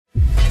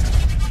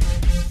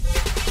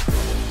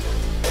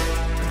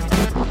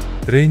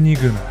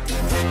Trennikõne.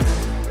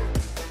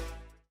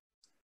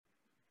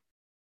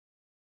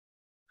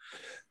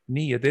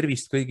 Nii ja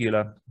tervist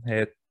kõigile,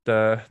 et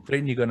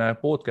Trennikõne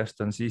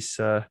podcast on siis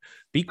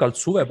pikalt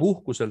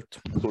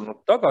suvepuhkuselt tulnud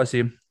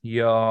tagasi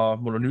ja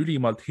mul on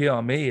ülimalt hea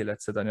meel,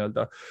 et seda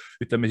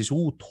ütleme siis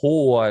uut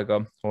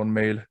hooaega on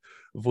meil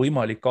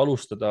võimalik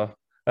alustada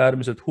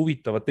äärmiselt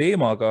huvitava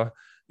teemaga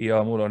ja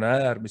mul on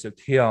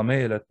äärmiselt hea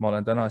meel, et ma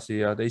olen täna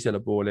siia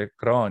teisele poole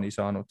ekraani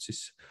saanud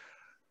siis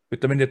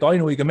ütleme nii, et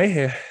ainuõige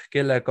mehe,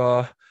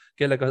 kellega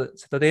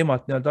seda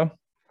teemat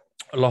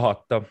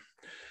lahata.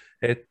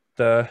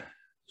 Et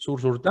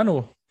suur tänu,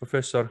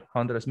 professor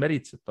Andres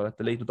Meritsa, et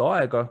olete leidnud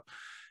aega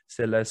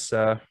selles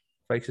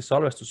väikses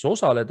salvestuses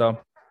osaleda.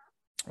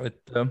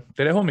 Et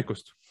tere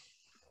hommikust!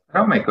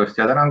 Tere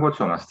hommikust ja tänan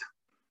kutsumast!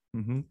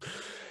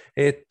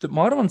 Et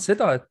ma arvan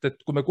seda, et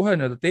kui me kohe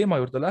teema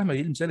juurde lähme,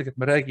 ilmselgelt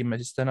me räägime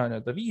siis täna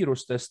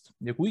viirustest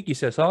ja kuigi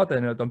see saade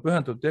on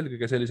pühendatud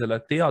eelkõige sellisele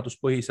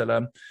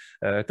teaduspõhisele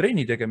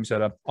trenni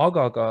tegemisele,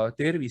 aga ka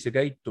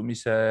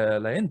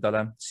tervisekäitumisele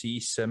endale,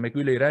 siis me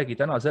küll ei räägi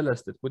täna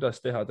sellest, et kuidas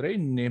teha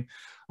trenni,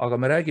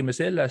 aga me räägime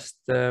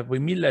sellest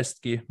või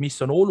millestki, mis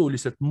on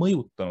oluliselt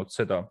mõjutanud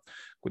seda,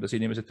 kuidas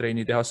inimesed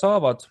trenni teha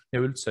saavad ja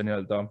üldse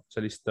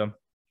sellist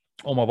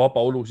oma vaba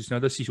olu siis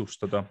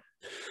sisustada.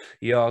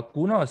 Ja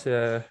kuna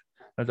see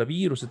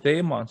viiruse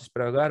teema on siis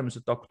praegu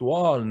äärmiselt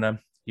aktuaalne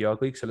ja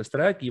kõik sellest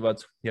räägivad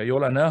ja ei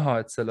ole näha,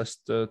 et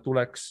sellest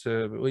tuleks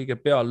õige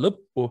pea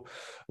lõppu,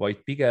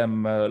 vaid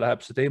pigem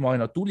läheb see teema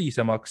aina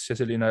tulisemaks ja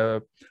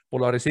selline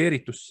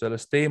polariseeritus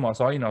selles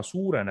teemas aina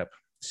suureneb,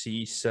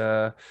 siis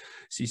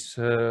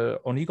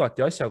on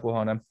igati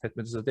asjakohane, et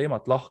me seda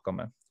teemat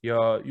lahkame.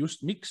 Ja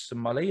just miks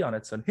ma leian,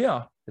 et see on hea,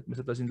 et me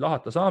seda siin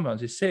lahata saame, on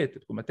siis see,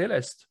 et kui me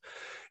telest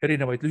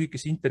erinevaid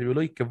lühikesi intervjuu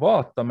lõike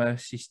vaatame,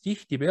 siis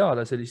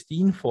tihtipeale sellist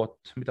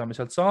infot, mida me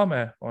sealt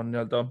saame, on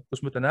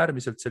kus ma ütlen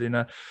äärmiselt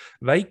selline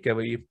väike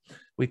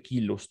või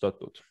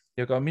killustatud.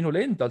 Ja ka minul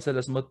endal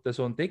selles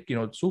mõttes on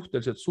tekkinud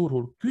suhteliselt suur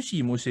hulk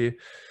küsimusi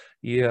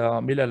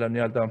ja millele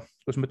on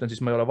kus ma ütlen,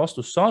 siis ma ei ole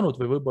vastust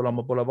saanud või võib-olla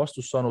ma pole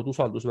vastust saanud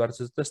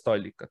usaldusväärsetest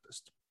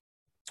allikatest.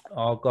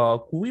 Aga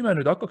kui me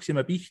nüüd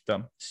hakkaksime pihta,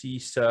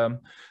 siis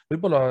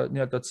võib-olla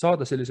et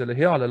saada sellisele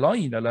heale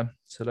lainele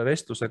selle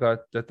vestlusega,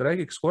 et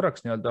räägiks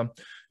korraks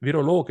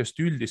viroloogiast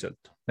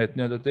üldiselt. Et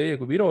teie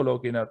kui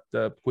viroloogina,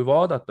 et kui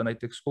vaadata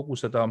näiteks kogu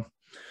seda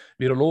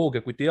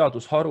viroloogia kui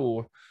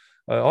teadusharu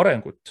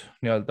arengut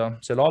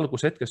selle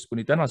algushetkest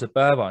kuni tänase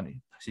päevani,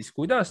 siis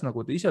kuidas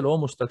te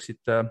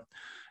iseloomustaksite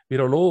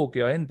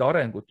viroloogia enda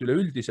arengut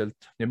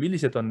üleüldiselt ja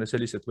millised on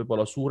sellised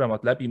võib-olla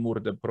suuremad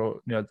läbimurde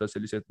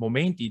sellised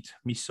momendid,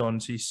 mis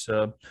on siis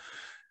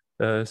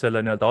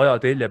selle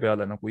ajatelje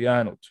peale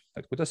jäänud.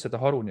 Et kuidas seda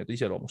haru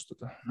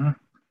iseloomustada?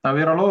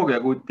 Viroloogia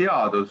kui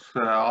teadus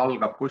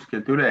algab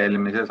kuskilt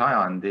üle-eelmise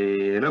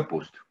sajandi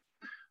lõpust.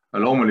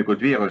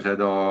 Loomulikult viirused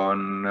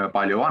on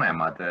palju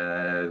vanemad,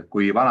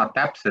 kui vanad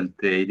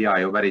täpselt ei tea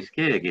ju päris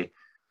keegi.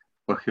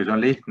 Põhjus on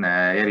lihtne,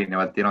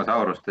 erinevalt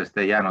dinosaurustest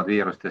ei jäänud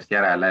viirustest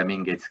järele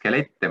mingeid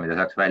skelette, mida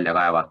saaks välja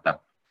kaevata.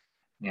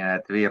 Nii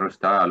et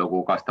viiruste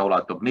ajalugu, kas ta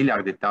ulatub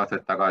miljardite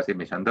aastat tagasi,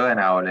 mis on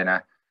tõenäoline,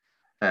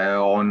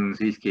 on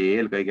siiski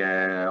eelkõige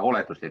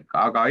oletuslik.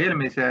 Aga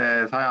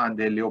eelmise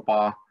sajandil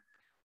juba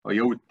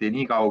jõuti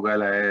nii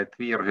kaugele, et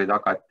viiruseid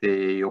hakati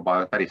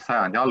juba päris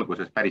sajandi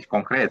alguses päris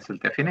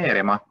konkreetselt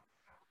defineerima.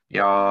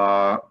 Ja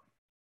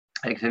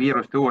eks see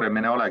viiruste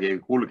uurimine olegi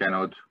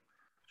kulgenud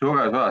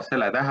suures osas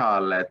selle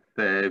tähal, et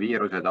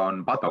viirused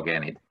on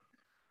patogeenid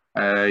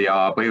ja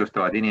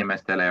põhjustavad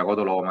inimestele ja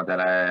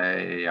koduloomadele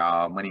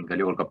ja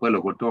mõningal juhul ka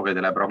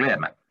põllukultuuridele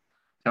probleeme.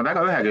 See on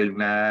väga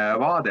ühekülgne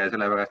vaade,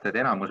 sellepärast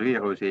et enamus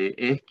viirusi,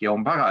 ehkki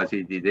on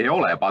parasiidid, ei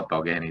ole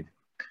patogeenid.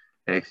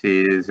 Ehk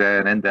siis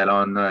nendel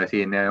on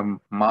siin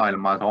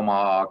maailmas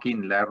oma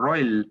kindel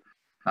roll.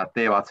 Nad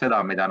teevad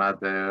seda, mida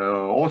nad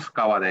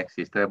oskavad, ehk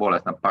siis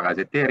tõepoolest nad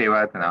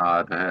parasiteerivad,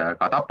 nad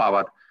ka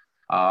tapavad,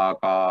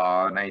 aga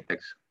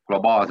näiteks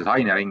globaalses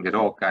aineringes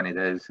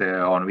ookeanides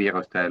on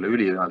viirustel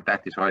ülimalt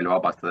tähtis roll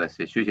vabastades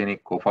siis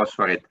süsinikku,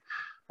 fosforit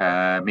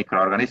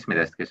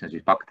mikroorganismidest, kes on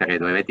siis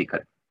bakterid või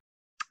vetikad.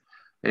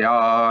 Ja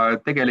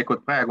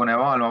tegelikult praegune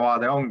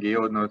maailmavaade ongi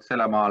jõudnud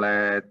selle maale,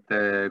 et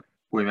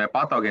kui me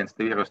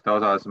patogeensete viiruste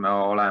osas me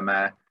oleme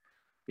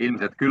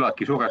ilmselt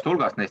küllaltki suurest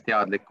hulgast neist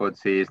teadlikud,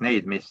 siis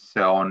neid, mis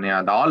on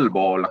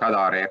allpool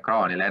radari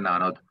ekraani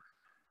lennanud,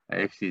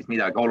 ehk siis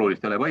midagi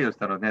olulist ei ole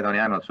põhjustanud, need on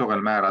jäänud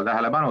suurel määral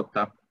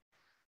tähelepanuta.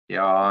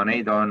 Ja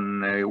neid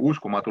on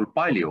uskumatult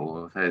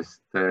palju,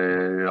 sest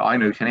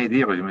ainuüksi neid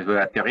viirusi, mis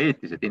võivad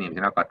teoreetiliselt inimesi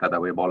nakatada,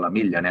 võib olla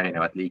miljon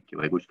erinevat liiki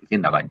või kuskil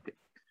sinna kanti.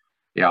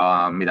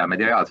 Ja mida me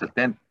reaalselt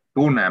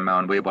tunneme,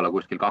 on võib-olla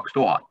kuskil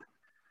 2000,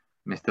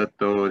 mis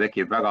tõttu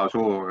tekib väga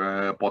suur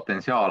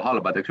potentsiaal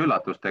halbadeks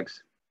üllatusteks.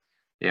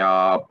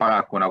 Ja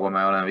paraku, nagu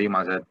me oleme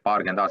viimased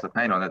paarkümmend aastat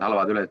näinud, need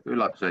halvad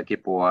üllatused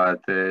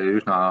kipuvad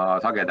üsna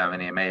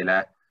sagedamini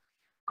meile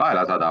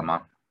kaela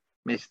sadama,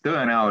 mis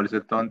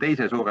tõenäoliselt on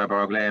teise suure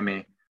probleemi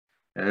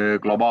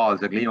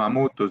globaalse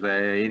kliimamuutuse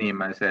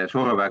inimese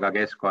survega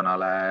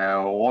keskkonnale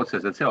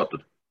otseselt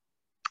seotud.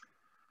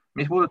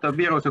 Mis puudutab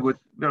viiruse kui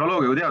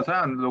viroloogia kui teaduse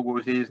ajalugu,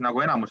 siis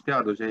nagu enamus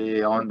teadusi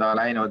on ta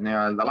läinud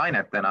nii-öelda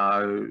lainetena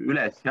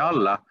üles ja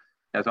alla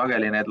ja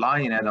sageli need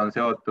lained on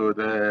seotud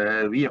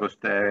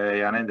viiruste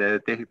ja nende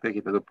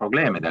tekitatud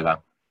probleemidega.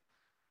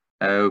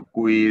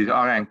 Kui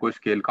areng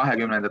kuskil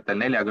 20-ndatel,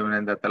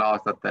 40-ndatel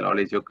aastatel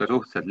oli sihuke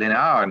suhteliselt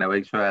lineaarne,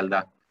 võiks öelda,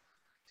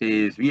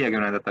 siis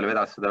 50-ndatel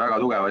vedas seda väga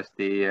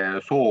tugevasti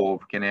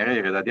soov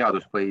genereerida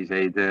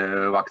teaduspõhiseid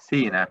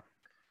vaktsiine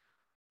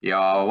ja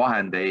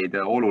vahendeid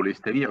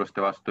oluliste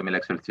viiruste vastu,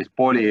 milleks olid siis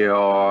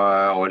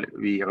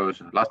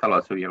polioviirus,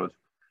 lastehalvatuse viirus,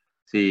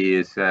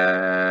 siis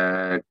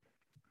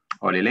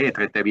oli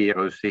leetrite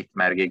viirus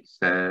sihtmärgiks,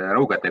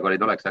 rõugetega oli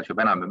tuleks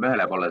juba enam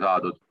ühele poole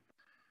saadud,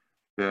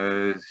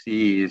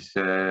 siis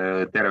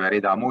terve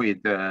rida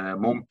muid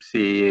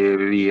mumpsi,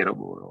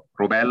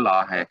 rubella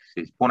ehk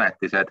siis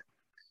punetised,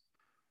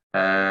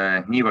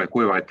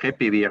 niivõrd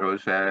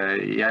gripiviirus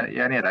ja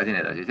nii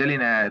edasi.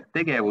 Selline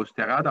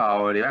tegevuste rada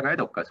oli väga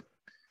edukas.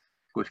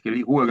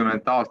 Kuskil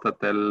 60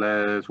 aastatel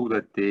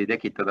suudeti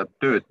tekitada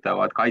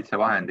töötavad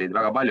kaitsevahendid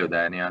väga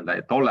paljude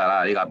tollel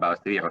ajal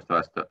igapäevaste viiruste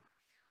vastu.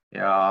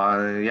 Ja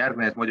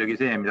järgnes muidugi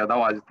see, mida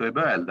tavaliselt võib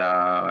öelda,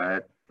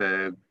 et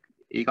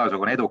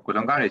igasugune edukus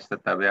on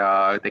karistatav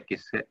ja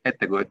tekkis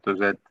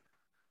ettekujutus, et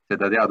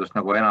seda teadust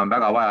nagu enam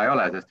väga vaja ei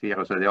ole, sest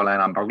viirused ei ole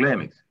enam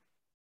probleemiks.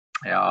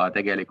 Ja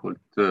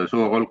tegelikult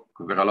suur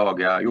hulk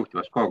viroloogia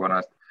juhtivast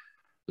kogukonnast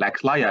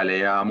läks laiali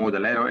ja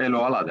muudele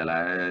elualadele.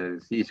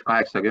 Siis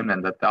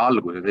 80-ndate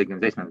alguses,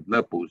 70-ndate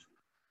lõpus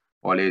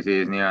oli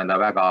siis nii-öelda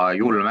väga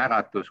julm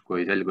äratus,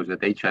 kui selgus,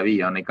 et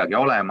HIV on ikkagi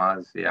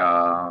olemas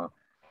ja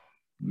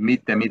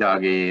mitte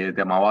midagi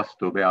tema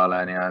vastu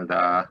peale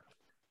nii-öelda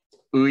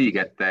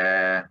õigete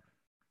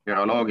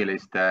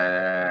viroloogiliste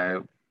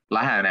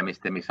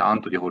lähenemiste, mis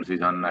antud juhul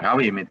siis on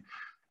ravimid,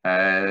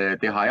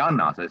 teha ei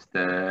anna, sest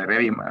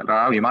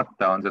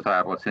ravimata on see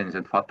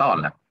 100%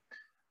 fataalne.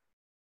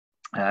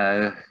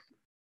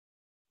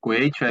 Kui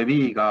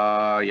HIV-ga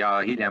ja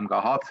hiljem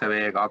ka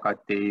HCV-ga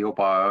hakati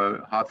juba,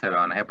 HCV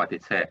on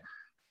hepatiit C,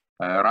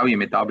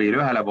 ravimite abil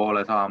ühele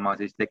poole saama,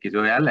 siis tekkis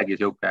jällegi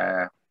sihuke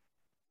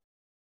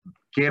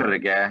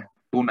kerge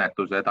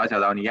tunnetus, et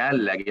asjad on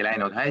jällegi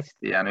läinud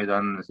hästi ja nüüd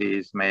on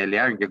siis meil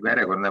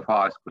järjekordne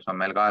faas, kus on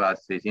meil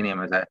kaelas siis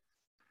inimese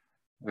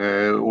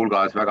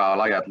hulgas väga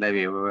laialt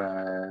leviv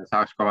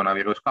SARS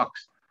koroonaviirus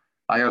 2.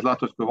 Laias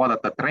laastus, kui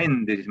vaadata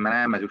trendi, siis me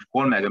näeme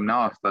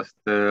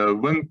 30-aastast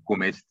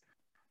võnkumist,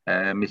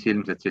 mis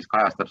ilmselt siis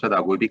kajastab seda,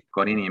 kui pikk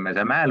on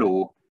inimese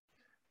mälu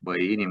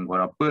või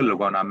inimkonna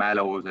põlvkonna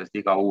mälu, sest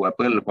iga uue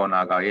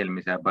põlvkonnaga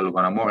eelmise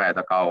põlvkonna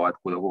mured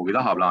kaovad kuhugi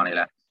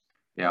tahaplaanile.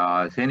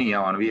 Ja seni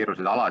on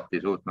viirused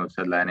alati suutnud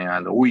selle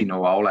nii-öelda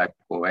uinuva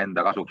oleku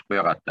enda kasuks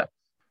pöörata.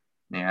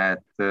 Nii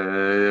et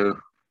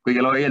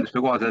kõige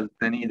eelduste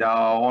kohaselt nii ta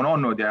on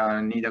olnud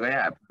ja nii ta ka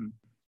jääb.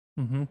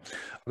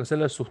 Aga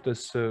selles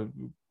suhtes,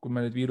 kui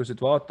me need viirused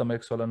vaatame,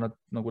 eks ole, nad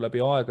nagu läbi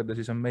aegade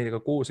siis on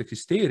meiega koos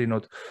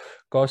eksisteerinud.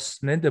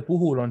 Kas nende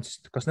puhul on,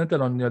 kas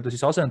nendel on nii-öelda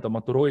siis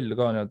asendamatu roll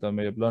ka nii-öelda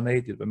meie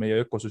planeedil või meie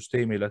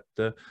ökosüsteemil,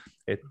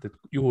 et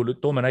juhul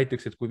toome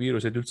näiteks, et kui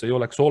viiruseid üldse ei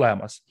oleks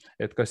olemas,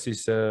 et kas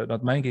siis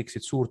nad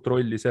mängiksid suurt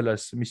rolli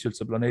selles, mis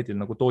üldse planeedil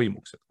nagu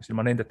toimuks, et kas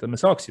ilma nendeta me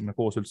saaksime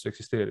koos üldse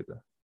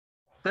eksisteerida?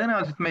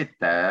 Tõenäoliselt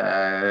mitte.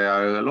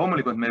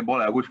 Loomulikult meil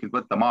pole kuskilt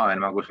võtta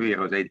maailma, kus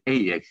viiruseid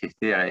ei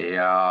eksisteeri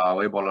ja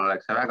võib-olla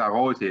oleks see väga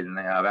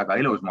roosiline ja väga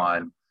ilus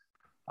maailm.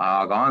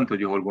 Aga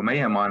antud juhul, kui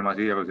meie maailmas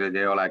viiruseid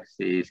ei oleks,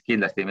 siis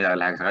kindlasti midagi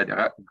läheks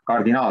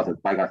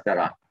kardinaalselt paigast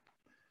ära.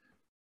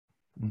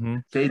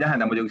 See ei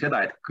tähenda muidugi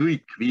seda, et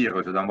kõik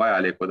viirused on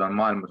vajalikud,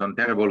 maailmas on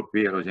terve hulk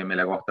viirusi,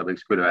 mille kohta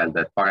võiks küll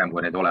öelda, et parem,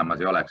 kui neid olemas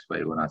ei oleks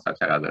või kui nad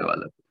saaks ära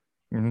kõrvaldatud.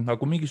 Aga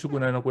kui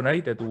mingisugune nagu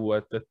näide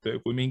tuua, et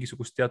kui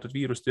mingisugust teatud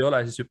viirust ei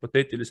ole, siis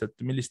hüpoteetiliselt,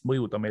 millist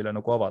mõju ta meile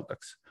nagu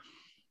avaldaks?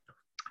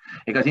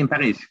 Ega siin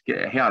päris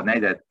head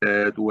näidet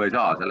tuua ei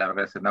saa,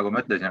 sellepärast, et nagu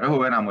ma ütlesin,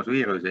 rõhuenamus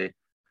viirusi,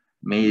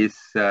 mis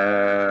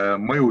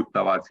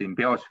mõjutavad siin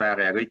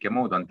biosfääri ja kõike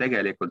muud, on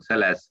tegelikult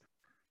selles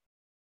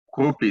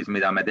grupis,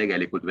 mida me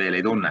tegelikult veel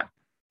ei tunne.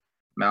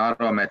 Me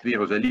arvame, et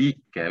viiruse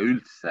liike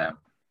üldse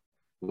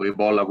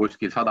võib olla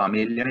kuskil 100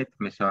 miljonit,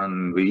 mis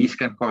on või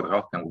 50 korda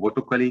rohkem kui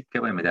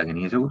putukaliike või midagi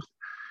niisugust.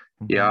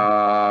 Ja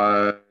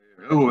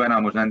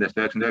rõhuenamus nendest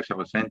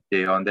 99%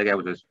 on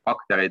tegevuses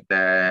bakterite,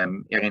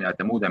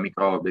 erinevate muude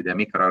mikroobide,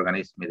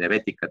 mikroorganismide,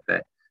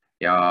 vetikate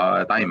ja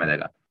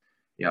taimedega.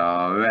 Ja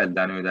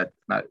öelda nüüd,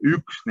 et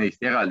üks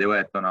neist eraldi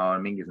võetuna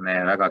on mingisugune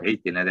väga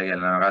kriitiline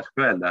tegelane, on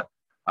raske öelda,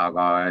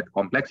 aga et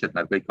kompleksselt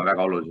nad kõik on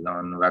väga olulised,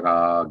 on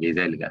vägagi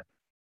selge.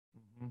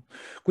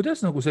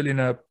 Kuidas nagu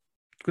selline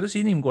Kuidas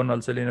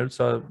inimkonnal selline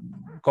üldse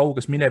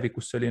kauges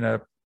minevikus selline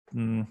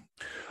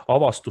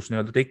avastus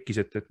nii-öelda tekkis,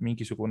 et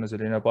mingisugune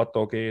selline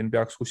patogeen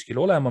peaks kuskil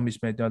olema, mis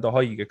meid nii-öelda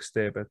haigeks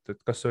teeb,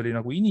 et kas see oli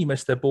nagu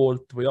inimeste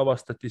poolt või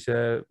avastati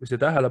see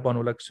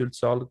tähelepanu läks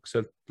üldse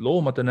algselt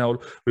loomade näol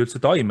või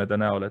üldse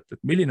taimede näol, et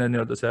milline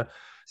nii-öelda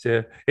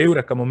see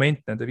eureka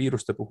moment nende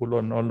viiruste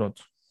puhul on olnud?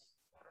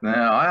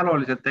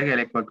 Ajalooliselt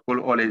tegelikult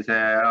oli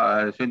see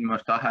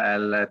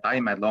sündmustahel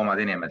taimed,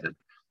 loomad, inimesed.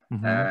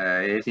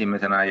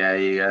 Esimesena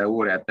jäi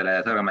uurijatele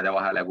sõrmede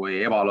vahele kui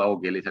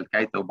ebaloogiliselt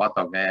käituv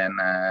patogeen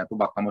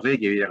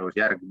tubakamuseegiviirus,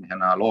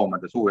 järgmisena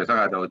loomade suu- ja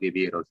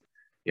sõratoodiviirus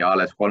ja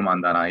alles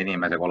kolmandana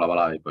inimese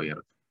kollapalaviku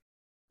viirus.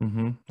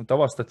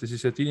 Avastati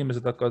siis, et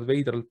inimesed hakkavad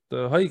veidralt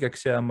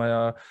haigeks jääma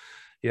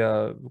ja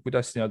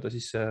kuidas nii-öelda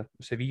siis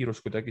see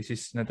viirus kuidagi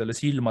siis nendele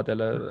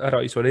silmadele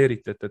ära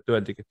isoleeriti, et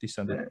öeldigi, et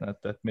issand,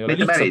 et me ei ole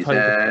lihtsalt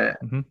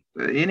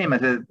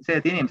haiged. See,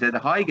 et inimesed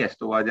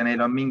haigestuvad ja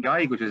neil on mingi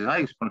haigus ja see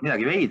haigus polnud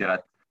midagi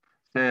veidrat,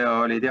 see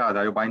oli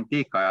teada juba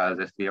antiikajal,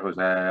 sest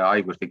viiruse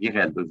haiguste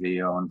kirjeldusi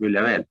on küll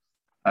ja veel.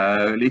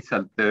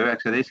 Lihtsalt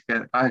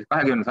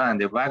 20.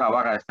 sajandi väga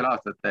varajastel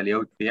aastatel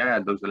jõuti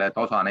järeldusele, et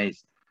osa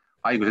neist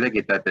haiguse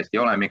tekitajatest ei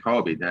ole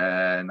mikroobid.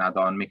 Nad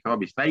on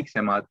mikroobist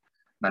väiksemad,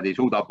 nad ei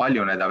suuda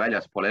paljuneda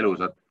väljaspool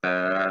elusat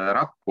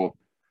rakku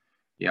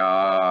ja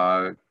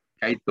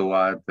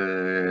käituvad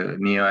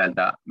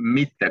nii-öelda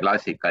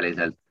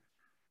mitteklassikaliselt.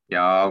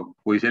 Ja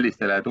kui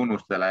sellistele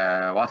tunnustele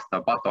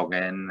vastav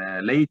patogeen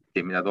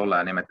leiti, mida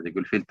tolle nimetati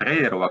küll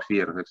filtreeruvaks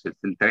viiruseks, et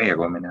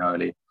filtreerumine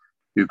oli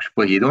üks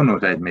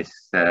põhitunnuseid, mis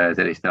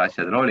sellistel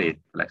asjadel oli,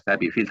 läks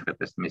läbi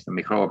filtritest, mis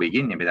mikroobi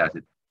kinni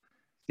pidasid,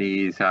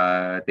 siis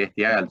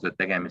tehti järeldus, et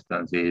tegemist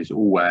on siis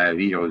uue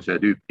viiruse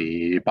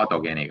tüüpi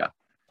patogeeniga.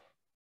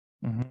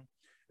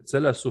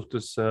 Selles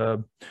suhtes,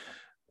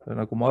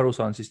 nagu ma aru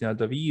saan, siis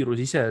nii-öelda viirus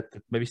ise, et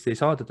me vist ei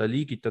saa teda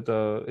liigitada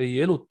ei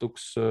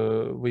elutuks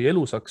või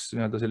elusaks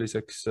nii-öelda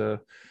selliseks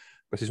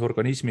kas siis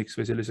organismiks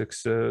või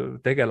selliseks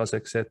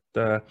tegelaseks, et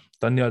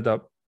ta on nii-öelda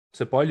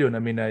see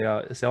paljunemine ja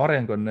see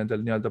areng on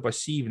nendel nii-öelda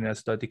passiivne ja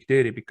seda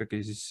dikteerib ikkagi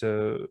siis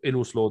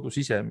elusloodus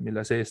ise,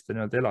 mille sees ta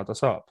nii-öelda elada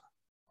saab.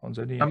 On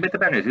see nii? No mitte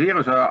päris.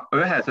 Viirus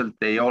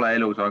üheselt ei ole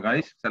elus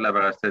organism,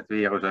 sellepärast, et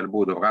viirusel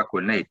puudub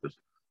rakuline ehitus.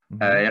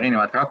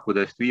 Erinevat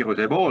rakkudest viirus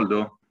ei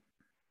pooldu.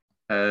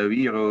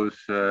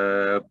 Viirus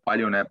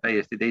paljuneb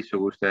täiesti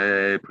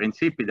teistsuguste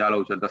printsiipide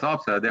alusel. Ta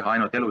saab seda teha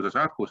ainult elusas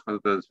rakus,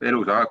 kasutades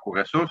elusa raku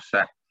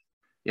ressursse.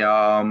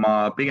 Ja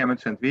ma pigem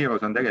ütlesin, et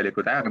viirus on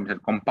tegelikult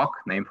äärmiselt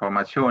kompaktne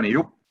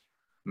informatsioonijupp,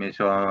 mis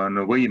on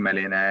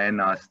võimeline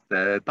ennast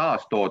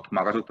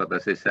taastootma,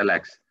 kasutades siis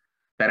selleks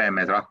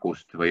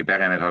peremeesrakust või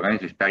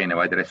peremeesorganismist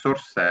pärinevaid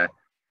ressursse,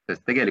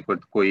 sest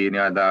tegelikult kui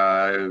nii-öelda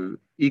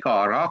iga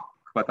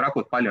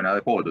rakud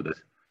paljunevad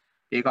pooldudes.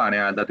 Iga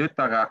nii-öelda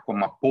tütarrakk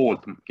oma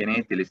poolt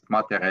geneetilist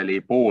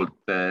materjali,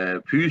 poolt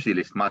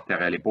füüsilist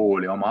materjali,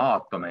 pooli oma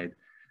aatomeid,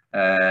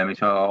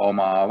 mis on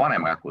oma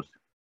vanemrakust.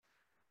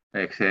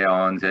 Ehk see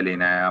on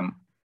selline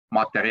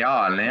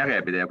materiaalne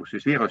järjepidev, kus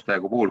siis viiruste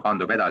puhul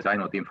kandub edasi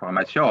ainult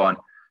informatsioon.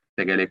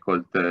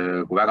 Tegelikult,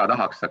 kui väga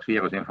tahaks, saaks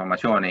viiruse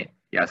informatsiooni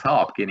ja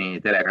saabki nii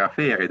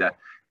telegrafeerida,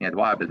 nii et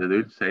vahepeal seda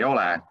üldse ei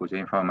ole, kui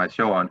see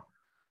informatsioon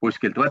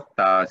kuskilt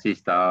võtta, siis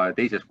ta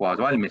teises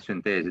kohas valmis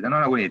sünteesida, no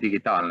nagu nii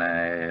digitaalne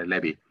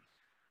lebi.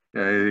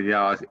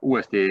 Ja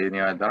uuesti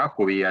nii-öelda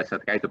rakku viia,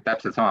 et käitub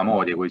täpselt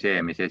samamoodi kui see,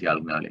 mis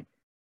esialgne oli.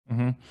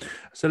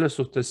 Selles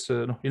suhtes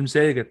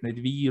ilmselgelt neid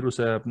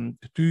viiruse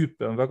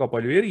tüüpe on väga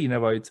palju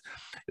erinevaid.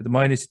 Ja te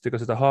mainisite ka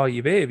seda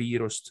HIV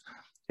viirust,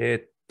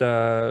 et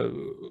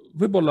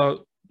võib-olla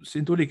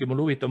siin tuligi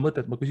mul huvitav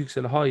mõte, et ma küsiks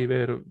selle HIV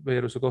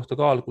viiruse kohta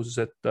ka alguses,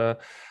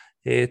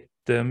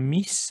 et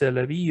mis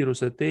selle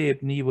viiruse teeb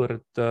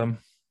niivõrd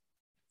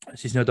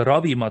siis nii-öelda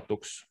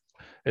ravimatuks,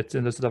 et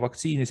seda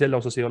vaktsiini selle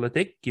osas ei ole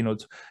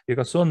tekkinud ja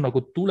kas on nagu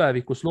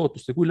tulevikus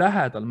lootust ja kui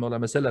lähedal me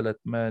oleme sellele,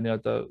 et me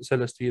nii-öelda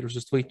sellest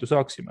viirusest võitu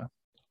saaksime?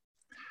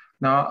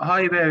 No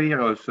HIV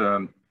viirus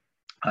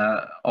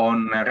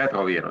on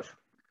retroviirus.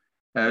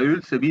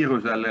 Üldse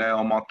viirusel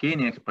oma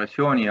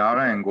geeniekspressiooni ja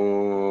arengu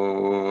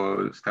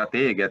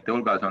strateegiate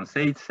hulgas on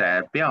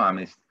 7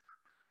 peamist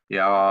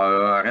ja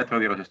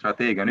retroviiruse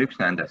strateegia on üks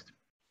nendest.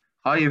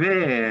 HIV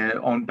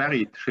on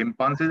pärit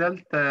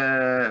šimpansidelt,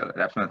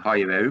 täpsemalt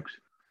HIV-1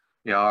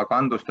 ja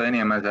kandus ta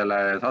inimesele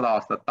 100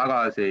 aastat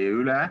tagasi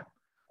üle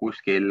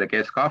kuskil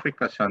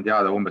Kesk-Aafrikas, see on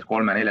teada umbes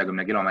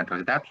 3-40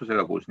 kilomeetrise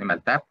täpsusega, kus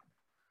nimelt täpp,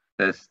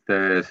 sest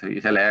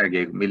selle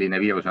järgi, milline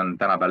viirus on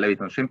tänapäeval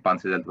levitunud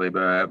šimpansidelt, võib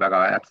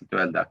väga täpselt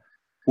öelda,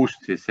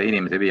 kust siis see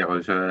inimese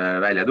viirus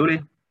välja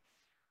tuli.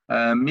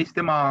 Mis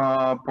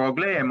tema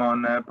probleem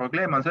on?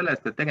 Probleem on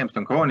sellest, et tegemist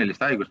on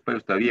kroonilist haigust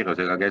põhjustava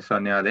viirusega, kes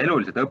on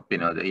eluliselt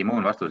õppinud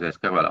immuunvastuse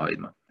eest kõrvale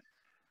hoidma.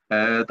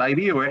 Ta ei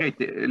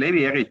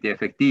levi eriti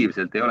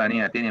efektiivselt, ei ole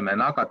nii, et inimene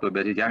nakatub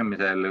ja siis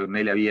järgmisel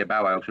 4-5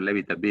 päeva jooksul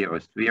levitab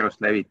viirust.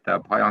 Viirust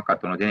levitab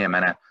nakatunud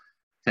inimene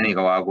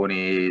senikaua,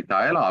 kuni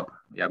ta elab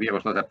ja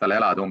viirus laseb talle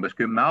elada umbes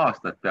 10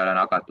 aastat peale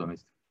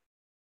nakatumist.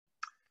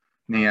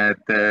 Nii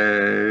et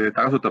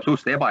ta kasutab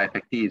suhteliselt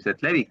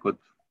ebaefektiivset levikut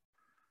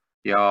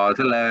ja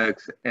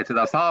selleks, et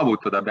seda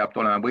saavutada, peab ta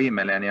olema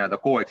võimeline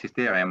nii-öelda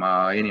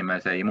koeksisteerima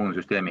inimese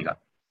immuunsüsteemiga.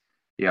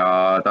 Ja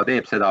ta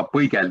teeb seda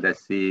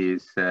põigeldes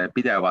siis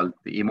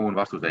pidevalt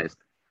immuunvastuse eest.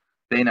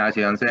 Teine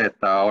asi on see, et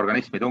ta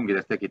organismi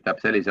tungides tekitab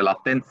sellise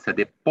latentse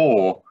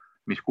depoo,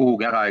 mis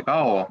kuhugi ära ei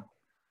kao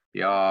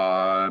ja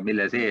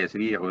mille sees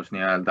viirus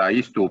nii-öelda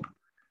istub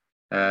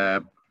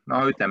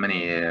no ütleme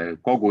nii,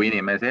 kogu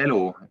inimese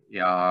elu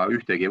ja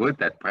ühtegi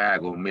võtet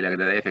praegu, millega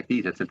teda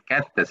efektiivselt sealt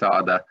kätte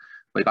saada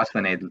või kas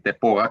või neid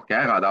depoorakke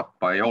ära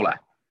tappa ei ole.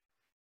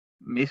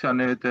 Mis on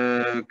nüüd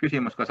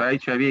küsimus, kas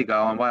HIV-ga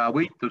on vaja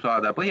võitu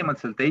saada?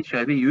 Põhimõtteliselt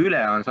HIV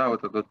üle on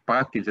saavutatud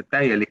praktiliselt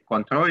täielik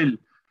kontroll,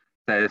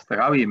 sest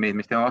ravimid,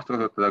 mis tema vastu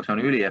kasutatakse,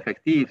 on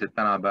üliefektiivsed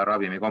tänapäeval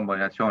ravimi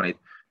kombinatsioonid.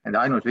 Nende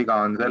ainus viga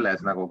on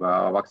selles, nagu ka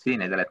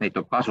vaktsiinidel, et neid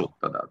tuleb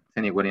kasutada.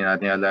 Seni, kuni nad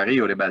nii-öelda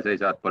riiuli peal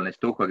seisavad, pole neist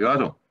tuhkagi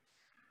kasu.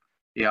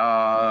 Ja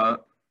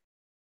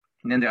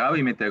nende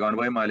ravimitega on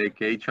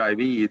võimalik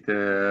HIV-d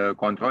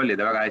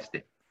kontrollida väga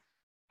hästi.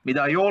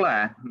 Mida ei ole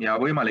ja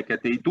võimalik,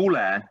 et ei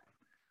tule,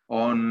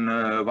 on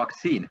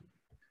vaktsiin,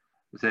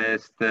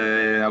 sest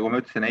nagu ma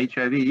ütlesin,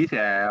 HIV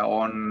ise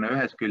on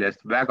ühest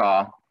küljest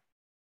väga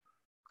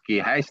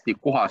hästi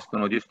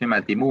kohastunud just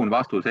nimelt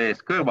immuunvastuse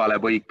eest kõrvale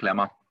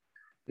põiklema.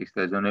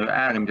 See on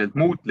äärmiselt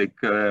muutlik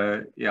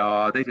ja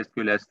teisest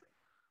küljest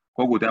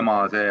kogu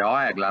tema see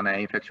aeglane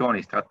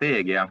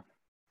infektsioonistrateegia,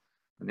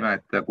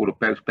 nimelt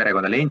kuulub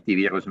perekonda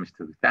lentiviirus, mis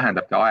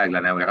tähendabki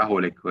aeglane või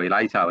rahulik või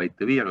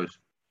laisavõitu viirus,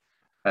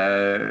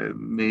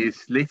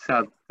 mis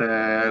lihtsalt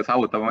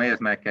saavutab oma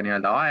eesmärke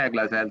nii-öelda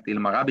aeglaselt,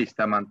 ilma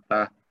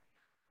rabistamata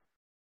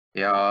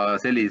ja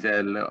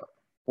sellisel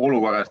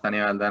olukorras ta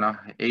nii-öelda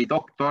ei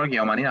torgi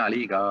oma nina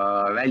liiga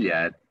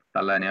välja, et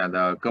talle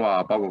nii-öelda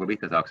kõva pauguga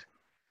pihta saaks.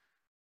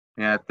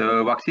 Nii et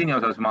vaktsiini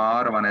osas ma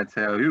arvan, et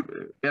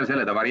peale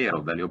selle ta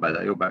varieerub veel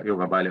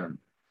jube palju.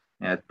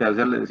 Nii et peale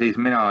selle siis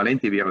mina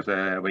lentiviiruse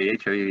või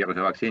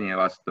HIV-viiruse vaktsiini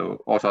vastu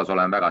osas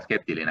olen väga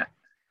skeptiline.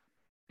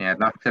 Nii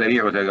et selle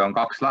viirusega on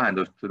kaks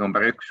lahendust.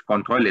 Number 1,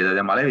 kontrollida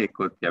tema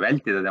levikut ja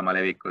vältida tema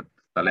levikut.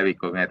 Ta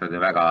levikumeetod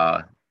on väga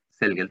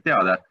selgelt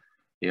teada.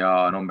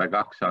 Ja number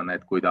 2 on,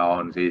 et kui ta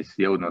on siis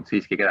jõudnud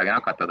siiski kedagi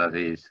nakatada,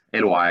 siis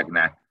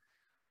eluaegne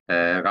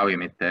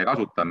ravimite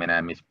kasutamine,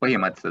 mis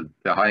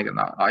põhimõtteliselt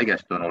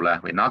haigestunule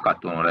või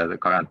nakatunule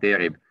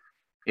garanteerib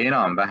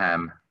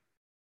enam-vähem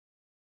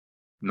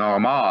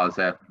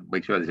normaalse,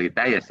 võiks öelda isegi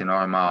täiesti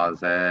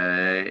normaalse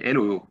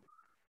elu,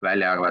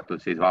 välja arvatud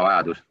siis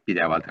vajadus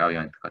pidevalt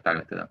ravimit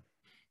tarvitada.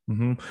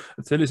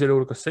 Et sellisel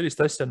juhul, kas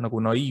sellist asja on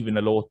nagu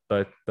naiivne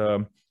loota,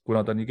 et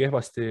kuna ta nii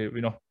kehvasti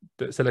või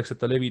selleks, et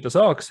ta levida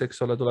saaks,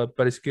 eks ole, tuleb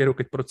päris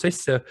keerukaid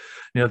protsesse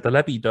nii-öelda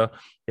läbida,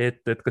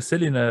 et kas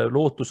selline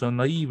lootus on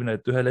naiivne,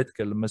 et ühel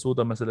hetkel me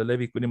suudame selle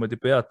leviku niimoodi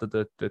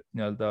peatada, et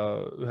nii-öelda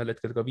ühel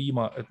hetkel ka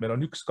et meil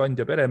on üks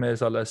kandja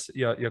peremees alles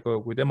ja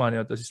kui tema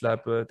nii-öelda siis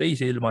läheb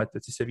teise ilma, et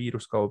siis see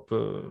viirus kaob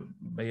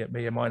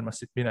meie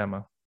maailmast siit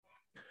minema?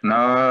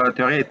 No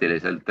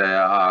teoreetiliselt,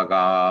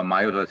 aga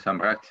ma ei usu, et see on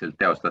praktiliselt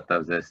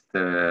teostatav, sest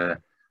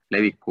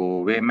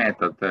leviku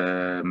meetod,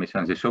 mis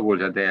on siis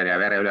sugulisel teel ja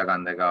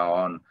vereülekandega,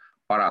 on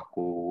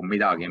paraku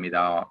midagi,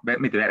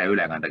 mitte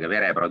vereülekandega,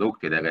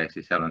 vereproduktidega, ehk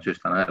siis seal on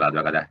süstlanõelad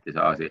väga tähtis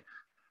asi.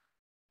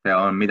 See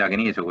on midagi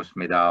niisugust,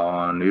 mida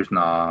on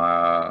üsna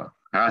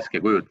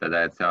raske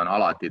kujutleda, et see on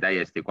alati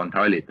täiesti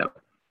kontrollitav.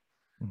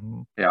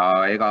 Ja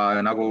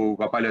ega nagu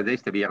ka palju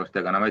teiste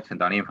viirustega, nagu ma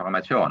ütlesin, ta on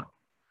informatsioon.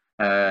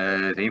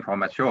 See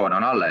informatsioon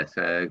on alles,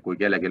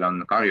 kui kellelgi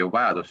on karjuv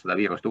vajadus seda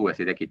viirust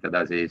uuesti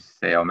tekitada, siis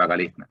see on väga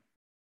lihtne.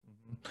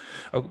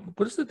 Aga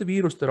kuidas nende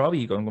viiruste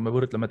raviga on, kui me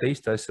võrdleme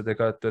teiste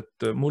asjadega,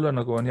 et mulle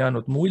nagu on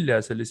jäänud mulje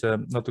sellise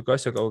natuke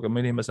asja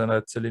kaugema inimesena,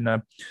 et selline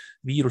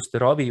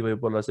viiruste ravi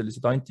võib-olla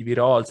sellised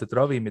antiviraalsed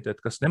ravimid, et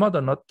kas nemad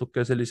on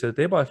natuke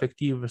sellised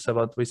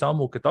ebaefektiivsemad või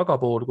sammuke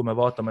tagapool, kui me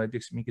vaatame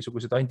näiteks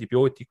mingisuguseid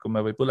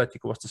antibiootikume või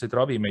põletikuvastaseid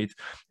ravimeid,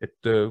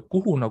 et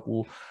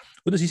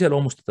kuidas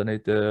iseloomustada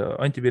neid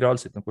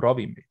antiviraalseid nagu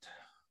ravimeid?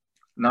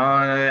 No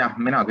jah,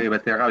 mina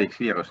kõigepealt ei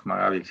raviks viirust,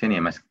 ma raviks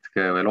inimest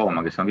või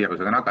looma, kes on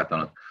viirusega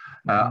nakatunud.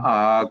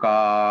 Aga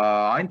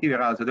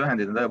antiviraalsed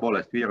ühendid on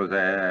tõepoolest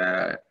viiruse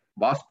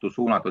vastu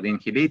suunatud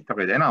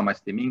inhibiitorid,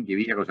 enamasti mingi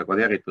viiruse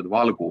kodeeritud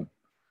valgu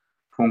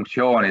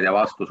funktsioonide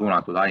vastu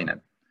suunatud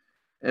ained.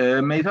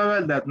 Me ei saa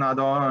öelda, et nad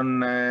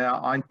on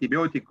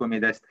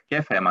antibiootikumidest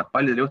kehvemad,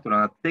 paljudel juhtul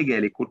on nad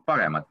tegelikult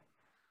paremad,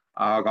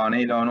 aga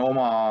neil on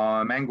oma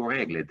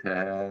mängureeglid.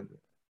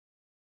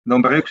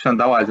 Number 1 on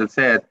tavaliselt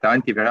see, et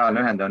antiviraalne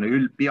ühend on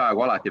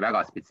peaaegu alati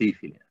väga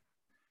spetsiifiline.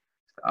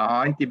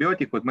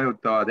 Antibiootikud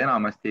mõjutavad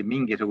enamasti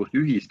mingisugust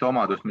ühist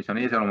omadust, mis on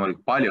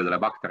iseloomulik paljudele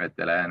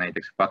bakteritele,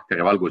 näiteks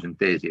bakteri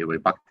valgusünteesi või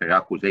bakteri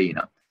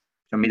akuseina.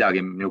 See on midagi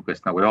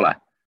niisugust nagu ei ole.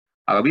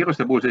 Aga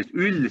viiruste puhul sellist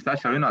üldist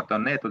asja rünnata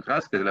on neetult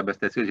raske,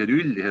 sellepärast et sellised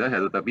üldised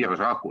asjad võtab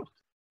viirusrakud.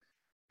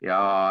 Ja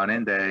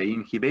nende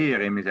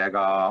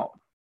inhibeerimisega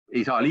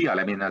ei saa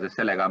liiale minna,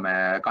 sest sellega me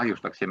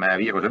kahjustaksime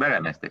viiruse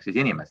veremeest ehk siis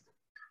inimest.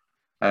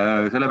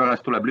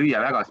 Sellepärast tuleb lüüa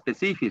väga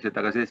spetsiifiliselt,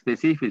 aga see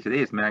spetsiifilised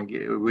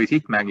eesmärgi või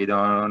sihtmärgid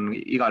on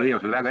igal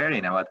viirusel väga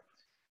erinevad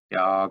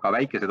ja ka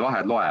väikesed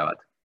vahed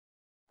loevad.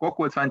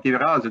 Kokkuvõttes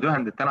antiviraalsed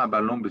ühendid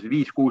tänapäeval on umbes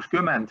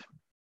 5-60,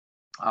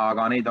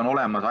 aga neid on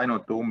olemas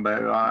ainult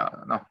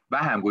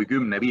vähem kui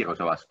 10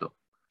 viiruse vastu.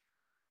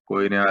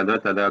 Kui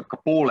ütelda,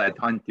 ka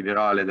pooled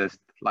antiviraalidest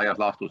laias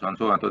laastus on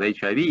suunatud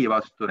HIV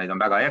vastu, neid on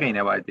väga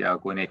erinevaid ja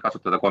kui neid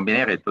kasutada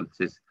kombineeritult,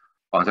 siis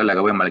on sellega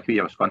võimalik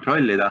viirust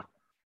kontrollida.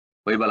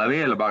 Võib-olla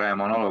veel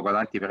parem on olukord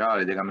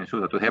antiviraalidega, mis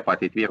suudetud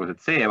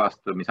hepatiitviirused C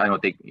vastu, mis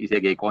ainult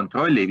isegi ei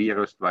kontrolli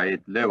viirust,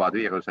 vaid löövad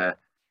viiruse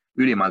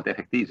ülimalt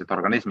efektiivselt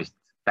organismist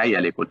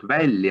täielikult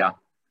välja.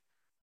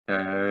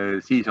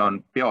 Siis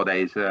on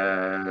biotäis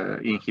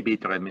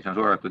inhibiitorid, mis on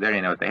suudetud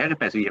erinevate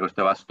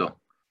herpesviiruste vastu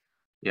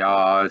ja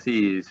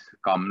siis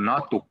ka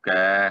natuke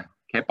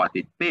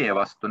hepatiit B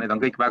vastu. Need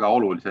on kõik väga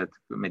olulised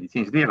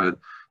meditsiinsed viirused.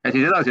 Ja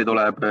siis edasi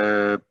tuleb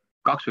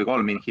 2 või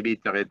 3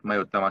 inhibiitorit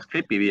mõjutamas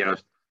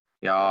gripiviirust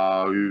ja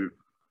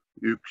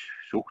üks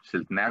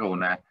suhteliselt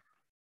närune,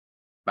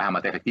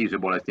 vähemalt efektiivse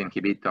poolest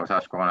inhibiitor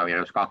saas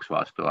koroonaviirus 2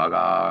 vastu,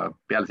 aga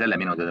peale selle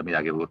minu teada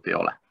midagi uut ei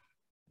ole.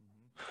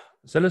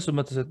 Selles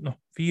mõttes, et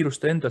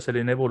viiruste enda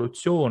selline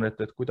evolutsioon,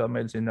 et kui ta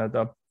meil siin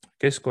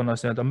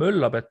keskkonnas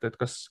möllab, et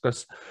kas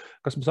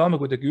me saame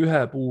kuidagi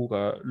ühe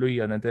puuga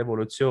lüüa nende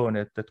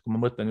evolutsiooni, et kui ma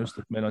mõtlen just,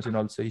 et meil on siin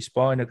olnud see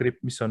Hispaania gripp,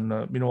 mis on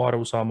minu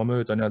arusaama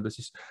mööda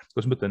siis,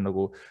 kuidas mõtlen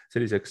nagu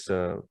selliseks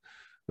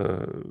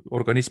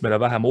organismile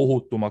vähem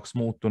ohutumaks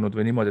muutunud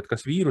või niimoodi, et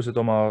kas viirused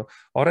oma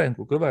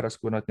arengu kõveras,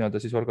 kui nad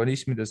siis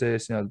organismide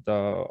sees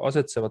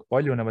asetsevad,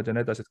 paljunevad ja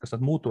nii edasi, et kas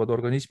nad muutuvad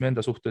organismi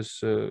enda suhtes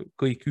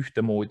kõik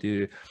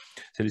ühtemoodi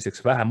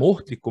selliseks vähem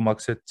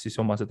ohtlikumaks, et siis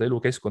oma seda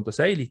elukeskkonda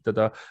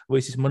säilitada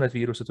või siis mõned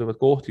viirused võivad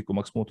ka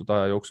ohtlikumaks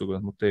muutuda aja jooksul, kui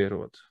nad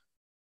muteeruvad?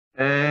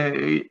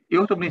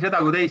 Juhtub nii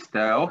seda kui teist.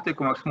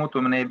 Ohtlikumaks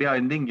muutumine ei pea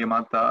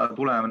tingimata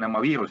tulenema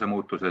viiruse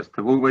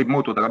muutusest, võib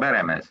muutuda ka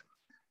peremees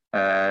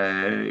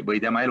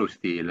või tema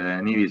elustiil.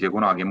 Niiviisi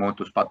kunagi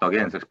muutus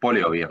patogeenseks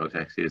polioviirus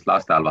ehk siis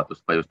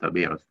lastehalvatust põhjustav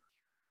viirus.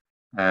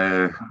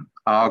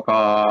 Aga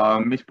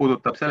mis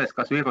puudutab sellest,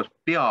 kas viirus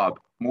peab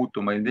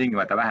muutuma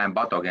tingimata vähem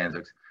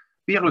patogeenseks,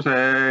 viiruse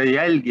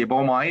jälgib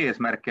oma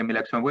eesmärke,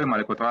 milleks on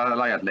võimalikult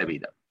laialt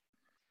levida.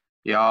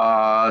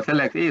 Ja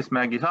selleks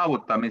eesmärgi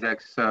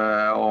saavutamiseks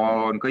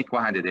on kõik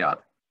vahendid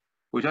head.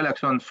 Kui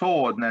selleks on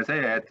soodne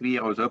see, et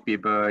viirus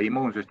õpib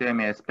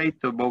immuunsüsteemi eest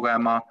peitu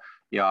pugema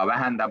ja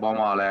vähendab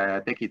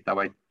omale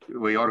tekitavaid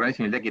või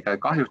organismil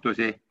tekitavaid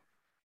kahjustusi,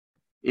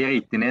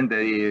 eriti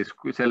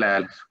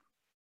selles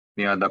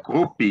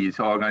grupis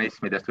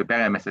organismidest või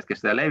peremeestest,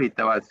 kes seda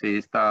levitavad,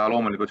 siis ta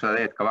loomulikult seda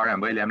teed ka varem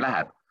või hiljem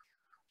läheb.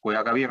 Kui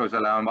aga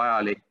viirusele on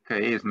vajalik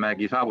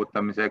eesmärgi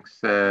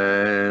saavutamiseks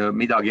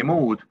midagi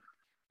muud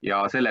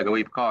ja sellega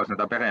võib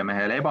kaasneda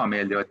peremehele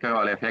ebameeldivad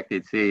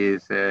kõrvalefektid,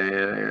 siis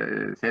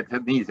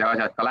nii see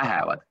asjad ka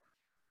lähevad.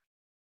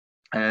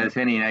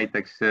 Seni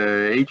näiteks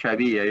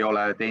HIV ei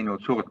ole teinud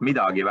suurt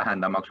midagi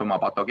vähendamaks oma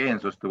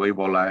patogeensust,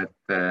 võib-olla,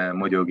 et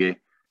muidugi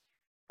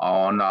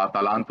on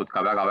talle antud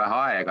ka väga vähe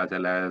aega,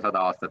 selle 100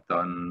 aastat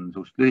on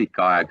suht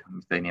lühike aeg,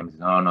 mis ta inimeses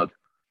on olnud.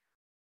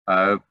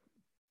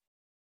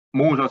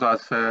 Muus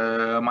osas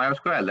ma ei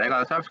oska öelda,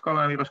 ega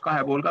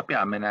SARS-CoV-2 puhul ka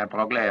peamine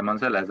probleem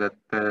on selles,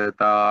 et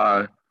ta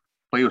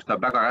põhjustab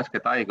väga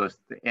rasket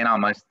haigust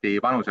enamasti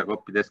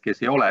vanusegruppides,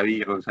 kes ei ole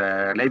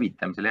viiruse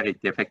levitamisel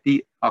eriti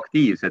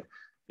aktiivsed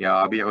ja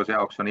viiruse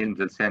jaoks on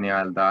ilmselt see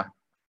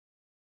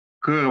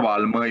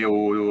kõrvalmõju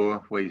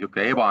või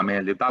niisugune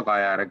ebameeldiv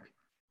tagajärg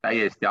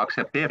täiesti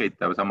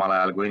aktsepteeritav, samal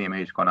ajal kui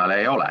inimühiskonnale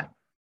ei ole.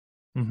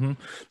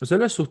 No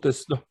selles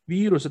suhtes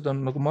viirused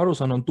on, nagu ma aru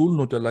saan, on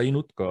tulnud ja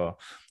läinud ka,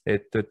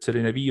 et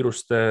selline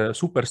viiruste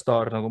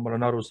superstaar, nagu ma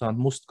olen aru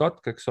saanud, must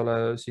katk, eks ole,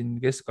 siin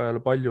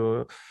keskajal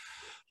palju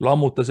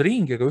lammutas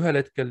ringi, aga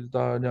ühel hetkel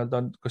ta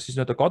kas siis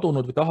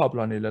kadunud või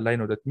tahaplaanile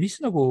läinud, et mis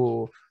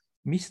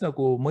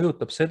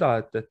mõjutab seda,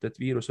 et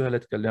viirus ühel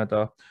hetkel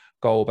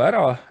kaob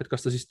ära, et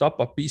kas ta siis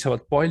tapab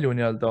piisavalt palju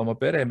oma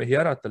peremehi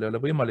ära, tal ei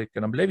ole võimalik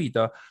enam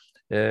levida,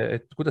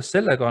 et kuidas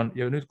sellega on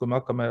ja nüüd, kui me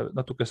hakkame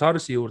natuke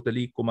SARS-i juurde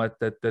liikuma,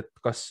 et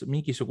kas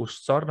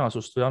mingisugust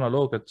sarnasust või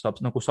analoogiat saab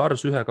nagu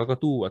SARS-1 ka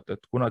tuua,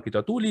 et kunagi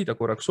ta tuli, ta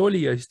korraks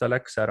oli ja siis ta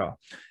läks ära,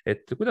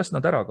 et kuidas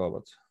nad ära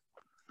kaovad?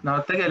 No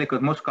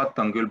tegelikult mustkatt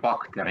on küll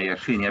bakteri ja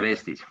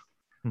Vestis,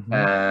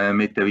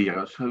 mitte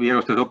viirus.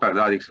 Viiruste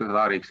supersaadiks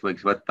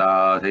võiks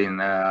võtta siin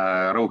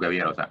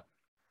rõugeviiruse,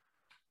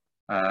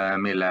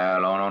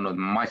 millel on olnud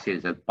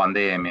massiliselt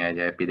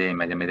pandeemiaid ja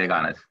epideemiaid ja mida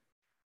iganes.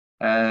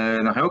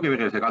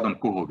 Rõugeviirus ei kadunud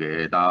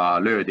kuhugi, ta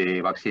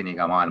löödi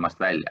vaktsiiniga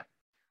maailmast välja.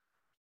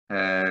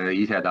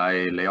 Ise ta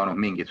ei olnud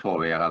mingit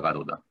soovi ära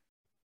kaduda.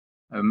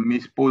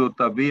 Mis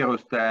puudutab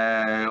viiruste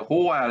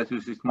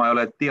hooajalisust, siis ma ei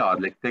ole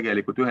teadlik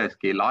tegelikult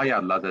üheski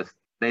laialdasest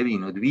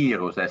levinud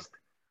viirusest,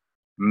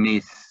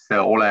 mis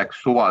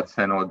oleks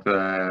suvatsenud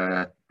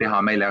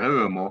teha meile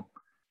rõõmu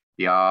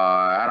ja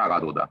ära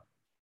kaduda.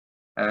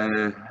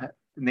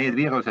 Need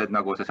viirused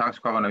nagu see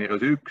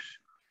SARS-CoV-2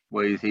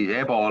 või siis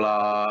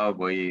Ebola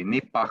või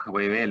Nipah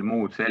või veel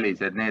muud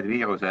sellised, need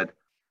viirused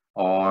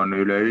on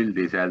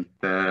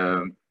üleüldiselt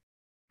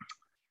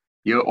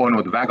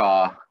olnud väga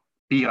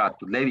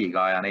piiratud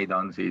leviga ja neid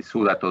on siis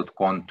suudetud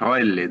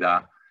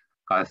kontrollida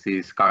kas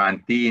siis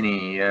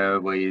karantiini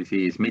või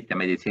siis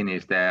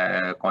mittemeditsiiniliste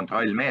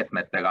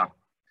kontrollmeetmetega.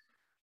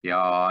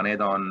 Ja need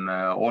on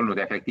olnud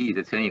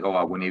efektiivsed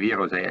senikaua, kuni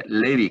viiruse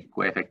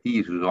leviku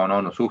efektiivsus on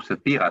olnud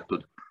suhteliselt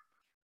piiratud.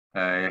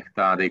 Ehk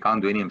ta ei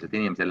kandu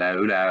inimesele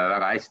üle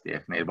väga hästi,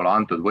 ehk neil pole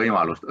antud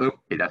võimalust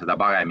õppida seda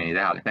paremini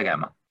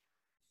tegema.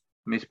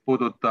 mis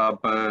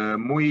puudutab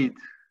muid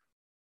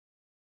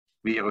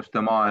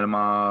viiruste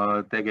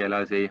maailma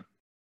tegelasi.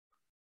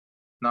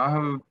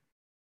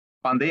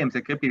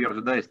 Pandeemsed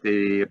gripiviirused tõesti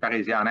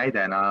päris hea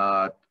näide,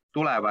 nad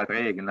tulevad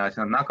reeglina,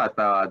 siis nad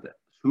nakatavad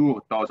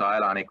suurt osa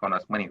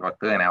elanikkonnast, mõnikord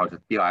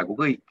tõenäoliselt peaaegu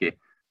kõiki.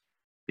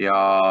 Ja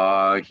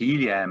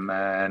hiljem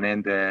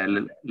nende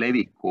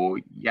leviku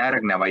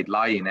järgnevaid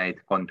laineid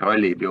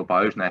kontrollib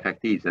juba üsna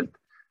efektiivselt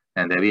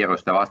nende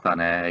viiruste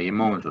vastane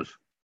immuunsus.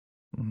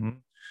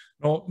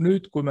 No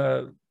nüüd, kui me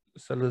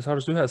selle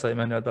SARS-1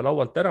 saime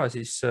laualt ära,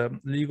 siis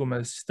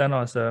liigume siis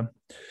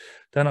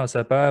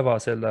tänase päeva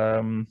selle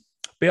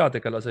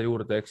peategelase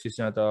juurde, ehk siis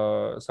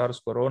SARS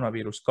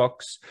koroonaviirus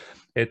 2,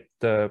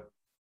 et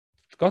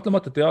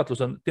kahtlemata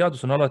teadus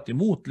on alati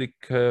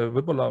muutlik.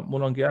 Võib-olla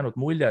mul ongi jäänud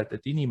mulje,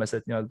 et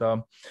inimesed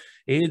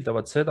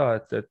eeldavad seda,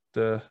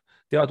 et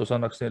teadus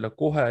annaks neile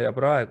kohe ja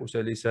praegu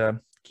sellise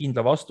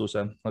kindla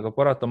vastuse, aga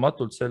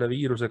paratamatult selle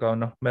viirusega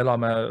me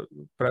elame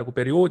praegu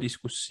perioodis,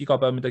 kus iga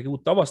päev midagi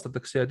uut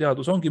avastatakse ja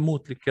teadus ongi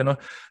muutlik ja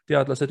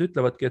teadlased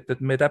ütlevadki, et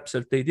me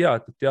täpselt ei tea,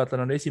 et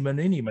teadlane on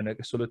esimene inimene,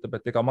 kes sulle ütleb,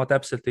 et ega ma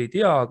täpselt ei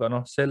tea,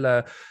 aga selle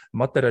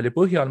materjali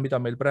põhjal, mida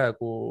meil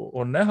praegu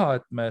on näha,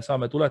 et me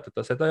saame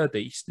tuletada seda ja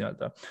teist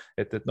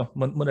et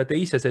mõne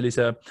teise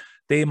sellise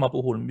teema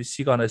puhul, mis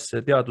iganes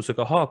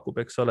teadusega haakub,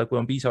 eks ole, kui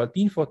on piisavalt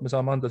infot, me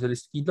saame anda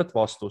sellist kindlat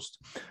vastust.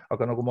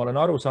 Aga nagu ma olen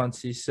aru saanud,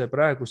 siis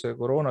praeguse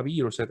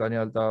koroonaviirusega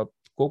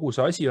kogu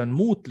see asi on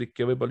muutlik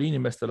ja võib-olla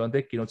inimestel on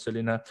tekkinud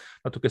selline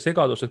natuke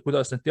segadus, et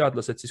kuidas need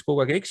teadlased siis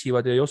kogu aeg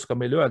eksivad ja ei oska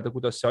meile öelda,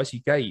 kuidas see asi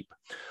käib.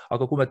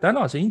 Aga kui me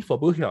tänase info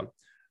põhjal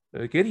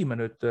kerime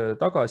nüüd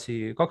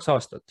tagasi 2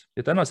 aastat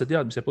ja tänase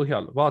teadmise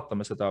põhjal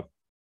vaatame seda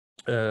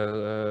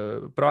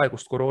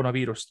praegust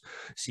koroonaviirust,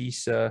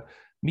 siis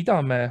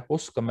mida me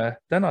oskame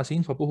tänase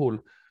info puhul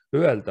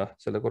öelda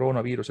selle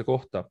koroonaviiruse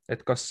kohta,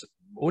 et kas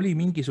oli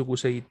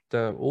mingisuguseid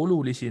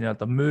olulisi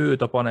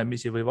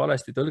möödapanemisi või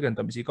valesti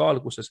tõlgendamisi ka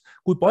alguses,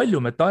 kui palju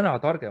me täna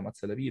targemad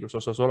selle viiruse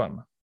osas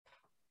oleme?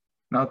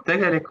 No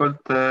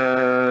tegelikult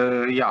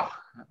jah.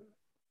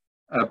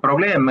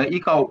 Probleem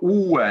iga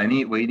uue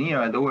või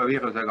nii-öelda uue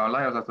viirusega on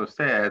laiasastus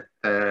see,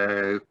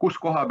 et kus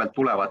koha pealt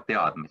tulevad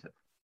teadmised.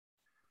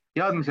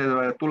 Teadmised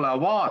võivad tulla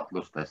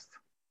vaatlustest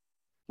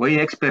või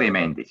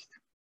eksperimendist.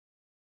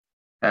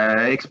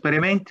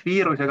 Eksperiment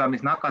viirusega,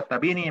 mis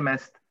nakatab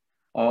inimest,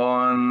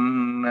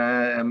 on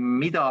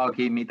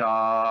midagi, mida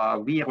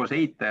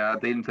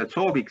viiruseitajad ilmselt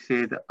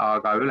sooviksid,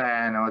 aga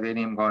ülejäänud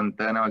inimkond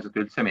tõenäoliselt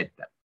üldse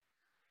mitte.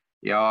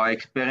 Ja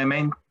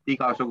eksperiment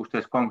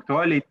igasugustes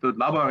kontrollitud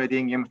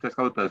laboritingimustes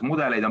kasutades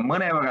mudeleid on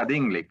mõnevõrra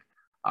tinglik,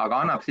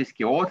 aga annab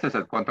siiski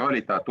otseselt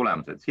kontrollitavad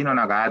tulemused. Siin on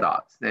aga häda,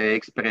 see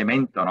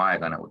eksperiment on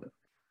aeganõudev.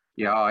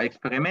 Ja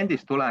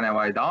eksperimendist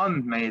tulenevaid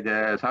andmeid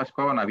SARS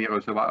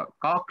koroonaviiruse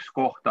 2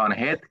 kohta on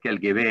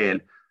hetkelgi veel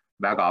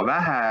väga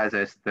vähe,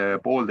 sest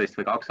 1,5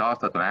 või 2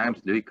 aastat on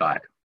äärmiselt lühike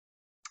aeg.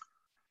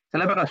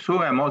 Sellepärast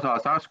suurem osa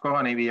SARS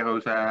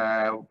koroonaviiruse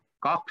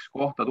 2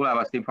 kohta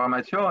tulevast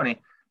informatsiooni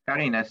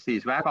pärines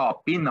siis väga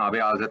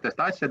pinnapealsetest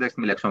asjadest,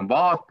 milleks on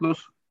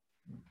vaatlus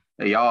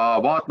ja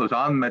vaatluse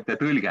andmete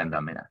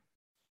tõlgendamine.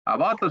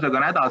 Vaatlusega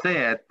on häda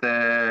see, et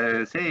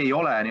see ei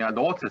ole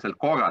otseselt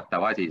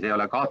korratav asi, see ei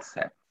ole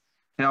katse.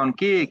 See on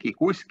keegi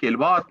kuskil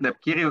vaatleb,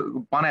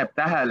 paneb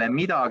tähele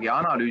midagi,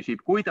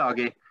 analüüsib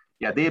kuidagi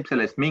ja teeb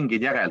sellest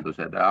mingid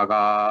järeldused,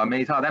 aga me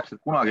ei saa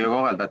täpselt kunagi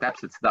korraldada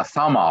täpselt seda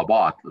sama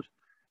vaatlust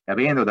ja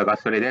veenduda,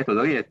 kas oli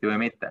tehtud õieti või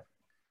mitte.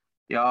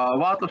 Ja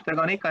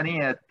vaatlustega on ikka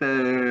nii, et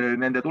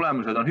nende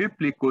tulemused on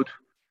hüplikud,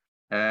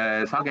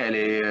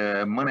 sageli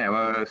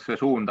mõnesse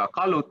suunda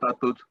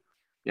kallutatud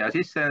ja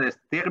siis sellest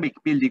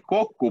tervikpildi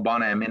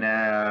kokkupanemine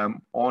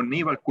on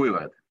niivõrd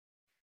kuivõrd.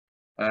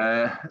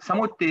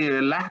 Samuti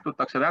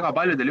lähtutakse väga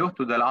paljudel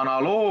juhtudel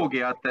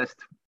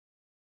analoogiatest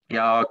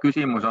ja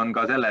küsimus on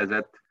ka selles,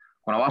 et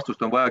kuna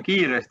vastust on vaja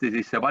kiiresti,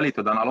 siis see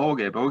valitud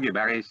analoogia ei pruugi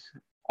päris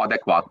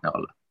adekvaatne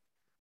olla.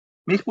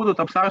 Mis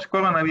puudutab SARS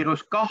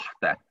koroonaviirus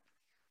 2,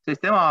 siis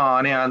tema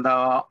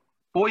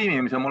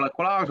toimimise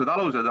molekulaarsed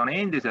alused on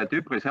endiselt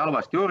üpris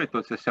halvasti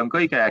uuritud, sest see on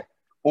kõige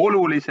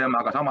olulisem,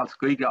 aga samas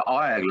kõige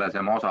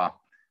aeglasem osa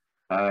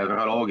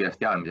viroloogiast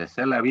teadmisest.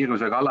 Selle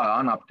viiruse kallal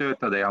annab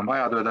töötada ja on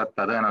vaja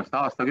töötada tõenäoliselt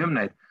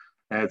aastakümneid,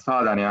 et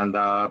saada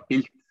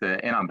pilt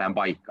enam-vähem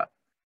paika.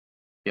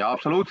 Ja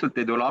absoluutselt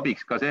ei tule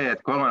abiks ka see,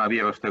 et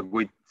koroonaviiruste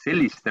kui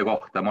selliste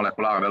kohta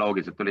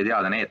molekulaarbioloogiliselt tuli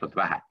teada neetult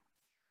vähe.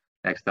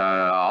 Eks ta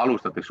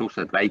alustatakse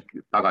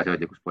suhteliselt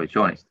tagasihoidlikust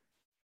positsioonist.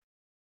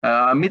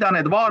 Mida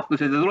need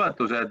vaatlused ja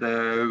tuletused,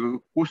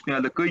 kust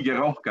kõige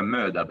rohkem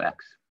mööda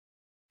peaks?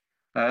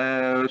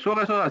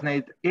 Suures osas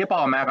neid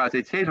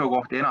ebamääraseid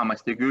seisukohti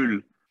enamasti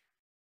küll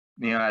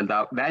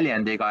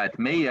väljendiga, et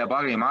meie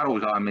parima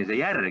arusaamise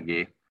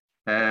järgi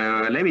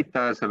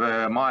levitas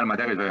Maailma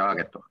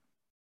Tervishoiuagentuur.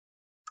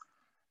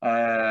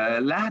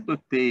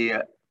 Lähtuti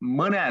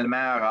mõnel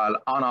määral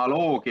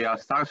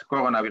analoogiast SARS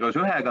koroonaviirus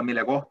 1,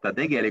 mille kohta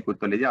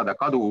tegelikult oli teada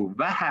kadu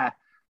vähe,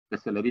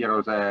 sest selle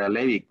viiruse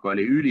levik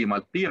oli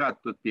ülimalt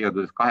piiratud,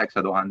 piirdudes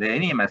 8000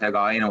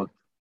 inimesega ainult.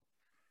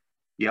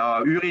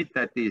 ja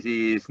üritati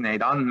siis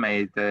neid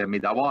andmeid,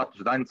 mida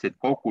vaatlused andsid,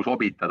 kokku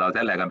sobitada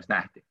sellega, mis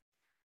nähti.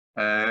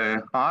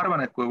 Ma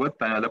arvan, et kui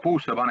võtta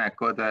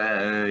puussepanekud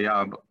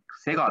ja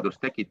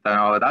segadust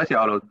tekitavad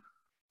asjaolud,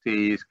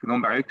 siis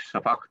number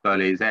 1 fakt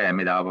oli see,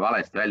 mida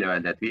valesti välja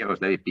öeldi, et viirus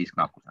levib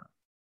piisknakkusena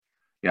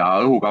ja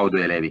õhu kaudu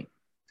ei levi.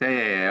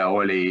 See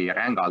oli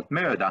rängalt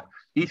mööda.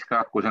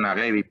 Piisknakkusena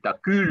levib ta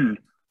küll,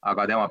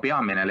 aga tema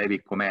peamine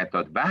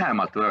levikumeetod,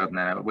 vähemalt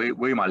võrdne,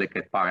 võimalik,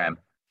 et parem,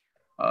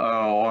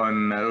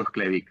 on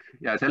õhklevik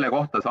ja selle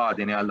kohta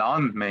saadi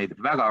andmeid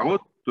väga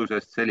ruttu,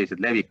 sest sellised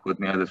levikud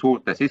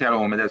suurtes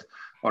siseruumides,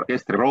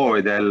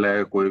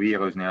 orkestriproovidel, kui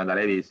viirus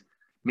levis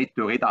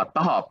mitu rida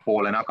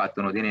tahapoole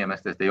nakatunud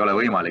inimestest, ei ole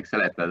võimalik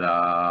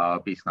seletada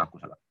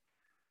piisknakkusega.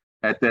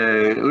 Et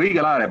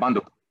õigel ajal ei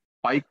pandud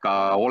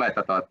paika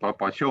oletatavat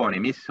proportsiooni,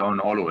 mis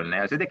on oluline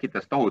ja see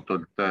tekitas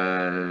tohutult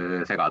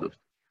segadust.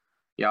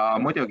 Ja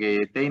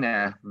muidugi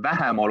teine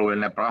vähem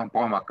oluline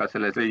prohmakas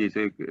selles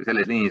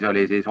liinis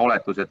oli siis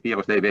oletus, et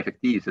viirus levib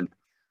efektiivselt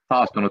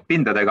taastunud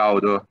pindade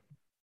kaudu.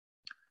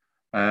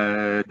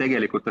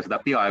 Tegelikult ta seda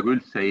peaaegu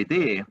üldse ei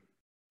tee.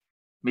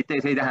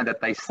 Mitte see ei tähenda, et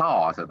ta ei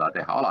saa seda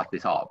teha, alati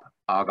saab,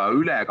 aga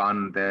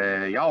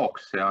ülekande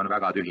jaoks see on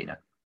väga tühine.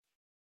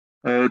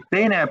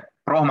 Teine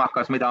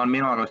prohmakas, mida on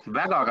minu arust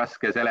väga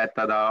raske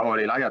seletada,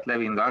 oli laialt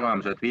levinud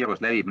arvamus, et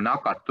viirus levib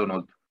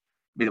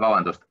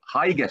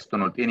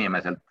haigestunud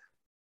inimeselt.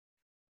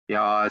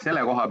 Ja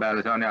selle koha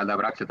peale see on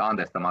praktiliselt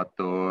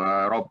andestamatu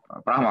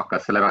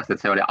prohmakas, sellepärast, et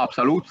see oli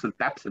absoluutselt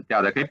täpselt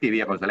teada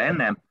gripiviirusele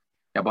ennem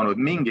ja polnud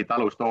mingit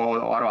alust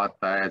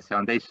arvata, et see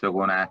on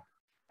teistsugune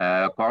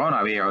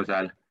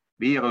koroonaviirusel.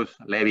 Viirus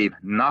levib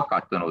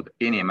nakatunud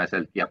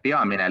inimeselt ja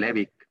peamine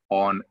levik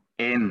on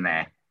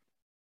enne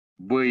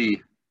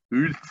või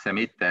üldse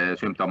mitte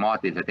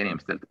sümptomaatiliselt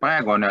inimestelt.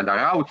 Praegu on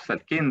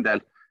raudselt kindel,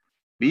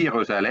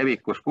 viiruse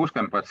levikus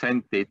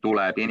 60%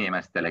 tuleb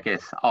inimestele,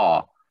 kes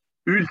A,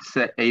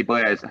 üldse ei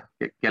pões,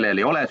 kellel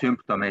ei ole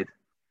sümptomeid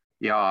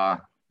ja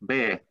B,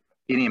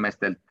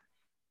 inimestelt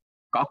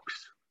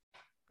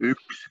 2-1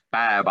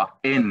 päeva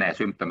enne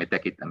sümptomid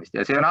tekitamist.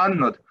 Ja see on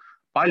andnud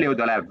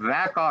paljudele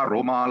väga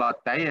rumala,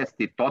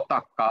 täiesti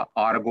totaka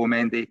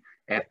argumendi,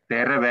 et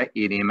terve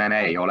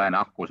inimene ei ole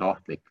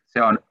nakkusohtlik.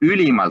 See on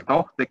ülimalt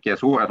ohtlik ja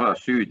suures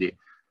osas süüdi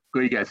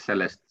kõiges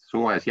sellest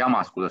suures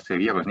jamas, kuidas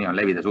see viirus nii on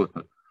levida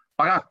suutnud.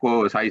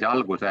 Paraku sai see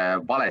alguse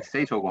valest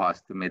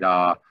seisukohast,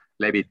 mida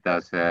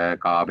levitas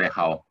ka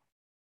WHO.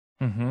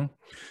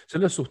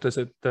 Selles suhtes,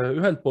 et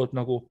ühelt poolt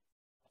nagu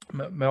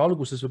me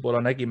alguses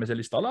võib-olla nägime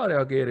sellist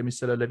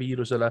alareageerimist sellele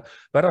viirusele,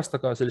 pärast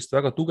aga sellist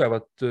väga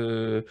tugevat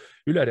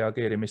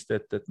ülereageerimist,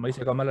 et ma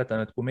ise ka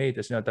mäletan, et kui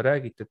meedias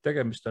räägiti, et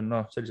tegemist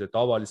on sellise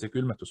tavalise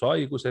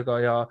külmetushaigusega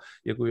ja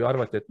kui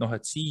arvati,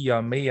 et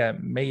siia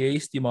meie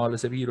Eestimaale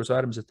see viirus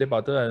äärmiselt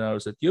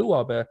ebatõenäoliselt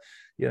jõuab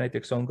ja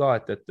näiteks on ka,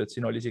 et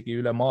siin oli isegi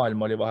üle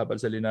maailma oli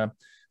vahepeal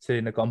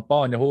selline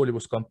kampaania,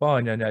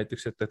 hoolivuskampaania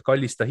näiteks, et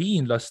kallista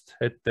hiinlast,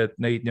 et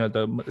neid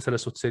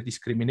selles suhtes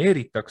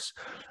diskrimineeritaks,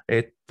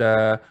 et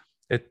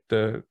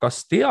kas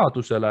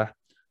teadusele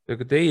ja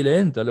teile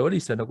endale oli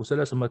see nagu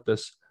selles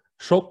mõttes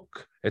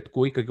šokk, et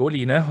kui ikkagi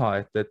oli näha,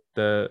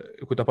 et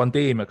kui ta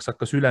pandeemiaks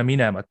hakkas üle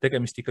minema, et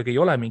tegemist ikkagi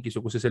ei ole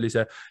mingisuguse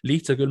sellise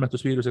lihtsa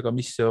külmetusviirusega,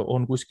 mis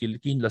on kuskil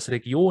kindlas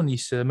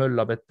regioonis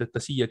möllab, et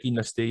ta siia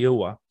kindlasti ei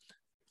jõua?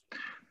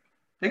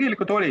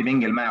 Tegelikult oli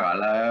mingil määral.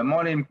 Ma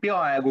olin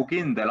peaaegu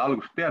kindel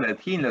algusest peale,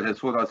 et hiinlased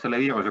suudavad selle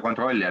viiruse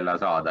kontrolli alla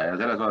saada ja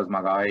selles osas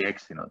ma ka ei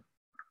eksinud.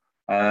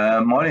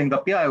 Ma olin ka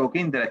peaaegu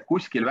kindel, et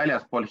kuskil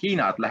väljaspool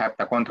Hiinat läheb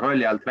ta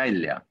kontrolli alt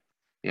välja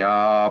ja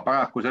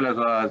paraku selles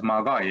osas ma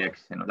ka ei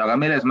eksinud. Aga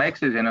milles ma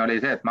eksisin oli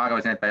see, et ma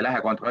arvasin, et ta ei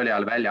lähe kontrolli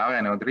all välja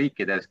arenenud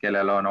riikides,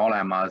 kellel on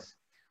olemas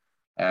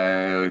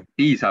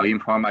piisav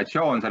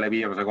informatsioon selle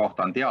viiruse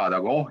kohta, on teada,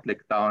 kui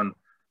ohtlik ta on,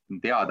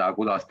 teada,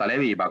 kuidas ta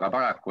levib, aga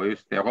paraku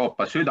just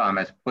Euroopa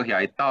südames,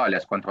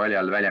 Põhja-Itaalias kontrolli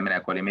all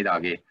väljaminek oli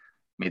midagi,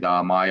 mida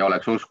ma ei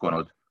oleks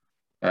uskunud.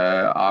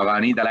 Aga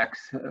nii ta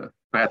läks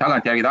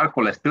tagantjärgi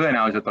tarkules,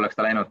 tõenäoliselt oleks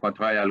ta läinud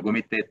kontrolli all, kui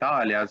mitte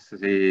Itaalias,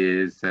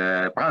 siis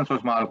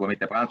Prantsusmaal, kui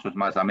mitte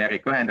Prantsusmaal,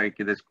 Ameerika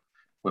Ühendriikides,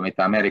 kui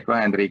mitte Ameerika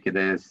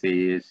Ühendriikides,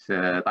 siis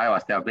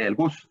taevas teab veel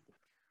kus.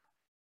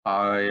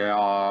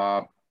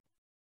 Ja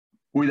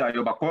kui ta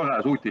juba korra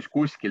suutis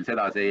kuskil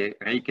sedasi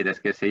riikides,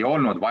 kes ei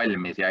olnud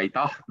valmis ja ei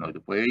tahtnud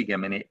või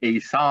õigemini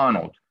ei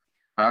saanud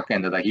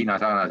rakendada Hiina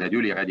sarnaseid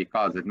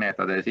üliradikaalseid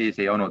meetodeid, siis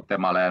ei olnud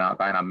temale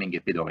ka enam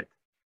mingit pidurit.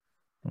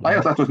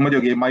 Laias laastus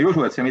muidugi ma ei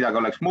usu, et see midagi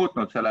oleks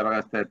muutnud,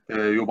 sellepärast et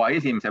juba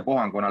esimese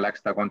puhanguna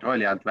läks ta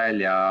kontrolli alt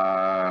välja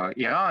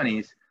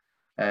Iraanis,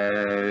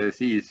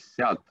 siis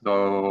sealt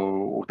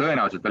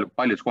tõenäoliselt veel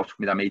paljus kohtus,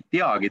 mida me ei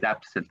teagi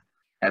täpselt,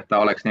 et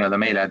ta oleks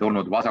meile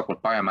tulnud vasakult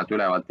paremalt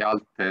ülevalt ja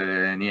alt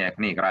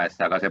nii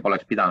kraesse, aga see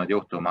poleks pidanud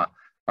juhtuma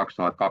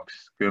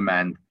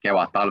 2020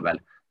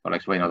 kevad-talvel.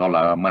 Oleks võinud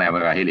olla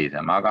mõnevõrra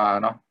hilisem,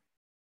 aga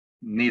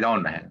nii ta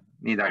on,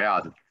 nii ta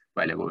reaalselt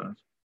välja kujunud.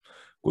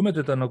 Kui me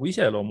teda nagu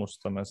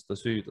iseloomustame seda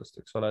süüdlast,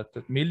 eks ole,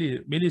 et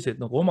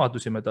milliseid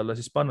omadusi me talle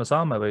siis panna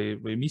saame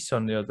või mis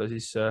on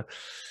siis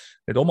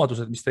need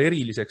omadused, mis ta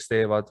eriliseks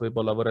teevad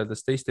võib-olla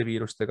võrreldes teiste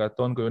viirustega,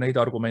 et on ka ju neid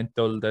argumente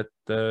olnud,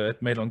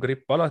 et meil on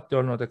gripp alati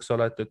olnud, eks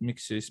ole, et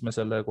miks siis me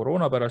selle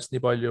koroona pärast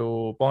nii palju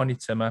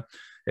paanitseme,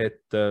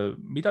 et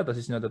mida ta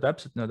siis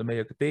täpselt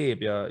meiega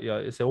teeb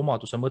ja see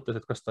omaduse mõttes,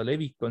 et kas ta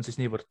levik on siis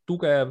niivõrd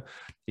tugev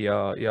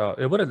ja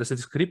võrreldes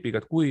näiteks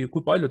gripiga, et kui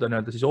palju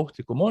ta siis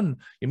ohtlikum on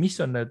ja mis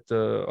on need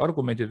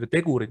argumendid või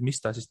tegurid,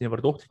 mis ta siis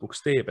niivõrd ohtlikuks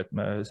teeb, et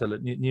me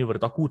selle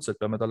niivõrd akuutselt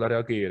peame talle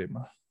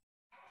reageerima?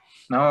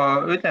 No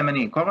ütleme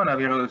nii,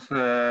 koroonaviirus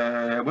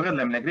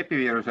võrdlemine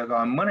gripiviirusega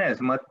on mõnes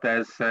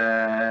mõttes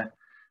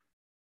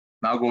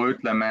nagu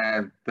ütleme,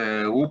 et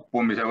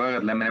uppumise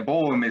võrdlemine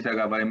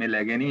poomisega või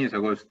millegi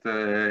niisugust,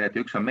 et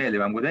üks on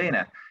meeldivam kui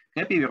teine.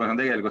 Gripiviirus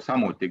on tegelikult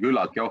samuti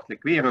küllaltki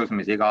ohtlik viirus,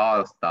 mis iga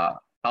aasta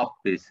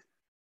tappis,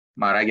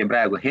 ma räägin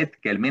praegu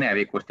hetkel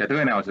minevikust ja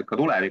tõenäoliselt ka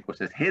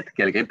tulevikust, sest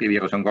hetkel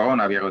gripiviirus on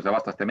koroonaviiruse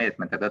vastaste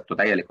meetmete tõttu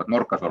täielikult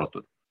nurka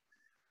surutud.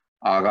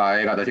 Aga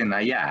ega ta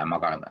sinna ei jää, ma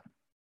kardan.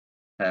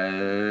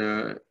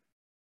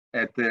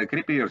 Et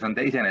gripiviirus on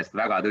iseenesest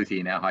väga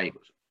tõsine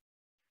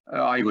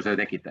haiguse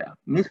tekitaja.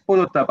 Mis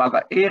puudutab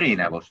aga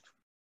erinevust.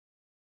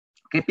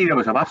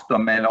 Gripiviiruse vastu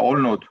on meil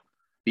olnud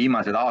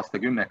viimased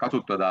aastakümned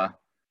kasutada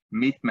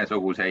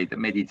mitmesuguseid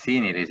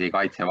meditsiinilisi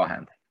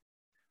kaitsevahendeid.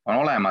 On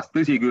olemas,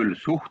 tõsi küll,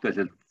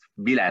 suhteliselt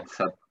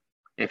viletsad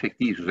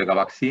efektiivsusega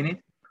vaktsiinid,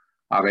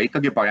 aga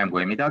ikkagi parem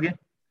kui midagi.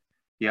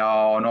 Ja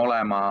on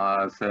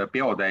olemas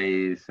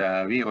biotäis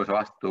viiruse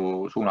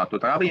vastu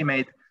suunatud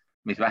ravimeid,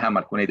 mis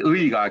vähemalt kui neid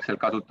õigeaegselt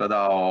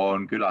kasutada,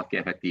 on küllaltki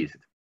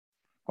efektiivsed.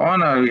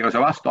 Koroonaviiruse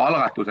vastu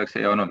algatuseks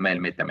ei olnud meil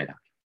mitte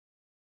midagi.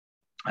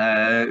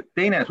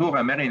 Teine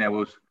suurem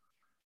erinevus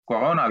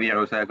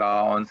koroonaviirusega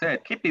on see,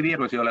 et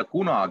gripiviirus ei ole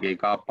kunagi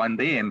ka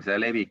epideemse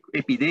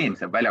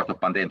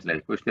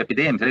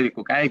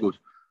leviku käigus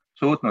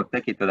suutnud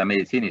tekitada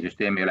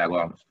meditsiinisüsteemi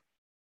ülekoormust.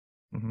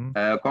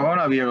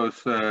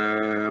 Koroonaviirus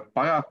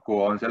paraku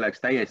on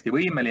selleks täiesti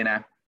võimeline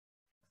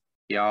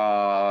ja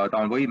ta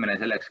on võimeline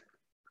selleks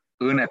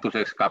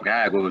õnnetuseks ka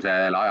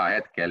praegusel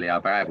ajahetkel ja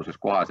praeguses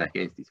kohas ehk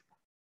Eestis.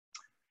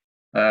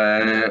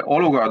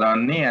 Olukord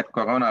on nii, et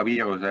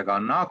koroonaviirusega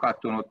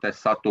nakatunutest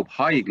satub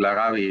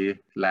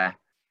haiglaravile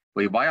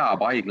või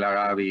vajab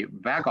haiglaravi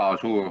väga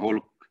suur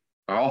hulk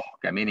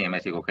rohkem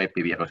inimesi kui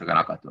gripiviirusega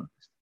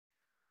nakatunutest.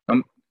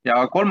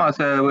 Ja kolmas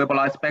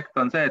võib-olla aspekt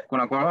on see, et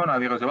kuna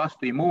koroonaviiruse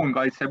vastu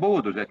immuunkaitse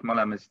puudus, et me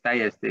oleme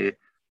täiesti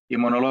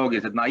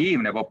immunoloogiliselt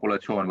naiivne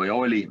populatsioon või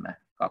olime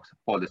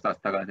 2,5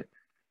 aastat tagasi,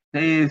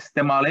 siis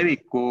tema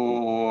leviku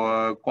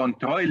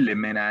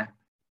kontrollimine,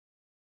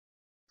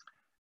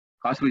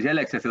 kas või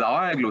selleks, et seda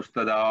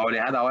aeglustada, oli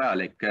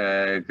hädavajalik.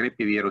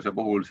 Gripiviiruse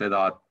puhul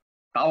seda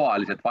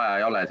tavaliselt vaja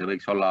ei ole, see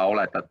võiks olla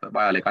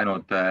vajalik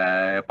ainult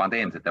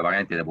pandeemsete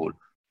variantide puhul.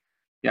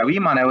 Ja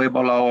viimane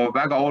võib-olla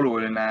väga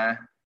oluline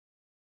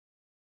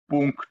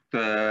punkt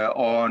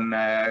on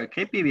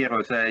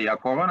gripiviiruse ja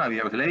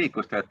koroonaviiruse leviku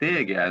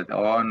strateegiad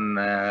on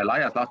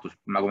laias laastus,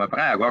 nagu me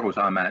praegu aru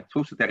saame,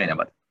 suhteliselt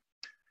erinevad.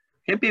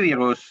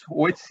 Gripiviirus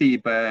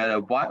otsib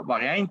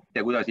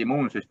variante, kuidas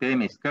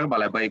immuunsüsteemist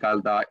kõrvale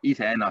põigalda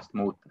iseennast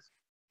muutes.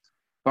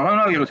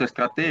 Koroonaviiruse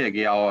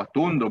strateegia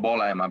tundub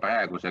olema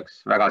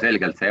praeguseks väga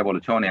selgelt see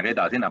evolutsiooni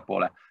rida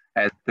sinnapoole,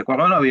 et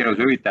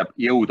koroonaviirus üritab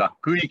jõuda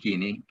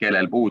kõigini,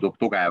 kellel puudub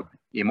tugev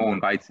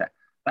immuunkaitse.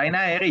 Ta ei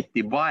näe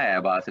eriti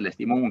vaeva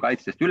sellest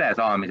immuunkaitsest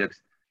ülesaamiseks,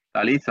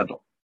 ta lihtsalt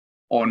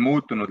on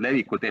muutunud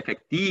levikult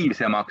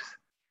efektiivsemaks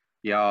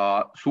ja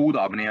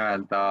suudab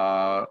nii-öelda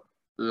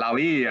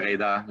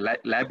laveerida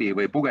läbi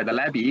või pugeda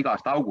läbi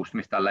igast august,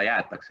 mis talle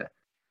jäetakse.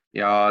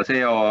 Ja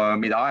see,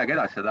 mida aeg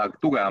edasi, seda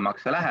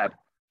tugevamaks see läheb.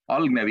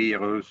 Algne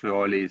viirus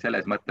oli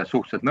selles mõttes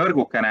suhteliselt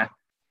nõrgukene,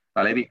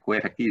 ta leviku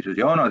efektiivsus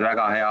ei olnud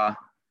väga hea,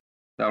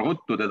 ta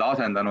ruttu teda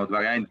asendanud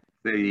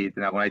variantid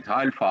nagu näiteks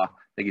alfa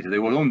tegi seda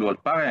juba tunduvalt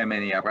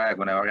paremini ja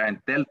praegune variant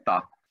delta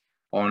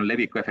on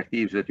leviku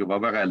efektiivsuselt juba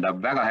võrreldav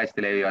väga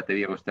hästi levivate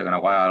viirustega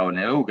nagu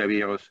ajalooline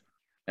õugeviirus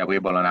ja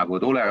võib-olla nagu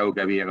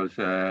tulerõugeviirus,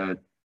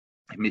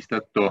 mis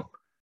tõttu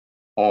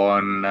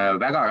on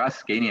väga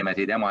raske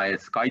inimesi tema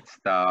ees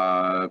kaitsta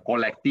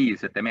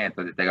kollektiivsete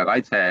meetoditega,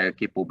 kaitse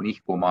kipub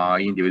nihkuma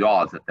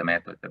individuaalsete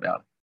meetodite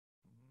peale.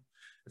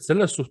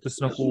 Selles suhtes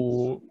nagu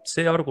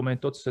see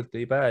argument otseselt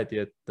ei päädi,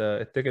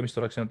 et tegemist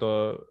oleks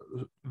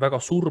väga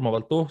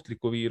surmavalt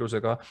ohtliku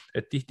viirusega,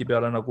 et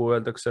tihtipeale nagu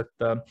öeldakse,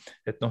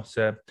 et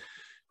see,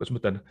 kuidas ma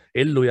ütlen,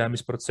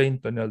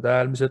 ellujäämisprotsent on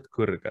äärmiselt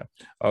kõrge.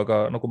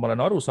 Aga nagu ma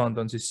olen aru saanud,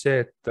 on siis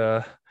see,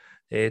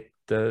 et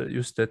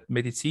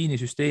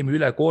meditsiinisüsteemi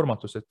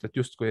ülekoormatus, et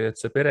justkui, et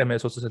see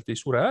peremees otseselt ei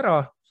sure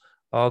ära,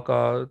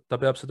 aga ta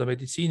peab seda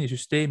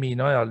meditsiinisüsteemi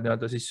najal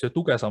siis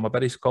tuge saama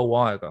päris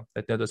kaua aega.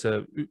 Et see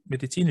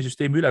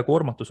meditsiinisüsteemi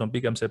ülekoormatus on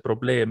pigem see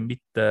probleem,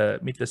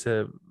 mitte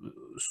see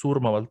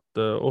surmavalt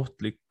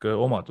ohtlik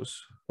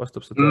omadus.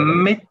 Vastab seda?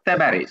 Mitte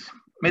päris.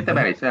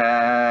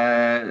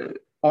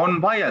 On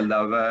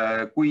vaieldav,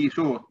 kui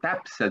suur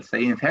täpselt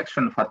see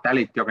infection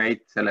fatality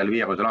rate sellel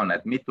viirusel on,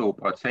 et mitu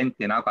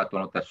protsenti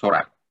nakatunutest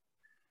sureb.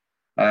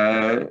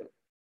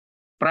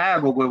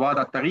 praegu, kui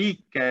vaadata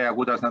riike ja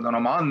kuidas nad on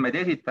oma andmeid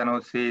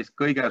esitanud, siis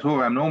kõige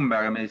suurem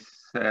number, mis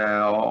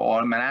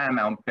me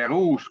näeme, on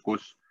Peruus,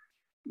 kus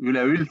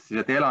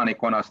üleüldiselt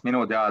elanikkonnast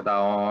minu teada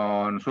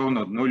on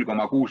surnud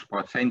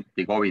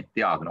 0,6%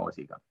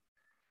 COVID-diagnoosiga.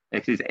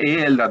 Ehk siis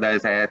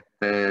eeldades, et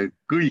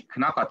kõik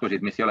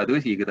nakatusid, mis ei ole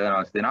tõsi,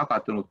 tõenäoliselt ei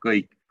nakatunud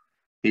kõik,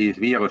 siis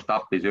viirus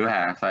tappis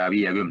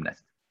 150.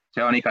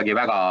 See on ikkagi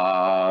väga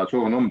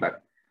suur number.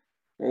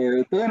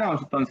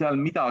 Tõenäoliselt on seal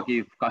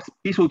midagi kas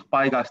pisut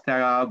paigast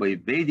ära või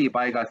veidi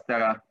paigast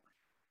ära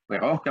või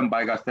rohkem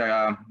paigast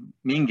ära,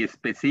 mingi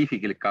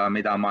spetsiifika,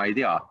 mida ma ei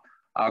tea.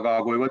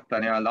 Aga kui võtta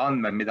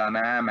andmed, mida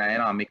näeme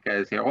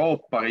enamikes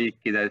Euroopa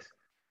riikides,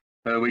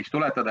 võiks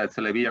tuletada, et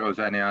selle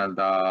viiruse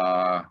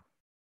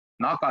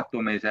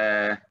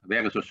nakatumise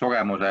versus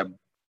suremuse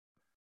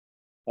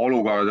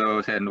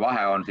olukord, see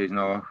vahe on siis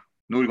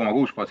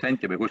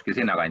 0,6% või kuskil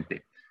sinna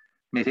kanti.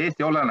 Mis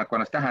Eesti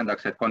elanikkonnast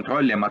tähendaks, et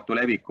kontrollimatu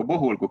leviku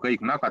puhul, kui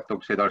kõik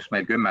nakatuksid, oleks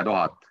meil 10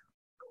 000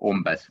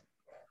 umbes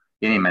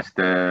inimest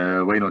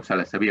võinud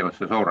sellesse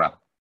viirusse surra.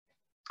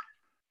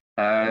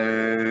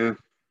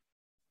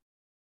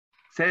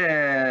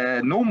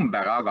 See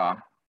number aga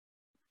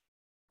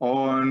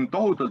on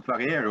tohutult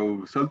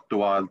varieeruv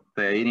sõltuvalt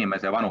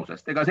inimese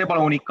vanusest. Ega see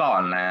pole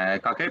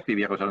unikaalne, ka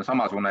gripiviirusel on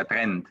samasugune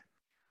trend,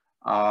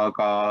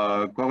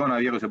 aga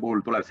koroonaviiruse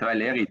puhul tuleb see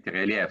välja eriti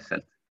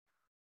reljeefselt.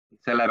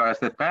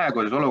 Sellepärast, et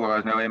praeguses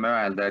olukorras me võime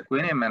öelda, et kui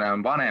inimene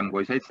on vanem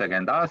kui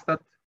 70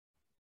 aastat,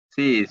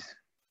 siis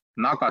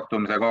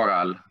nakatumise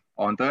korral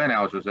on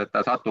tõenäosus, et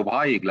ta satub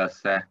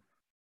haiglasse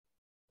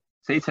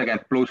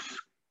 70 pluss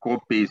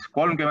grupis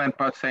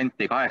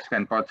 30%,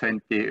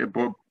 80%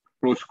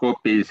 pluss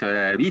grupis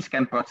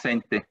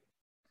 50%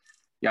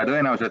 ja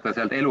tõenäoliselt ta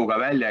sealt eluga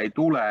välja ei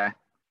tule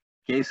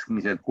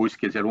keskmiselt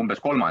kuskil seal umbes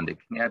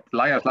kolmandik. Nii et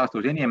laias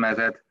laastus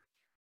inimesed,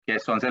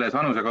 kes on selles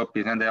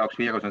vanusegrupis, nende jaoks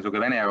viirus on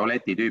selline Vene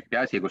ruleti tüüpi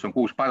asi, kus on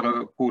 6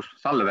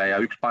 salve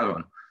ja 1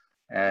 padrun.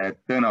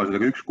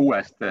 Tõenäoliselt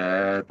 1/6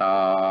 ta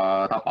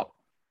tapab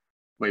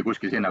või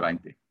kuskil sinna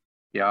kanti.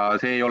 Ja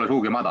see ei ole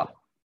suugi madal.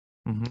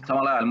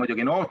 Samal ajal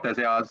muidugi noorte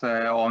seas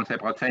on see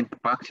protsent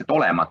praktiliselt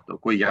olematu,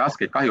 kuigi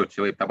raskeid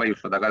kahjutusi võib ta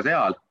põhjustada ka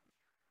seal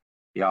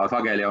ja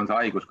sageli on see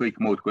haigus kõik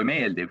muud kui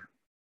meeldiv.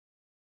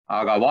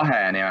 Aga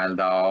vahe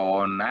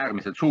on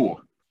äärmiselt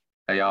suur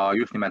ja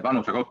just nimelt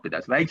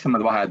vanusegruppides.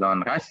 Väiksemad vahed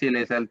on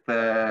rassiliselt,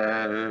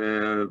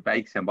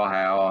 väiksem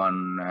vahe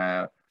on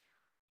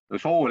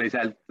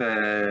sooliselt,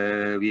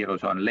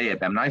 viirus on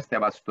leebem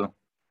naiste vastu.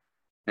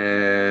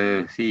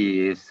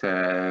 Siis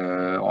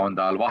on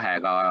tal vahe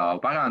ka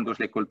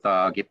paranduslikult,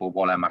 ta kipub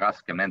olema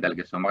raskem nendel,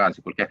 kes on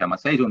paranduslikult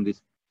kehvemas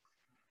seisundis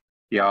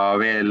ja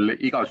veel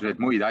igasuguseid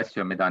muid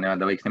asju, mida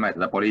võiks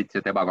nimetada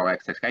poliitiliselt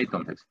ebakorrektseks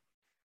käitumiseks,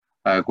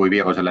 kui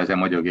viirusele see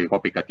muidugi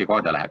kopikatki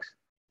korda läheks.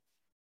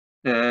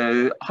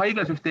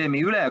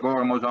 Haiglasüsteemi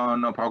ülekoormus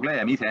on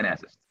probleem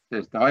iseenesest,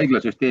 sest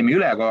haiglasüsteemi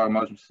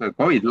ülekoormus,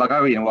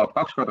 COVID-ravi nõuab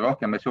 2 korda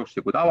rohkem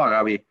ressurssi kui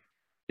tavaravi.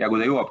 Ja kui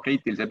ta jõuab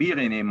kriitilise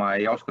piirini, ma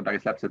ei oska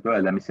päris täpselt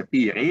öelda, mis see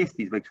piir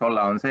Eestis võiks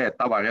olla, on see, et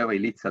tavaravi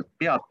lihtsalt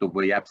peatub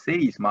või jääb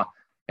seisma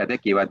ja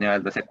tekivad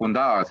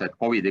sekundaarsed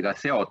COVID-iga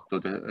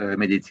seotud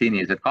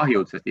meditsiinilised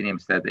kahjud, sest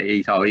inimesed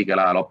ei saa õigel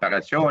ajal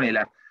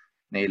operatsioonile,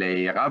 neil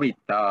ei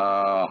ravita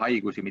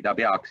haigusi, mida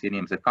peaks,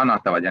 inimesed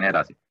kannatavad ja nii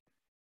edasi.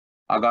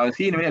 Aga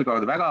siin veel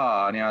kord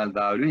väga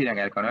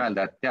lühinägelik on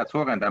öelda, et tead,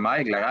 suurendame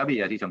haiglaravi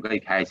ja siis on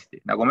kõik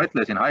hästi. Nagu ma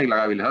ütlesin,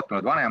 haiglaravile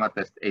sattunud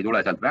vanematest ei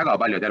tule sealt väga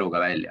paljud eluga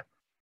välja.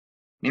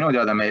 Minu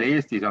teada meil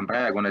Eestis on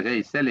praegune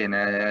seis selline,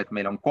 et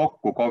meil on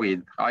kokku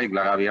COVID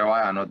haiglaravi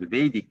vajanud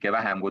veidike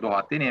vähem kui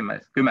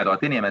 10 000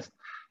 inimest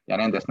ja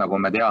nendest, nagu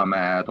me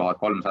teame,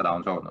 1300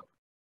 on surnud.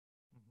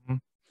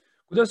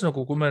 Kuidas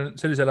kui me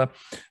sellisele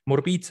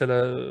morbiidsele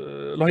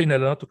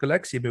lainele natuke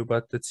läksime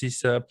juba, et siis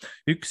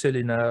üks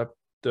selline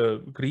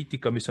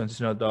kriitika, mis on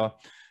siis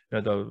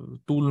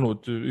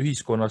tulnud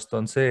ühiskonnast,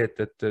 on see,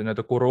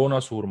 et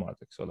koroonasurmad,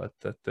 eks ole,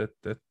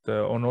 et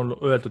on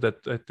öeldud,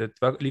 et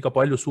liiga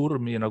palju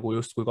surmi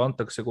justkui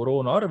kantakse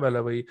koroona arvele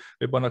või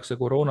pannakse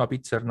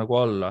koroonapitser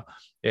alla.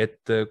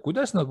 Et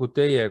kuidas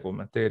teie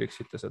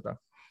kommenteeriksite seda?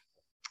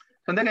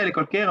 See on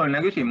tegelikult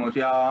keeruline küsimus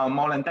ja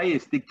ma olen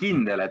täiesti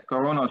kindel, et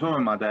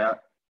koroonasurmade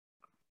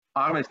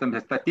arvestamise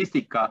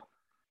statistika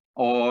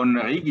on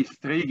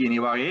riigist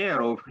riigini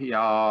varieeruv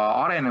ja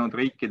arenenud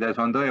riikides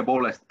on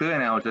tõepoolest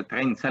tõenäoliselt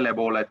trend selle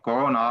poole, et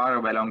koroona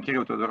arvele on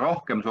kirjutatud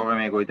rohkem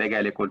surmi, kui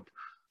tegelikult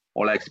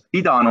oleks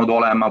pidanud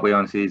olema või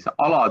on siis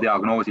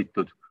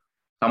aladiagnoositud.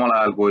 Samal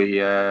ajal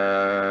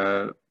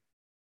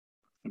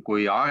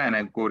kui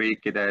arenenud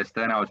riikides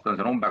tõenäoliselt on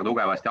see number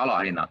tugevasti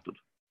alahinnatud.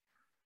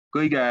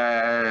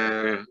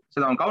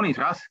 Seda on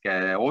kaunis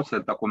raske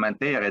otseselt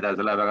dokumenteerida,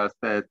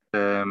 sellepärast et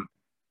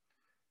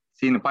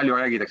siin palju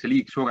räägitakse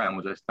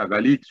liigsuremusest, aga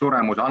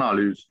liigsuremuse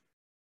analüüs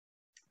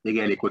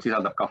tegelikult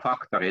sisaldab ka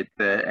faktorit,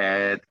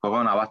 et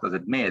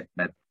koroonavastased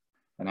meetmed,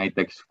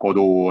 näiteks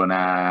kodune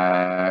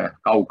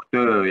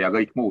kaugtöö ja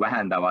kõik muu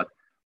vähendavad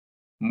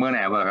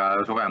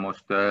mõnevõrra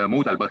suremust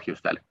muudel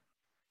põhjustel.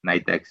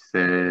 Näiteks,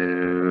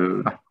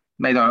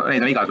 neid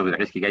on igasugused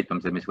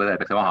riskikäitumised, mis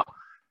võetakse maha.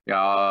 ja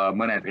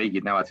mõned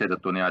riigid näevad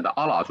seetõttu nii-öelda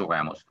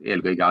alasuremust,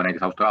 eelkõige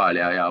näiteks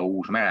Austraalia ja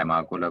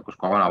Uus-Meremaa,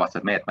 kus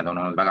koroonavastased meetmed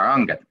on olnud väga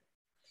ranged.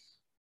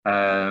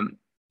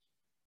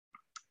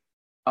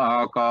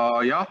 Aga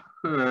jah,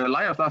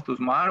 laias laastus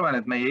ma arvan,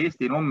 et meie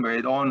Eesti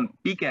numbreid on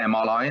pigem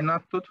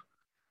alahinnatud.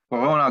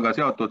 Koroonaga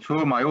seotud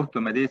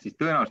surmajuhtumeid Eestis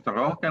tõenäoliselt on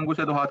rohkem kui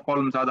see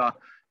 1300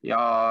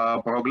 ja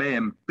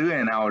probleem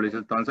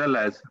tõenäoliselt on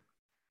selles,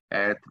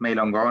 et meil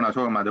on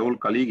koroonasurmade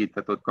hulka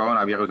liigitatud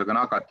koroonaviirusega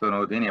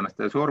nakatunud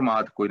inimeste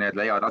surmad, kui need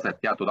leiavad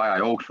aset teatud aja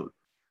jooksul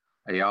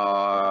ja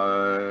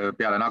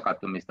peale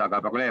nakatumist.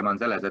 Aga probleem on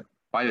selles, et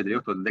paljudel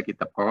juhtudel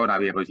tekitab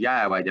koroonaviirus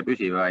jäävaid ja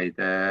püsivaid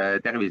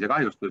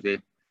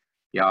tervisekahjustusi.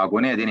 Ja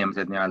kui need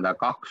inimesed nii-öelda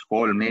 2,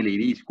 3, 4,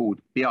 5 kuud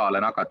peale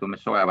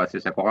nakatumist surevad,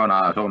 siis see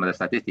koroonasurmade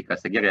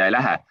statistikasse kirja ei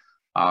lähe,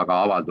 aga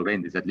avaldub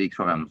endiselt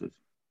liigsuremuses.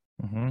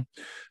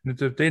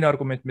 Nüüd teine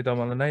argument, mida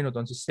ma olen näinud,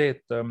 on siis see,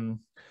 et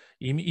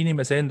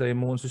inimese enda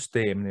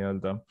immuunsüsteem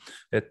nii-öelda.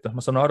 Et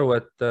ma saan aru,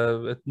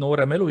 et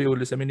noorem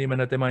elujõulisem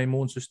inimene, tema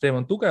immuunsüsteem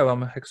on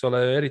tugevam, eks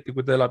ole, eriti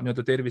kui ta elab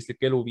nii-öelda tervislik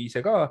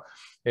eluviise ka,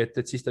 et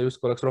siis ta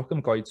justkui oleks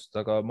rohkem kaitstud.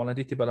 Aga ma olen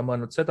tihtipeale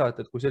mõelnud seda,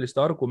 et kui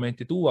sellist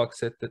argumenti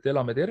tuuakse, et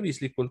elame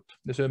tervislikult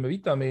ja sööme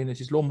vitamiini,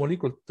 siis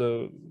loomulikult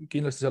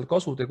kindlasti seal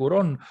kasutegur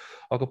on,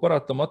 aga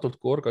paratamatult,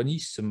 kui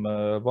organism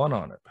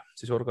vananeb,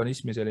 siis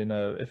organismi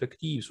selline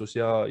efektiivsus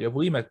ja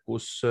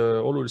võimekus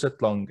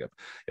oluliselt langeb.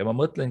 Ja ma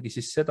mõtlengi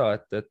siis seda,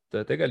 et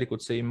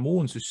tegelikult see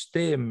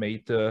immuunsüsteem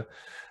meid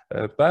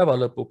päeva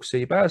lõpuks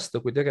ei päästa,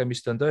 kui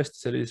tegemist on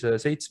tõesti sellise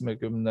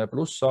 70+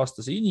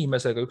 aastase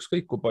inimesega,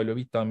 ükskõik kui palju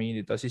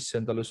vitamiini ta sisse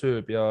endale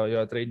sööb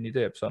ja trenni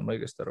teeb, saan ma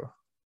õigesti aru?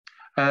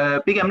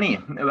 Pigem nii,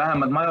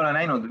 vähemalt ma ei ole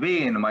näinud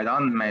veenvaid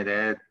andmeid,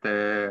 et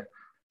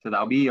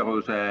seda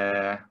viiruse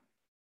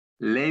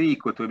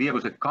levikut või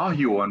viiruse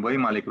kahju on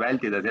võimalik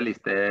vältida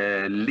selliste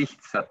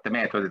lihtsate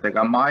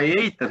meetoditega. Ma ei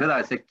eita seda,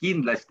 et see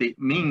kindlasti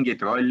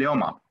mingit rolli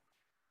omab.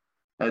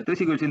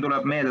 Tõsi küll, siin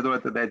tuleb meelde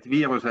tuletada, et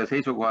viiruse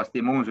seisukohast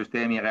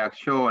immuunsüsteemi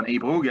reaktsioon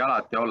ei pruugi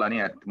alati olla nii,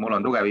 et mul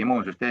on tugev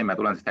immuunsüsteem ja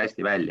tulen sellest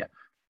hästi välja.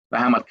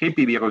 Vähemalt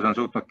gripiviirus on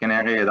suutnud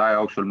genereerida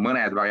aja jooksul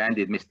mõned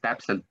variandid, mis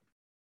täpselt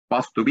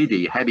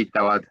vastupidi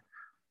hävitavad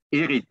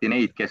eriti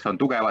neid, kes on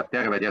tugevad,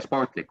 terved ja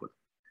sportlikud.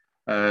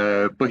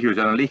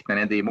 Põhjusel on lihtne,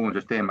 nende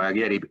immuunsüsteem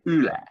reageerib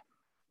üle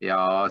ja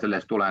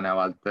sellest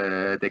tulenevalt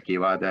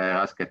tekivad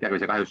rasked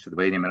tervisekahjustused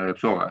või inimene võib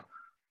surra.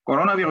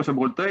 Koroonaviiruse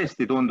puhul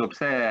tõesti tundub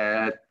see,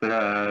 et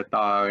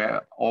ta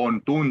on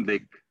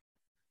tundlik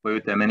või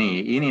ütleme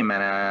nii,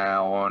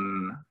 inimene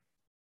on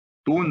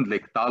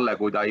tundlik talle,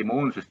 kui ta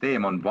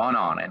immuunsüsteem on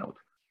vananenud.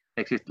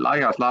 Ehk siis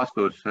laias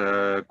laastus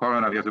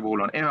koroonaviiruse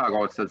puhul on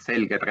erakordselt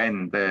selge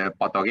trend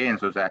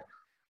patogeensuse,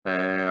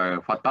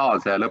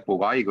 fataalse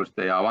lõpuga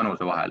haiguste ja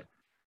vanuse vahel.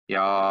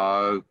 Ja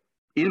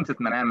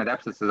ilmselt me näeme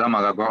täpselt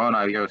seesama ka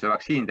koroonaviiruse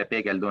vaktsiinide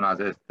peegelduna,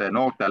 sest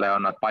noortele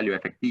on nad palju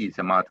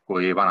efektiivsemad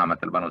kui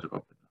vanematel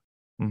vanusegruppidel.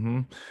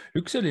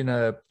 Üks selline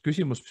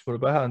küsimus, mis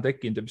mulle pähe on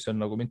tekkinud ja mis on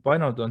nagu mind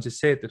painanud, on siis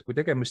see, et kui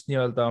tegemist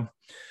nii-öelda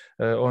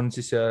on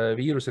siis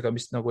viirusega,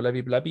 mis nagu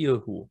läbib läbi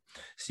õhu,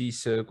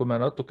 siis kui me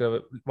natuke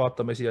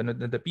vaatame siia nüüd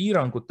nende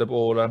piirangute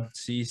poole,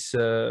 siis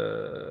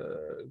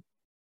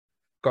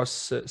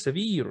kas see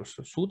viirus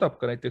suudab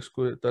ka näiteks,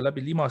 kui ta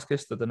läbi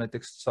limaskesta ta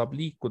näiteks saab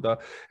liikuda,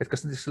 et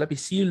kas näiteks läbi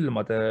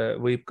silmade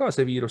võib ka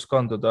see viirus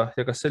kanduda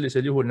ja kas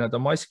sellisel juhul nii-öelda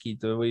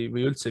maskid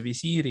või üldse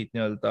visiirid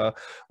nii-öelda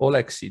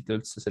oleksid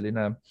üldse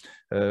selline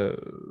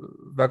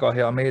väga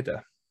hea meede?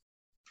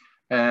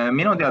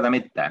 Minu teada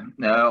mitte.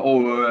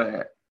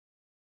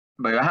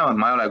 Või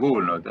vähemalt ma ei ole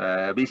kuulnud.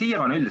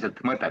 Visiir on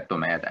üldiselt mõttetu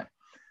meede.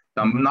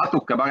 Ta on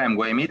natuke parem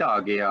kui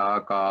midagi,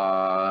 aga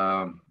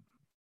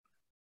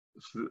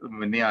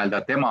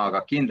nii-öelda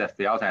temaga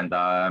kindlasti ei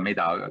asenda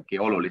midagi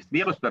olulist.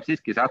 Viirus peab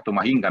siiski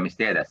sattuma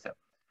hingamisteedesse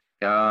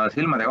ja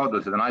silmade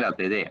kaudu seda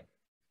naljalt ei tee.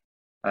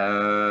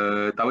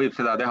 Ta võib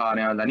seda teha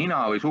nii-öelda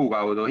nina või suu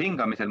kaudu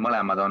hingamisel,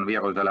 mõlemad on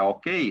viirusele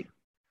okei,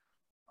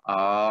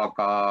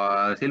 aga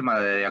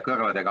silmade ja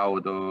kõrvade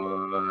kaudu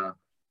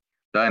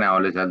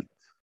tõenäoliselt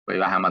või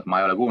vähemalt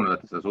ma ei ole kuulnud,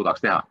 et seda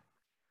suudaks teha.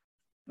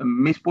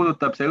 Mis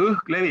puudutab see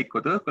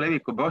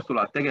õhkuleviku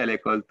postulaat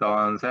tegelikult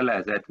on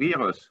selles, et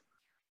viirus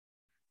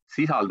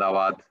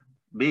sisaldavad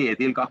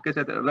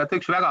veetilgakesed.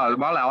 Üks väga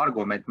vale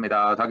argument,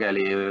 mida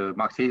sageli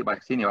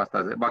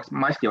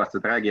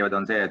maskivastased räägivad,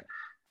 on see, et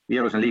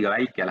viirus on liiga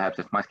väike ja läheb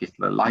sest maskist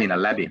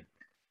lahinal läbi.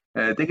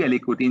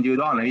 Tegelikult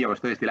individuaalne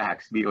viirus tõesti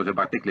läheks, viiruse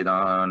partiklid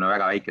on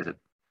väga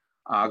väikesed,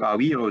 aga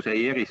viirus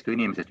ei eristu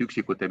inimesest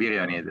üksikute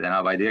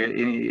virionidena,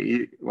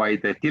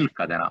 vaid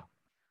tilkadena.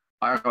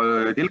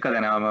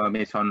 Tilkadena,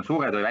 mis on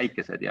suured või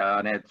väikesed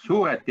ja need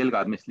suured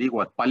tilgad, mis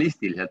liiguvad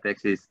ballistiliselt,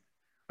 ehk siis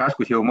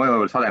raskusjõu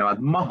mõjul sadenevad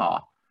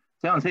maha.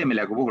 See on see,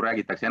 millega puhul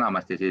räägitakse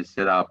enamasti siis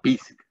seda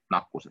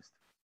pisknakkusest.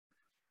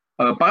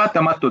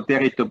 Paratamatult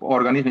eritub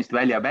organismist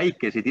välja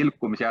väikesi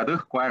tilku, mis jäävad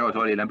õhku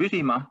aerosolina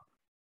püsima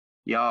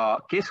ja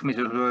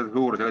keskmise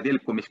suurusega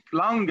tilku, mis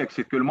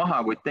langeksid küll maha,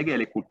 kuid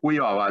tegelikult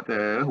kuivavad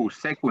õhus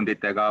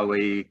sekunditega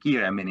või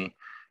kiiremini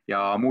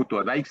ja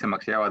muutuvad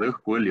väiksemaks ja jäävad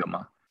õhku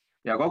õljuma.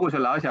 Ja kogu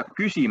selle asja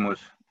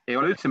küsimus ei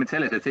ole üldse mitte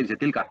selles, et sellised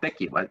tilgad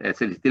tekivad, et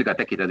sellised tilgad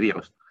tekitavad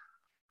viirust,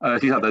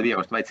 sisaldavad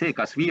viirust, vaid see,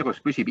 kas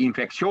viirus püsib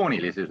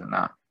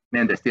infektsioonilisena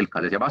nendes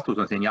tilkades ja vastus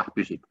on siin jah,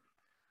 püsib.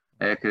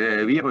 Ehk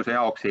viiruse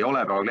jaoks ei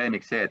ole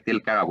probleemiks see, et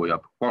tilk ära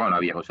kuivab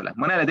koroonaviirusele.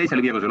 Mõnele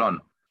teisele viirusele on,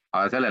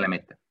 aga sellele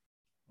mitte.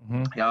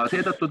 Ja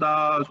seetõttu ta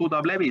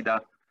suudab levida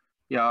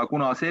ja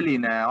kuna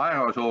selline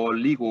aerosool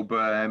liigub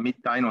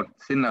mitte ainult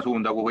sinna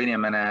suunda, kuhu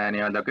inimene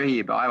nii-öelda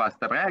köhib,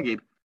 aevastab,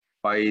 räägib,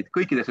 vaid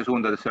kõikidesse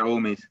suundadesse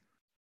ruumis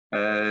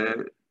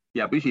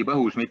ja püsib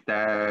õhus mitte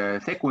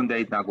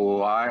sekundeid nagu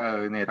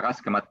need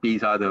raskemad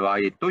piisad,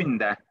 vaid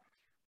tunde,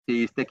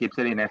 siis tekib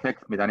selline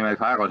efekt, mida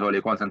nimeks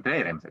aerosooli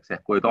kontsentreerimiseks.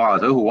 Ehk kui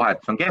toas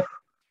õhuvahetus on kehv,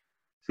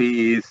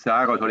 siis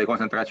aerosooli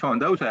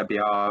kontsentratsioon tõuseb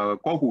ja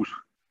kogus,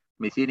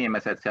 mis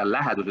inimesed seal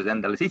läheduses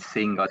endale sisse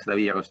hingavad seda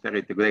viirust,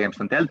 eriti kui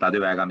tegemist on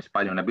delta-tüvega, mis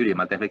paljuneb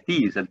ülimalt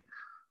efektiivselt,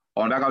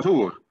 on väga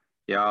suur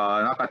ja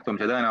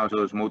nakatumise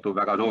tõenäosus muutub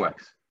väga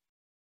suureks.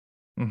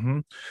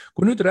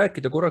 Kui nüüd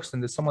rääkida korraks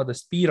nendest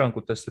samadest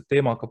piirangutest, et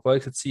teema hakkab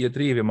vaikselt siia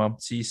triivima,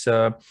 siis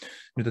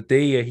nüüd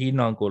teie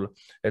hinnangul,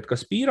 et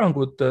kas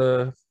piirangud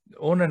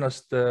on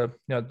ennast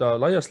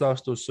laias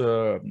laastus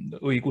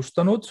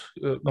õigustanud,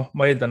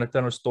 ma eeldan, et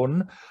tõenäoliselt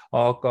on,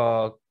 aga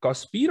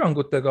kas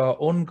piirangutega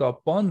on ka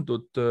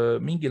pandud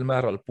mingil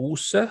määral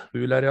puusse,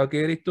 üle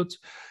reageeritud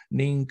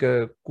ning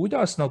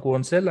kuidas nagu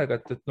on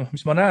sellega, et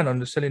mis ma näen,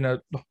 on selline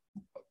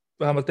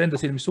vähemalt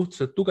enda silmis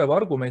suhteliselt tugev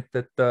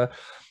argument,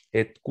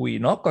 et kui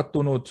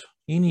nakatunud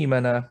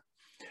inimene,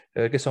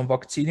 kes on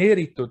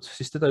vaktsineeritud,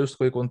 siis teda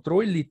justkui ei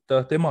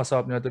kontrollita, tema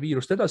saab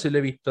viirust edasi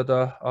levitada,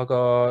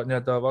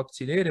 aga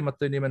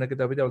vaktsineerimata inimene,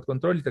 keda pidevalt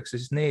kontrollitakse,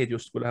 siis need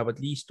justkui lähevad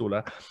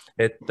liistule.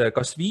 Et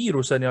kas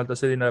viiruse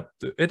selline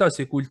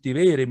edasi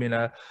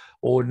kultiveerimine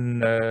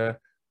on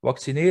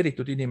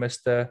vaktsineeritud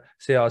inimeste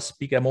seas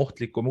pigem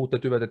ohtlikum uute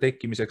tüvede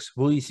tekkimiseks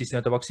või siis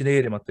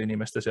vaktsineerimata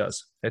inimeste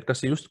seas. Et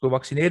kas justkui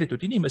vaktsineeritud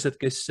inimesed,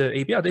 kes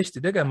ei pea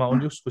testi tegema,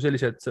 on justkui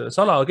sellised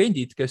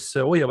salaagendid, kes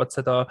hoiavad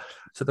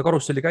seda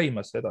karusselli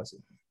käimas edasi?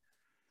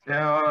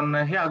 See on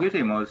hea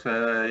küsimus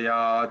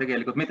ja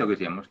tegelikult mitu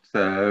küsimust.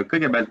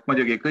 Kõigepealt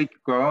muidugi kõik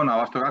koroona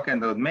vastu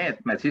rakendatud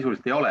meetmed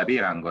sisuliselt ei ole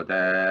piirangud.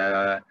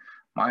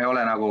 Ma ei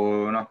ole nagu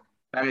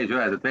päris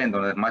üheselt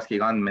veendunud, et maski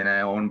kandmine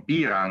on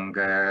piirang,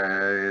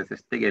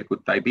 sest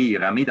tegelikult ta ei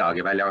piira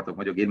midagi, välja arvatud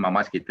muidugi ilma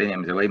maskita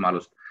inimese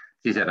võimalust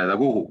siseneda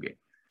kuhugi.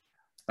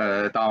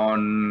 Ta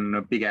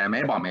on pigem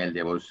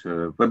ebameeldivus.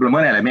 Võib-olla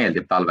mõnele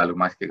meeldib talvel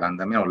maski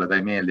kanda, minule ta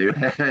ei meeldi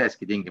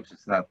üheski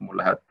tingimuses, seda, et mul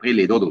lähevad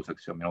prillid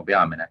uduseks, see on minu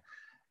peamine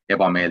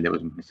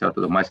ebameeldivus, mis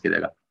seotud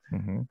maskidega.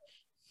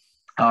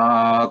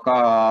 Aga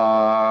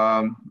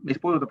mis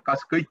puudutab,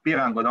 kas kõik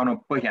piirangud on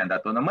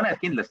põhjendatud, mõned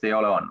kindlasti ei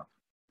ole olnud.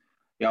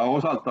 Ja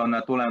osalt on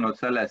tulenud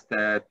sellest,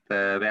 et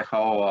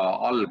WHO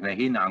algne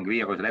hinnang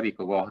viiruse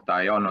leviku kohta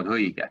ei olnud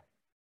õige.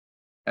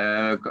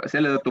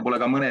 Selle tõttu pole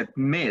ka mõned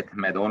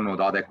meetmed olnud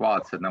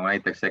adekvaatsed, nagu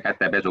näiteks see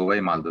kätepesu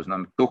võimaldus.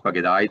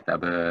 Tuhkagi ta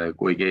aitab,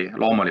 kuigi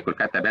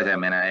loomulikult käte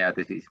pesemine ja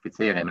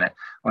desinfitseerimine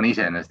on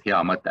iseenesest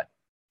hea mõte.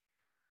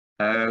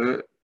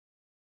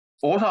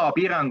 Osa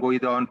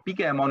piiranguid on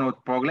pigem olnud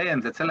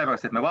probleemsed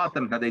sellepärast, et me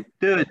vaatame, et nad ei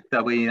tööta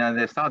või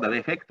nendest saadav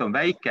efekt on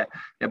väike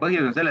ja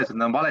põhjus on selles, et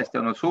nad on valesti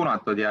olnud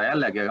suunatud ja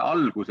jällegi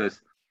alguses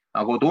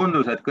nagu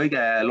tundus, et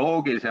kõige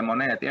loogilisem on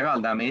need, et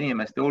eraldame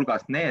inimeste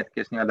hulgast need,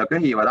 kes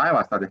köhivad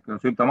aevastad, ehk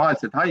on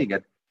sümptomaatiliselt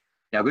haiged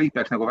ja kõik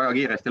peaks väga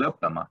kiiresti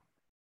lõppema,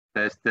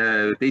 sest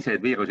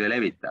teised viirusi ei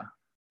levita.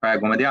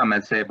 Praegu me teame,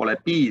 et see pole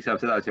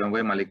piisav, sedasi on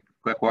võimalik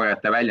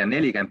korjata välja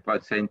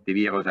 40%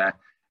 viiruse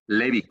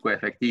leviku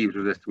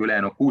efektiivsusest kui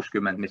ülejäänud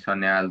 60%, mis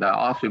on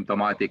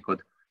asümptomaatikud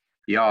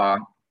ja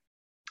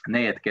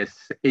need,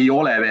 kes ei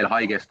ole veel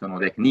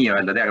haigestunud ehk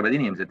nii-öelda terved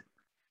inimesed.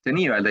 See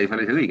nii-öelda ei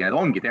ole õige, need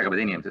ongi terved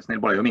inimesed, sest neil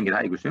pole ju mingeid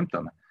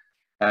haigussümptome.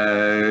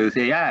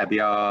 See jääb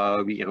ja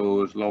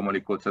viirus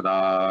loomulikult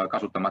seda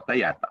kasutamata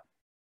ei jäta.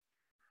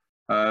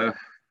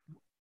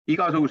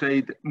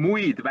 Igasuguseid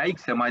muid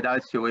väiksemaid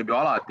asju võib ju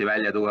alati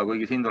välja tuua,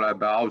 kuigi siin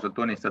tuleb ausalt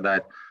tunnistada,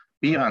 et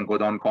piirangud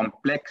on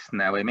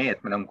kompleksne või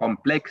meetmed on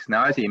kompleksne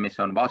asi, mis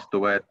on vastu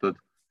võetud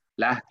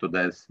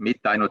lähtudes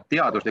mitte ainult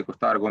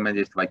teaduslikust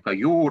argumendist, vaid ka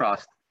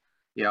juurast.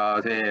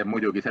 Ja see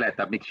muidugi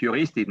seletab, miks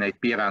juristid neid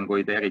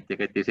piiranguid eriti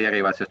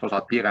kritiseerivad, sest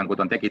osad piirangud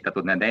on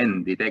tekitatud nende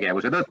endi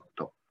tegevuse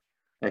tõttu.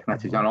 Ehk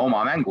nad siis on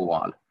oma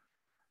mängumaal.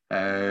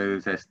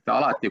 Sest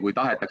alati, kui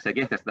tahetakse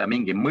kehtestada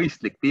mingi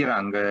mõistlik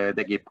piirang,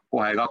 tekib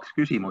kohe kaks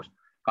küsimust.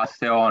 Kas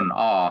see on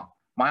A,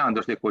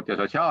 majanduslikult ja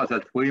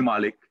sotsiaalselt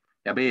võimalik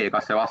ja B,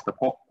 kas see vastab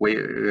kokku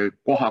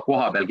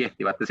koha peal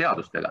kehtivate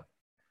seadustega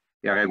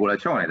ja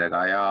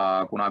regulatsioonidega. Ja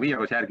kuna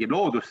viirus järgib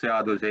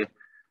loodusseadusi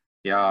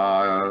ja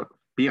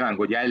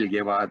piirangud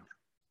jälgivad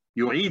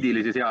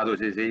juriidilisi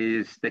seadusi,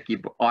 siis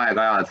tekib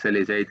aeg-ajalt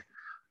selliseid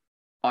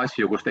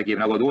asju, kus tekib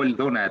nagu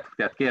tunne,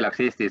 et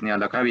keelaks Eestis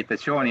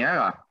gravitatsiooni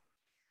ära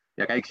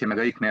ja käiksime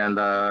kõik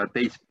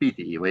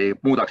teistpidi või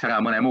muudaks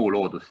ära mõne muu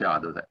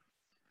loodusseaduse.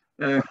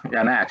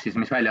 Ja näeks siis,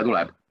 mis välja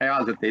tuleb.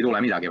 Reaalselt ei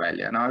tule midagi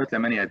välja.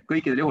 Ütleme nii, et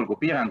kõikidel juhul,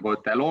 kui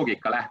piirangute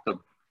loogika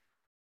lähtub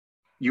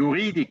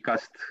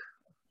juriidikast,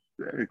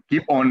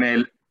 on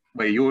neil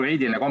või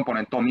juriidiline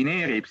komponent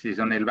domineerib, siis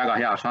on neil väga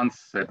hea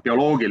šanss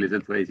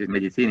bioloogiliselt või siis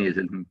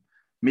meditsiiniliselt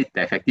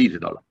mitte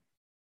efektiivsed olla.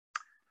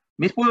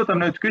 Mis puudutab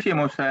nüüd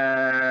küsimus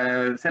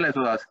selles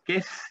osas,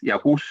 kes ja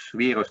kus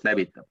viirust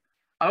levitab.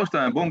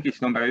 Alustame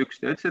punktist number 1.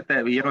 Te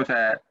ütlesite viiruse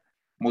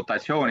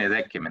mutatsioonide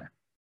tekkimine.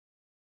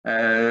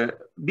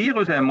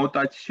 Viiruse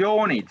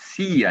mutatsioonid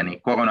siiani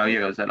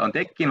koroonaviirusel on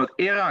tekkinud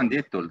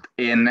eranditult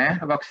enne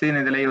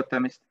vaktsiinide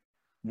leiutamist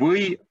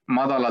või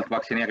madalalt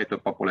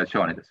vaktsineeritud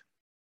populatsioonides.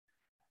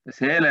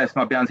 Sellest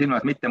ma pean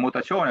silmas mitte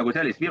mutatsioone kui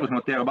sellist, viirus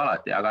muteerub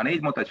alati, aga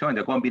neid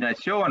mutatsioonide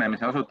kombinatsioone,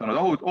 mis on osutunud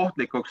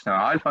ohtlikuks,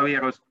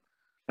 alfaviirus,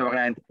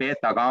 variant,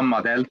 beta,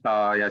 gamma,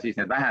 delta ja siis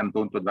need vähem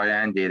tuntud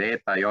variandid,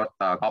 eta,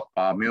 jota,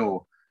 kappa,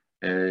 mu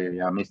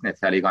ja mis need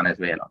seal iganes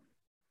veel on.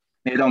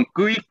 Need on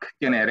kõik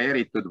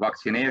genereeritud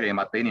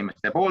vaktsineerimata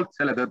inimeste poolt,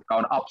 selle tõttu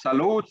on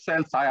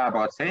absoluutselt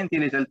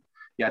 100%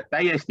 ja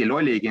täiesti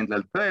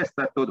lollikindlalt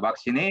tõestatud,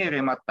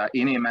 vaktsineerimata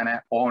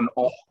inimene on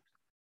oht.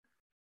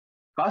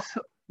 Kas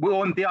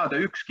on teada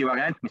ükski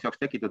variant, mis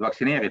oleks tekitud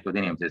vaktsineeritud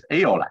inimeses?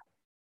 Ei ole.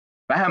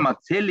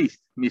 Vähemalt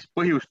sellist, mis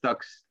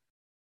põhjustaks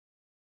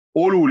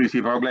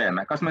olulisi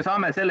probleeme. Kas me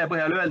saame selle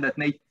põhjal öelda, et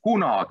neid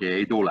kunagi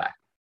ei tule?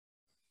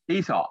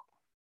 Ei saa.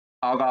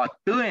 Aga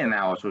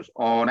tõenäosus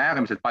on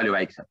äärmiselt palju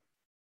väiksem.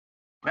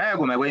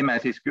 Praegu me võime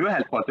siiski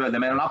ühelt poolt öelda,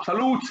 meil on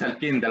absoluutselt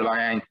kindel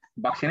variant.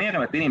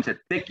 Vaktsineerimata inimesed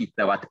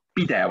tekitavad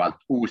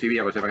pidevalt uusi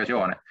viiruse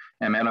versioone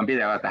ja meil on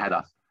pidevalt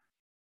hädas.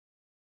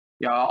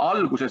 Ja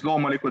alguses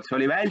loomulikult see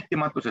oli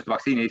vältimatu, sest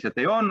vaktsiini lihtsalt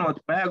ei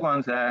olnud. Praegu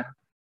on see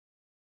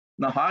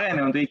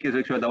arenenud riikides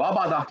võiks öelda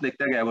vabatahtlik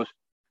tegevus,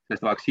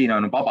 sest vaktsiin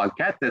on vabalt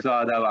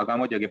kättesaadav, aga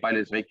muidugi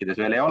paljudes riikides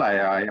veel ei ole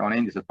ja on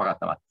endiselt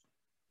paratamatus.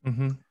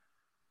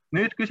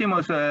 Nüüd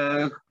küsimus,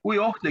 kui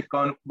ohtlik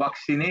on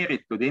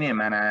vaktsineeritud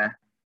inimene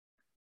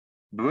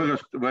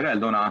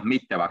võrrelduna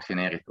mitte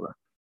vaktsineeritud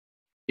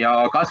ja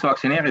kas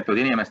vaktsineeritud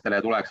inimestele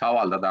tuleks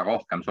avaldada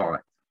rohkem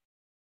survet?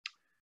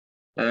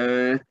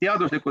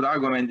 Teaduslikud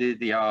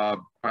argumendid ja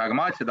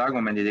pragmaatsed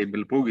argumendid ei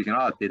pruugi siin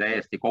alati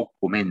täiesti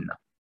kokku minna.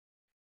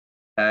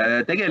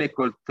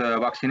 Tegelikult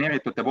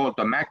vaktsineeritute poolt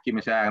on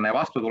märkimisväärne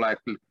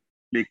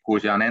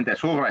vastutulelikkus ja nende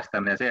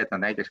survestamine see, et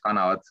nad näiteks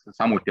kannavad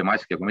samuti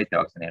maski kui mitte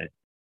vaktsineeritud.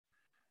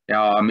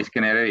 Ja mis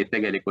genereerib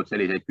tegelikult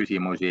selliseid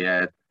küsimusi,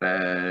 et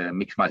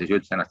miks ma siis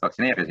üldse ennast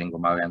vaktsineerisin,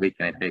 kui ma pean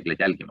kõiki neid reegleid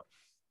jälgima.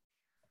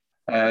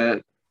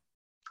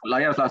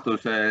 Laias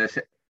laastus,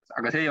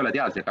 aga see ei ole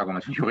teaduslik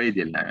argument, see on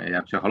juriidiline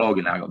ja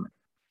psühholoogiline argument.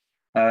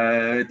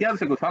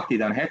 Teaduslikud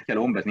faktid on hetkel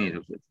umbes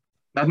niisugused.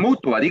 Nad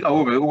muutuvad iga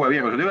uue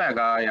viiruse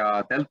tüvega ja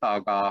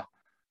deltaga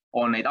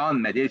on neid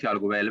andmeid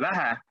esialgu veel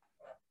vähe,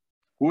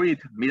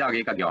 kuid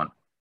midagi ikkagi on.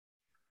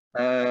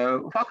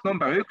 Fakt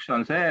number 1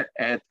 on see,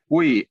 et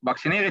kui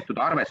vaktsineeritud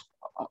arvest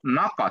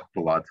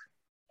nakatuvad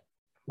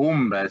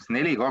umbes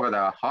 4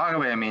 korda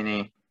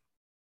harvemini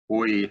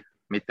kui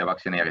mitte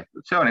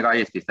vaktsineeritud. See on ka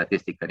Eesti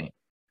statistika nii.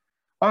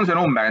 On see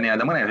number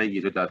nii-öelda, mõnes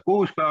riigis ütlevad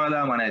 6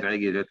 korda, mõnes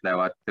riigis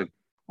ütlevad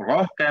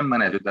rohkem,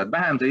 mõnes ütlevad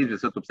vähem, see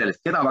ilmselt sõltub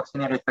sellest, keda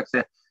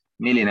vaktsineeritakse,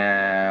 milline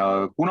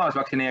kunas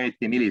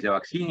vaktsineeriti, millise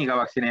vaktsiiniga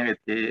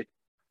vaktsineeriti,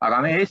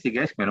 aga meie Eesti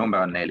keskmine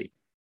number on 4.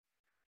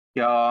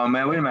 Ja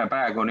me võime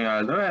praegu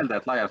öelda,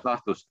 et laias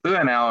laastus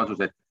tõenäosus,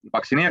 et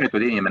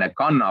vaktsineeritud inimene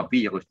kannab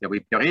viirust ja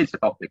võib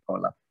teoreetiliselt ohtlik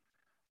olla,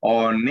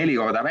 on 4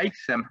 korda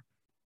väiksem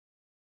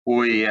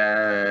kui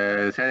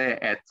see,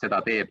 et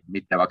seda teeb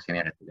mitte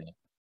vaktsineeritud inimene.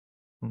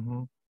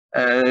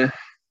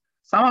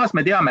 Samas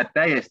me teame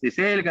täiesti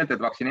selgelt, et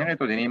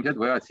vaktsineeritud inimesed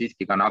võivad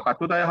siiski ka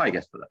nakatuda ja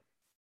haigestuda.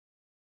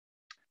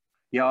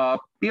 Ja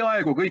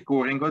peaaegu kõik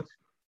uuringud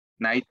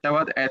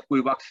näitavad, et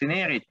kui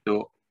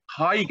vaktsineeritu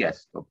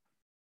haigestub,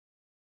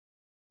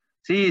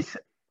 siis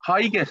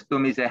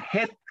haigestumise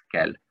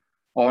hetkel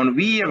on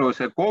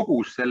viiruse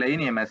kogus selle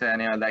inimese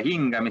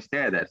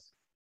hingamisteedes,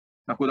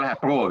 kui ta läheb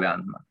proovi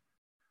andma.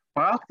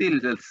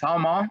 Praktiliselt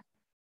sama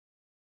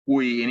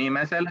kui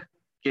inimesel,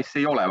 kes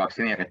ei ole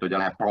vaktsineeritud ja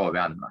läheb proovi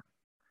andma.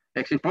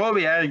 Ehk siis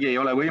proovi järgi ei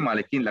ole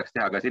võimalik kindlaks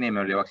teha, kas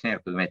inimene oli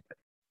vaktsineeritud või mitte.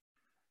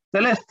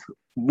 Sellest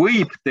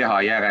võib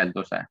teha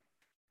järelduse,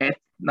 et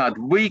nad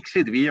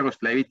võiksid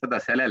viirust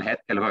levitada sellel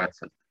hetkel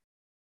võrdselt.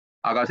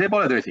 Aga see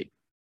pole tõsi.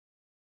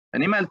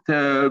 Nimelt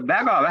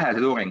väga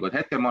vähesed uuringud,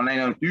 hetkel ma olen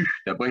näinud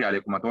ühte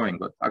põhjalikumat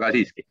uuringut, aga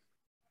siiski,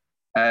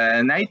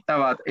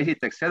 näitavad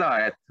esiteks seda,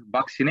 et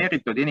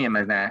vaktsineeritud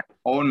inimene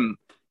on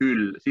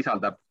küll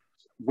sisaldab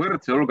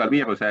võrdsel hulgal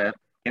viiruse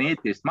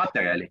geneetilist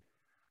materjali,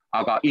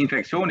 aga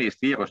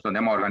infektsioonilist viirust on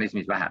tema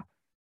organismis vähem.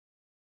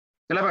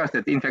 Sellepärast,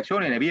 et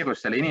infektsiooniline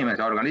viirus selle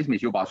inimese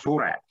organismis juba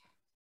sureb.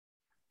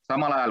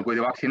 Samal ajal,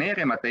 kui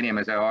vaktsineerimata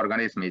inimese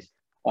organismis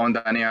on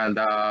ta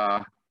nii-öelda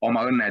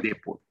oma õnne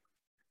tipul.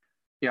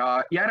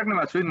 Ja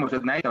järgnevad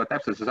sündmused näitavad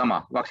täpselt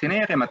seesama.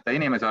 Vaktsineerimata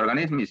inimese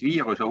organismis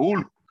viiruse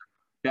hulk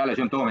peale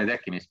sümptoomide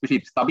tekkimist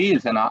püsib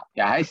stabiilsena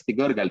ja hästi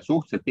kõrgelt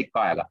suhteliselt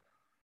pikka aega.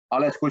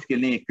 Alles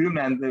kuskil nii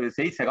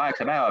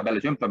 7-8 päeva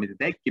peale sümptomide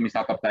tekkimist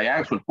hakkab ta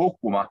järsult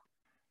puhkuma,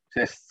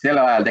 sest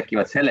selle ajal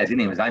tekivad selles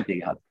inimese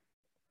antikehad.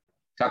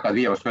 See hakkab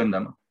viirust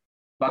ründama.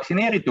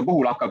 Vaktsineeritu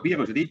puhul hakkab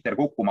viiruse titer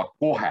kukkuma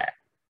kohe.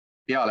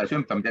 peale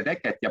sümptomite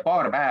teket ja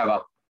paar päeva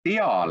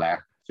peale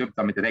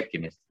sümptomite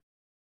tekkimist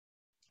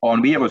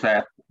on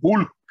viiruse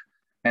hulk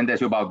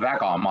nendes juba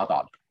väga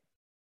madal.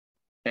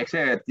 Ehk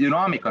see, et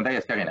dünaamika on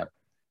täiesti erinev.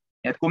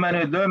 Et kui me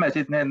nüüd lööme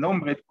siit need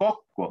numbrid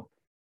kokku,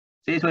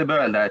 siis võib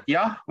öelda, et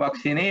jah,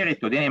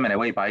 vaktsineeritud inimene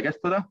võib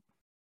haigestuda.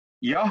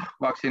 Jah,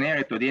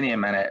 vaktsineeritud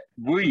inimene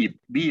võib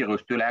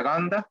viirust üle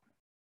kanda,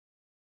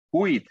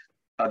 kuid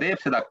ta teeb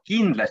seda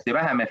kindlasti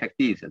vähem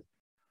efektiivselt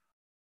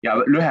ja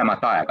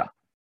lühemat aega.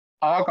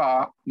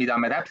 Aga mida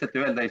me täpselt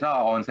öelda ei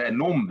saa, on see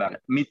number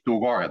mitu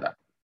korda.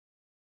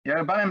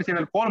 Ja paneme siia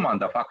veel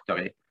kolmanda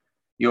faktori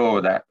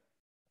juurde.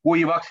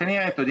 Kui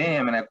vaktsineeritud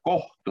inimene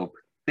kohtub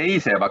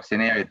teise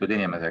vaktsineeritud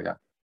inimesega,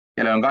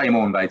 kellel on ka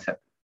immuunkaitse,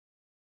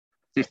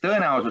 siis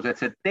tõenäosus, et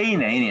see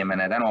teine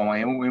inimene tänu oma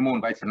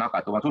immuunkaitse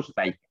nakatub, on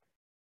suhteliselt väike.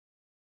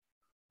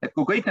 Et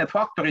kui kõik need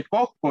faktorid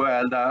kokku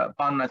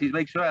panna, siis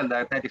võiks öelda,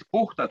 et näiteks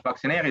puhtalt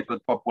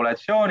vaktsineeritud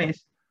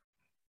populatsioonis,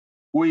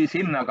 kui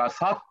sinna ka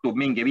satub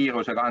mingi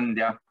viiruse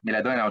kandja,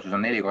 mille tõenäosus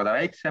on 4 korda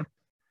väiksem,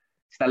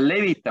 siis ta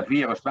levitab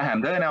viirust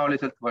vähem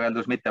tõenäoliselt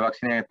võrreldus mitte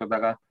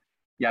vaktsineeritudega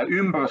ja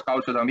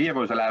ümbruskaudsed on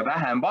viirusele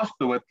vähem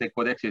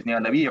vastuvõtlikud, ehk siis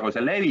nii-öelda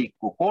viiruse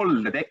leviku,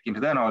 kolde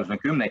tekkimise tõenäosus on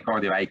 10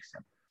 kordi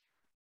väiksem.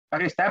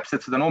 Päris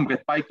täpselt seda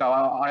numbrit paika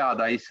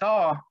ajada ei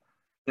saa.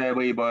 See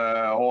võib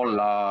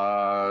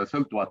olla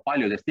sõltuvad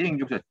paljudest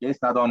tingimusest,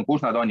 kes nad on,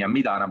 kus nad on ja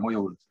mida nad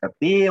muidu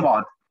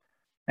teevad.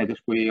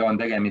 Näiteks kui on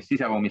tegemist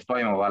siseruumis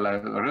toimuvale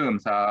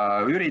rõõmsa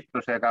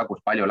üritusega, kus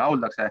palju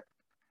lauldakse,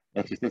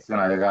 ehk siis teiste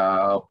sõnadega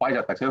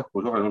paisatakse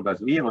õhku suures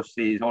hulgas viirus,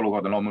 siis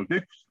olukord on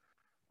loomulikult üks.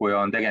 Kui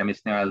on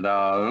tegemist nii-öelda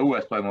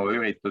õues toimuva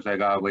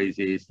üritusega või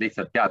siis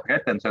lihtsalt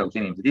teatritendusega, kus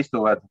inimesed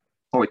istuvad,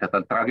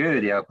 soovitatavalt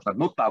tragöödia, kus nad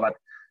nutavad,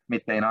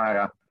 mitte ei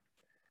naera,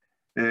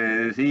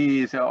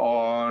 siis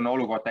on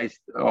olukord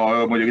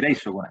muidugi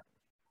teistsugune.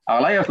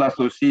 Aga laias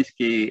laastus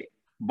siiski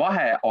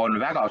vahe on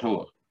väga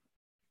suur.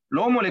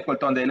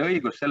 Loomulikult on teil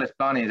õigus selles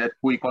plaanis, et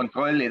kui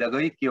kontrollida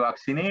kõiki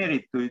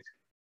vaktsineerituid,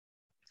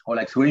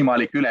 oleks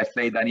võimalik üles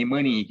leida nii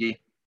mõnigi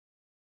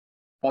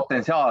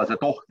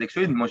potentsiaalselt ohtlik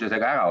sündmus ja see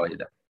ka ära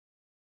hoida.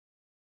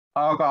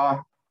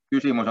 Aga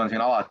küsimus on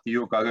siin alati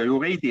ju ka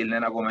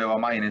juriidiline, nagu me juba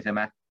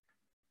mainisime.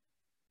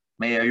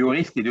 Meie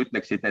juristid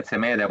ütleksid, et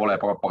see meede pole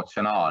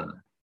proportsionaalne.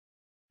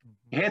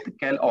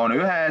 Hetkel on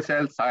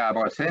üheselt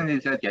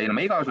 100% ja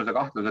ilma igasuguse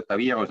kahtluseta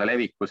viiruse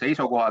leviku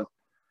seisukohalt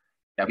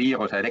ja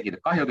viiruse tekitud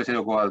kahjude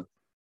seisukohalt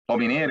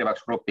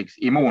domineerivaks grupiks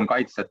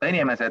immuunkaitseta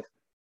inimesed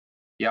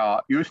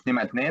ja just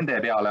nimelt nende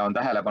peale on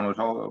tähelepanu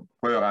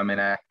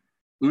pööramine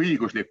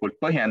õiguslikult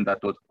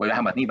põhjendatud, või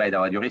vähemalt nii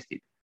väidavad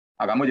juristid.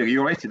 Aga muidugi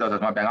juristide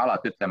osas ma pean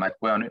alati ütlema, et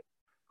kui on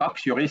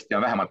 2 juristi,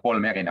 on vähemalt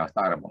 3 erinevast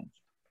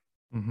arvamust.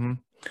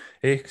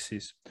 Ehk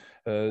siis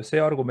see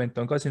argument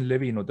on ka siin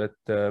levinud,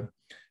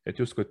 et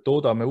justkui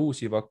toodame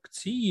uusi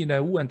vaktsiine,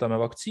 uuendame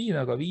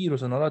vaktsiine, aga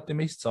viirus on alati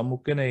meist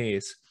sammukene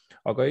ees.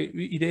 Aga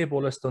idee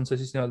poolest on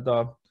see siis nii-öelda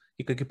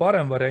ikkagi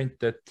parem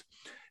variant,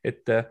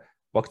 et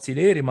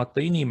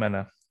vaktsineerimata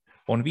inimene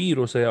on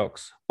viiruse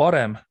jaoks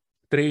parem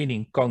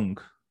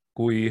treeningkang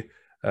kui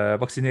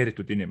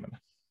vaktsineeritud inimene.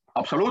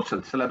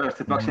 Absoluutselt,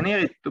 sellepärast, et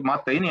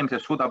vaktsineeritumata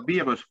inimesed suudab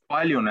viirus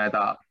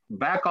paljuneda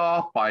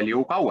väga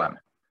palju kauem.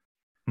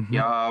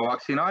 Ja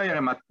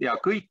vaktsineerimat ja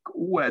kõik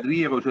uued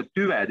viiruse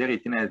tüved,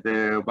 eriti need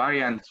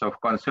variants of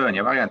concern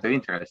ja variant of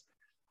interest,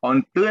 on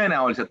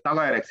tõenäoliselt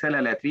tagajärjeks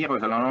sellele, et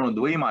viirusel on olnud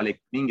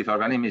võimalik mingis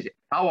organismis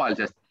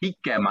tavalisest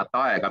pikemat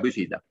aega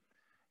püsida,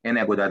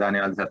 enne kui ta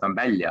nii-öelda on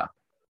välja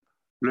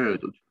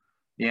löödud.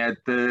 Nii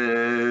et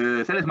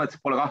selles mõttes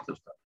pole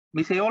kahtlust.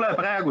 Mis ei ole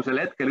praegusel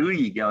hetkel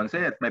õige, on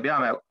see, et me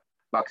peame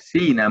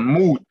vaktsiine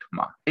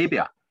muutma. Ei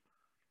pea.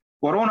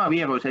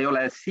 Koroonaviirus ei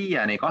ole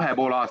siiani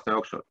 2,5 aasta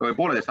jooksul või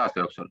 1,5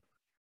 aasta jooksul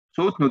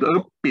suutnud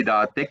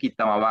õppida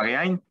tekitama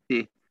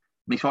varianti,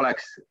 mis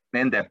oleks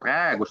nende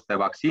praeguste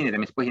vaktsiinide,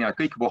 mis põhinevad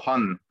kõik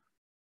Wuhan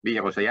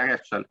viiruse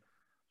järjestusel,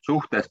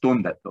 suhtes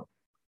tundetu.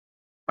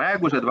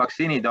 Praegused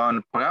vaktsiinid on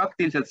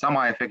praktiliselt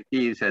sama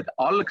efektiivsed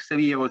algse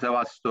viiruse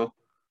vastu,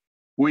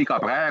 kui ka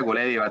praegu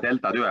leviva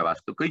delta tüve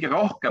vastu. Kõige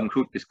rohkem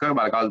suutis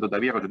kõrvale kalduda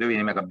viiruse tüvi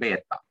nimega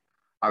beta,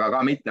 aga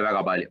ka mitte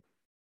väga palju.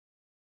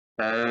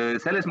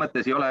 Selles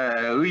mõttes ei ole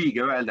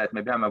õige öelda, et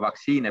me peame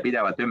vaktsiine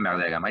pidevalt ümber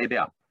tegema, ei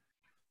pea.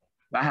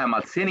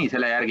 Vähemalt seni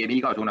selle järgi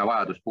igasugune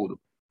vajadus puudub.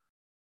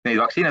 Neid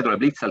vaktsiine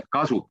tuleb lihtsalt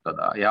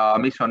kasutada ja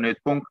mis on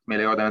nüüd punkt,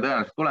 mille juurde me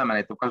tõenäoliselt tuleme,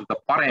 neid tuleb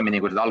kasutada paremini,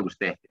 kui seda algust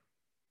tehti.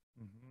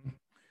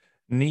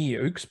 Nii,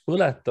 üks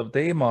põletav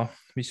teema,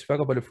 mis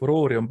väga palju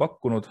furoori on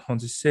pakkunud, on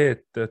siis see,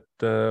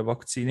 et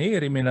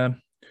vaktsineerimine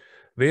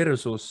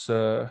versus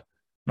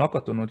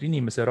nakatunud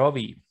inimese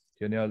ravi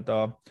ja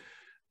nii-öelda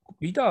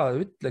mida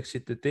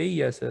ütleksite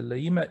teie selle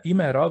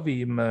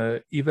imeravim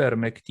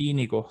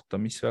ivermektiini kohta,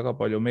 mis väga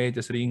palju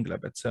meedias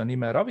ringleb, et see on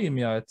imeravim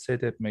ja et see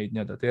teeb meid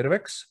nii-öelda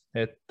terveks,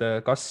 et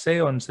kas see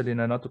on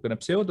selline natukene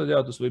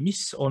pseudoteadus või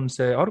mis on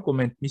see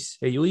argument, mis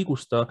ei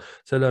õigusta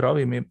selle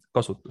ravimi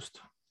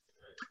kasutust?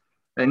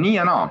 Nii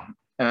ja naa.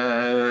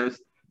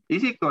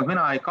 Isiklikult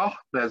mina ei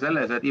kahtle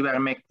selles, et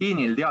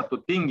ivermektiinil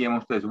teatud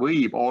tingimustes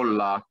võib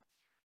olla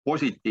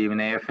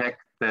positiivne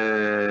efekt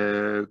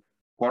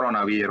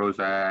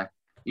koroonaviiruse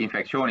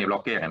infektsiooni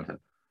blokeerimisel.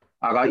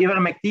 Aga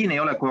ivermektiin ei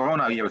ole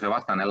koroonaviiruse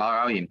vastane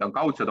ravim, ta on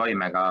kaudse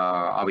toimega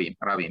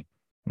ravim.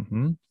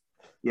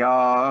 Ja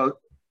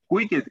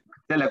kuigi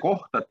selle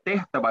kohta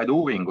tehtavaid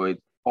uuringuid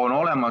on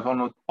olemas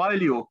olnud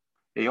palju,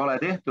 ei ole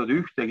tehtud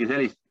ühtegi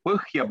sellist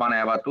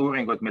põhjapanevat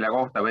uuringut, mille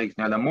kohta võiks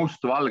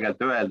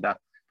mustvalgelt öelda,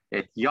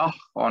 et jah,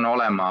 on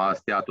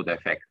olemas teatud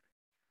efekt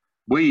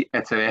või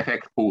et see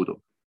efekt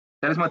puudub.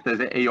 Selles mõttes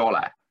ei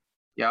ole.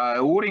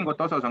 Ja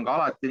uuringute osas on ka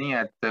alati nii,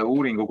 et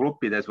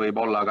uuringugruppides võib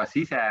olla ka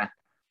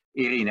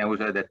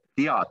siseerinevused, et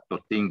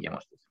teatud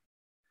tingimustes.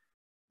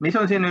 Mis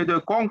on siin nüüd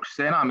konks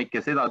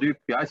enamike seda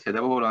tüüpi asjade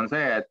puhul on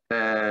see, et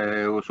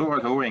suur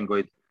osa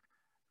uuringuid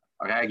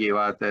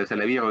räägivad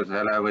selle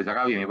viirusele või see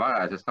ravimi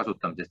varajasest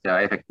kasutamisest ja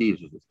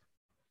efektiivsusest.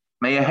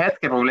 Meie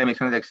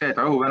hetkeprobleemiks on näiteks see, et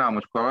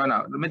rõhuvenamus,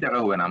 mitte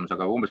rõhuvenamus,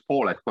 aga umbes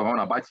pooled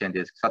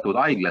koroonapatsiendid, kes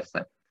satuvad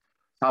haiglasse,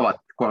 saavad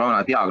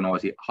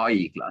koroonadiagnoosi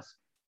haiglas.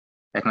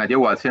 Ehk nad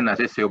jõuavad sinna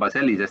sisse juba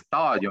sellises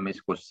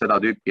staadiumis, kus seda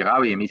tüüpi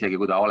ravim, isegi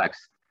kui ta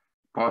oleks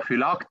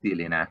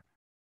profülaktiline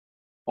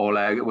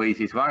või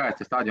siis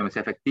varajastes staadiumis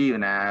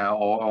efektiivne,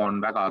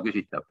 on väga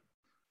küsitav.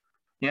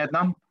 Nii et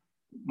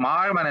ma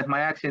arvan, et ma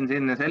jääksin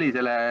siin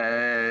sellisele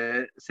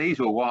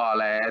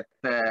seisukohale, et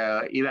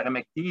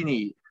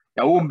ivermektiini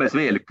ja umbes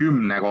veel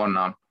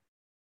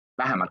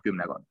vähemalt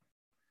 10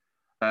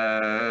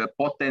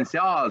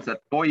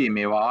 potentsiaalselt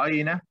toimiva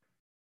aine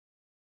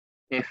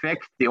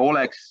efekti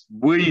oleks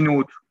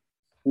võinud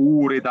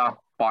uurida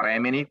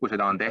paremini, kui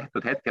seda on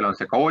tehtud. Hetkel on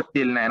see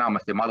kaootiline,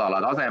 enamasti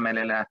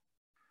madalatasemeline,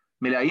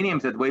 mille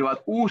inimesed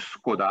võivad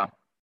uskuda,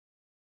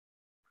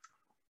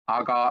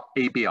 aga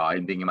ei pea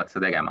ilmtingimata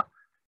seda tegema.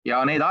 Ja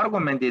need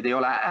argumendid ei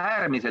ole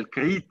äärmiselt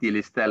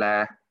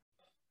kriitilistele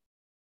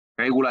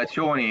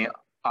regulatsiooni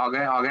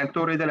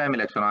agentuuridele,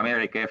 milleks on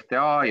Ameerika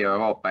FDA ja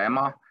Euroopa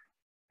EMA,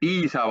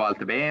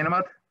 piisavalt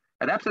veenvad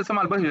ja täpselt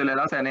samal põhjusel ei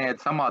lase need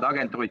samad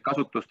agentuurid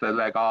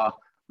kasutustele ka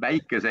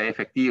väikese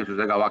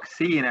efektiivsusega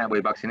vaktsiine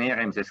või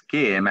vaktsineerimise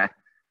skeeme,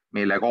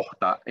 mille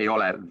kohta ei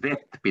ole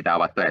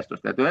vettpidavat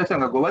tõestust. Et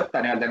ühesõnaga, kui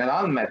võtta need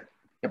andmed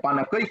ja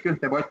panna kõik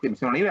ühte potti,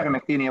 mis on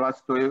ivermektiini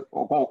vastu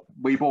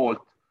või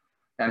poolt,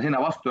 ja sinna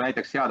vastu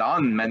näiteks seada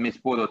andmed,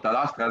 mis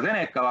puudutavad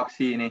AstraZeneca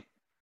vaktsiini,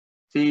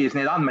 siis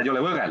need andmed ei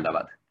ole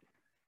võrreldavad.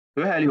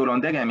 Ühel juhul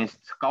on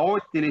tegemist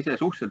kaootilise,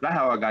 suhteliselt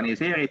vähe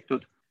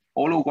organiseeritud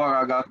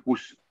olukorraga,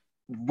 kus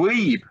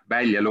võib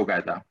välja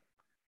lugeda,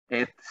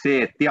 et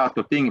see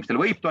teatud tingimustel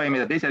võib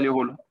toimida, teisel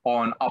juhul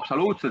on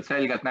absoluutselt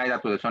selgelt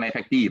näidatud, et see on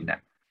efektiivne,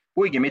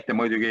 kuigi mitte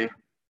muidugi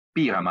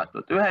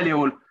piiramatult. Ühel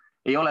juhul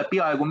ei ole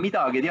peaaegu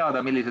midagi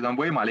teada, millised on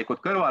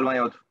võimalikud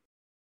kõrvalmõjud.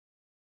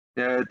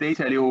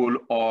 Teisel juhul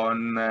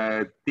on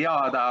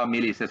teada,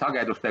 millise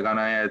sagedustega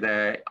need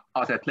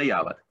aset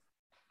leiavad.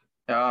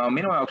 Ja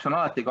minu jaoks on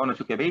alati olnud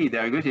selline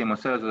veider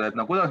küsimus selles, et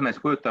kuidas me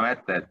kujutame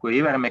ette, et kui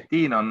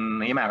ivermektiin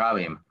on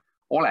imeravim,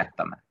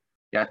 oletame,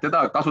 ja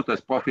teda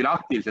kasutades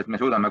profülaktiliselt me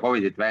suudame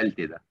COVIDit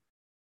vältida.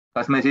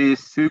 Kas me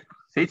siis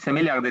 7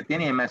 miljardit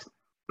inimest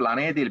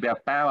planeedil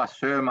peab päevas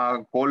sööma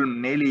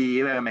 3-4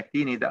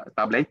 ivermektiini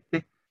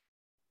tabletti?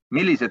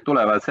 Millised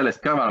tulevad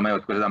sellest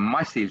kõrvalmõjud, kui seda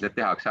massiliselt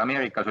tehakse?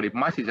 Ameerikas oli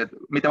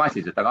mitte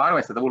massiliselt, aga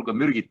arvestada hulga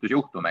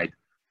mürgitusjuhtumeid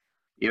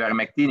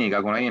ivermektiiniga,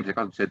 kuna inimesed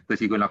kasutasid,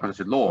 tõsi küll, nad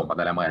kasutasid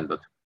loomadele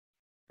mõeldud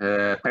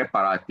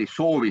preparaati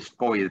soovist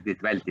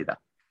COVIDit vältida.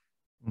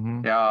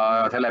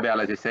 Ja selle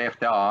peale siis see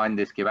FDA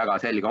andiski väga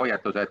selge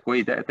hoiatuse,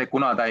 et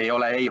kuna ta ei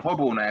ole ei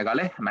hobune ega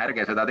lehm,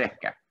 ärge seda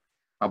tehke.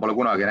 Ma pole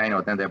kunagi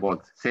näinud nende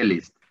poolt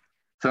sellist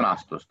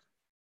sõnastust,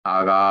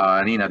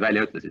 aga nii nad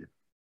välja ütlesid.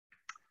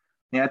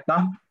 Nii et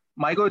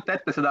ma ei kujuta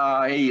ette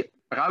seda ei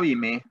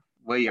ravimi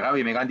või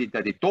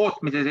ravimikandidaadi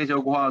tootmise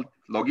seisukohalt,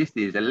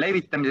 logistilise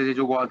levitamise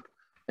seisukohalt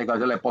ega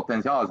selle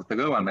potentsiaalsete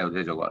kõrvalmõjude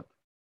seisukohalt.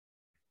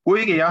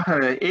 Kuigi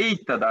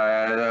eitada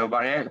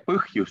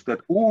põhjust,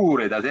 et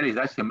uurida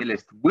selliseid asju,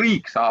 millest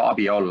võiks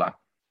abi olla,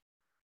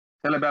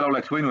 selle peale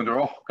oleks võinud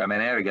rohkem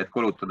energiat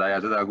kulutada ja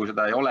kui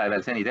seda ei ole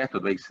veel seni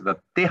tehtud, võiks seda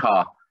teha,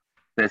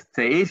 sest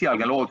see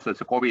esialgne lootus, et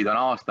see COVID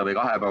on aasta või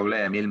 2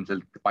 probleem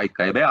ilmselt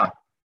paika ei pea.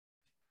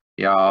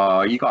 Ja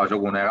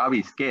igasugune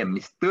raviskeem,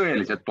 mis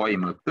tõeliselt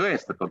toimib,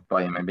 tõestatult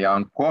toimib ja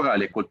on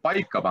korralikult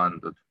paika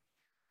pandud,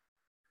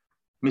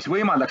 mis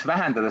võimaldaks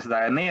vähendada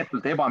seda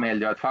neetult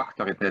ebameeldivat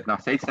faktorit, et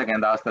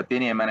 70 aastat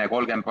inimene,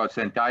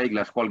 30%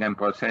 haiglas,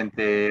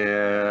 30%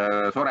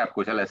 sureb,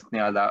 kui sellest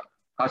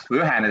kas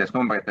või ühe nendest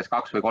numbritest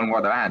 2 või 3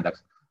 korda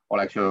vähendaks,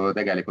 oleks ju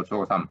tegelikult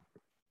suur samm.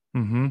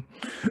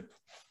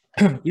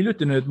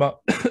 Hiljuti nüüd ma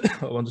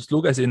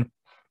lugesin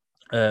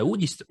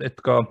uudist, et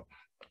ka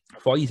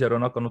Pfizer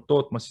on hakanud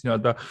tootma siis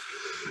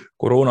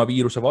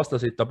koroonaviiruse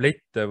vastaseid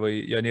tablette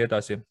ja nii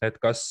edasi, et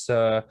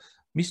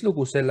mis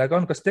lugu sellega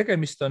on? Kas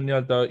tegemist on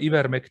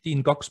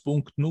ivermektiin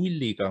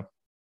 2.0-ga?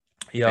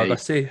 Ja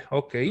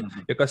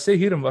kas see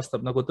hirm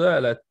vastab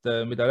tõele, et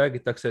mida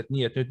räägitakse, et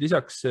nii, et nüüd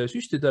lisaks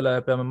süstidele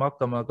peame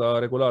hakkama ka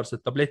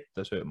regulaarselt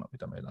tablette sööma,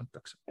 mida meile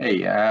antakse?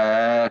 Ei,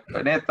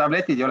 need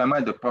tabletid ei ole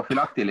mõeldud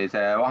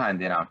profülaktilise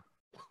vahendina.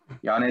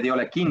 ja need ei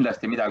ole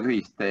kindlasti midagi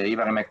ühist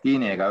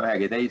ivermektiini ega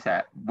ühegi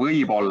teise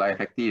võib-olla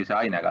efektiivse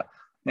ainega.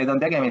 Need on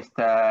tegemist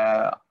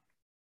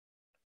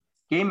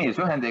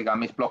keemilise ühendiga,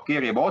 mis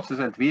blokeerib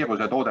otseselt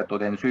viiruse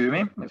toodetud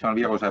ensüümi, mis on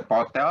viiruse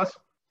proteas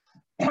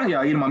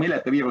ja ilma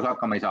milleta viirus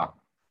hakkama ei saa.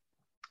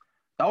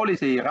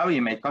 Taolisi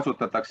ravimeid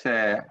kasutatakse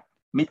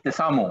mitte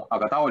samu,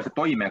 aga taolise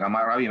toimega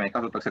ravimeid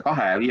kasutatakse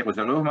 2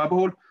 viiruserühma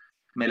puhul,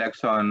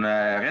 milleks on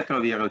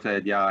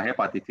retroviirused ja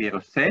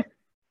hepatiitviirus C.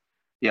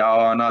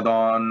 Ja nad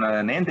on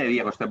nende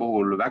viiruste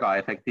puhul väga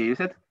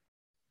efektiivsed.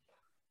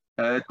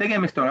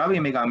 Tegemist on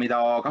ravimiga, mida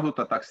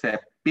kasutatakse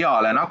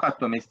peale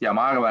nakatumist ja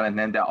ma arvan, et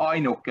nende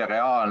ainuke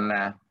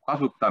reaalne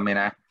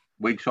kasutamine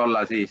võiks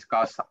olla siis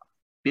kas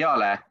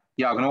peale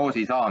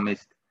diagnoosi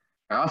saamist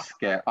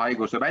raske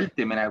haiguse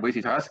vältimine või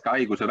siis raske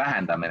haiguse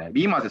vähendamine.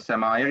 Viimasesse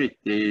ma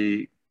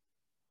eriti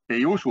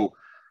ei usu,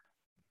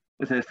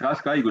 sest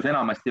raske haigus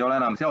enamasti ei ole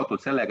enam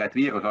seotud sellega, et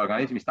viirus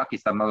organismis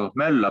takistamatult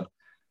möllab.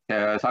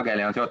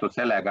 Sageli on seotud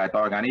sellega, et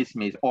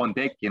organismis on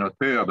tekkinud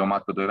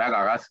pöördumatud või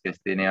väga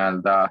raskesti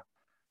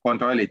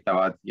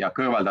kontrollitavad ja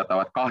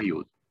kõrvaldatavad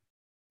kahjud.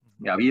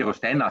 Ja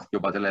viirust ennast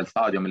juba sellel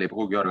staadiumil ei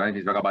pruugi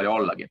organismis väga palju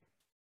ollagi.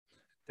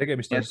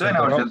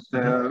 Tõenäoliselt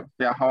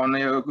on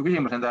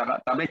küsimus nende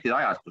tablettide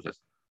ajastuses.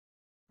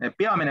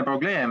 Peamine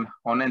probleem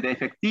on nende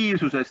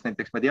efektiivsusest.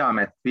 Näiteks me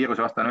teame, et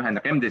viirusevastane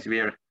ühend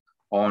remdesivir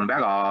on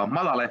väga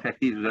madala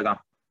efektiivsusega.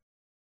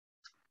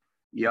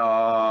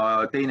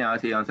 Ja teine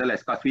asi on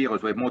selles, kas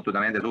viirus võib muutuda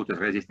nende suhtes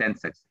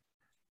resistentseks.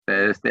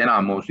 Sest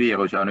enamus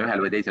viirusi on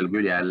ühel või teisel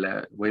küljel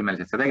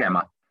võimelised seda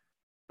tegema.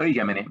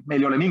 Õigemini,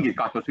 meil ei ole mingit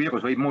kahtlust,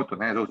 viirus võib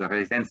muutuda nende suhtes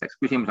resistentseks.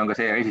 Küsimus on ka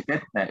see,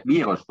 resistentne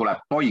viirus tuleb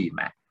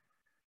toime.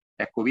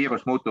 Ehk kui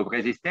viirus muutub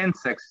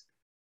resistentseks,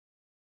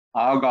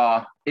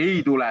 aga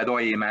ei tule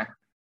toime,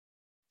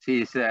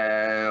 siis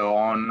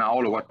on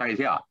olukord päris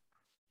hea.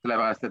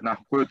 Sellepärast,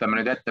 et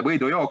kujutame nüüd ette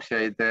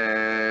võidujooksjaid,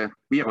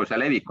 viiruse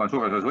levik on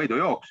suures osas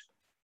võidujooks.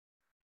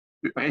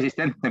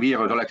 Resistentne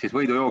viirus oleks siis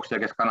võidujooksja,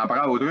 kes kannab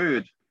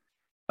raudrüüd.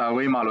 Ta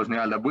võimalus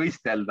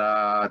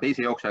võistelda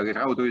teise jooksjaga,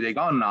 kes raudrüüd ei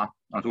kanna,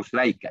 on suhteliselt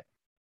väike.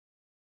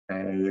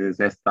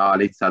 Sest ta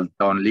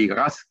lihtsalt on liiga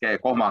raske,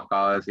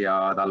 kohmakas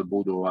ja tal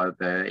puuduvad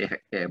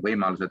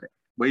võimalused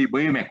või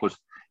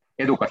võimekust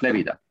edukalt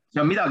levida.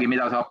 See on midagi,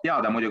 mida saab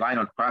teada muidugi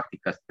ainult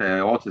praktikast,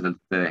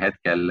 otseselt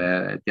hetkel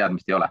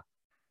teadmist ei ole.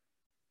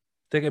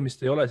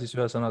 Tegemist ei ole siis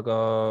ühesõnaga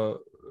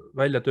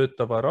välja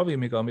töötava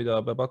ravimiga,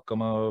 mida peab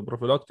hakkama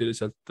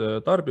profülaktiliselt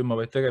tarbima,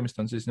 vaid tegemist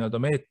on siis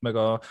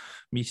meetmega,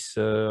 mis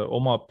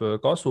omab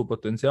kasu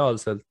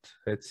potentsiaalselt,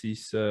 et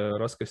siis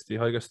raskesti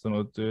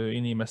haigestunud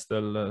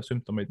inimestel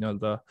sümptomeid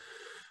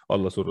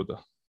alla suruda.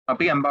 Ma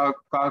pigem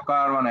ka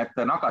arvan, et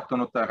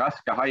nakatunute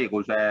raske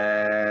haiguse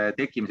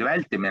tekkimise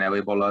vältimine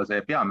võib olla see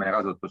peamine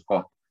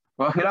kasutuskoht.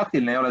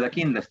 Profülaktiline ei ole ta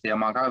kindlasti ja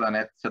ma kardan,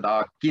 et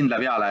seda kindla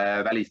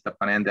peale välistab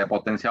ka nende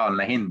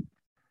potentsiaalne hind.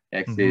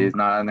 Ehk siis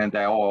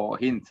nende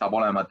hind saab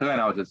olema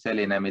tõenäoliselt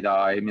selline,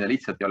 mida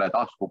lihtsalt ei ole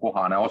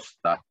taskukohane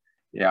osta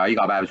ja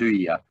iga päev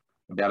süüa.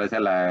 Peale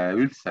selle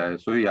üldse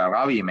süüa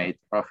ravimeid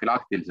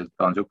profülaktiliselt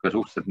on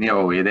suhteliselt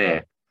niru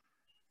idee.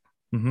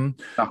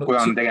 Kui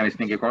on tegemist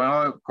mingi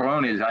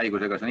koroonilise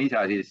haigusega, see on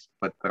ise, siis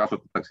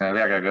kasutatakse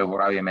vererõhu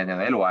ravimeid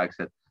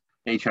eluaegselt.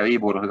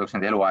 HIV puhul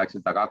kasutatakse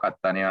eluaegselt, aga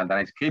hakata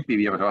näiteks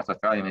gripiviiruse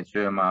vastast ravimeid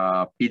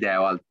sööma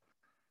pidevalt,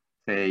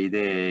 see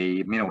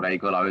idee minule ei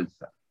kõla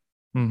üldse.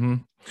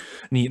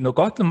 Nii,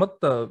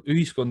 kahtlemata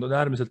ühiskond on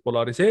äärmiselt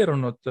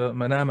polariseerunud,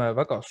 me näeme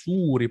väga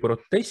suuri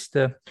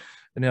proteste,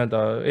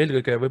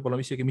 eelkõige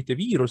võib-olla isegi mitte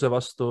viiruse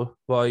vastu,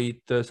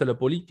 vaid selle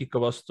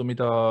poliitika vastu,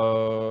 mida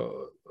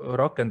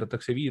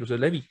rakendatakse viiruse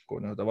leviku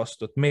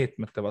vastu, et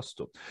meetmete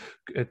vastu.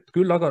 Et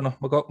küll aga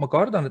ma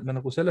kardan, et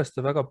me sellest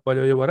väga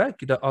palju ei jõua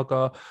rääkida,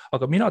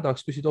 aga mina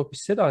tahaks küsida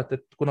hoopis seda,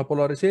 et kuna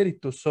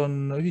polariseeritus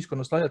on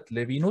ühiskonnas laialt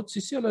levinud,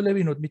 siis ei ole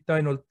levinud mitte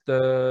ainult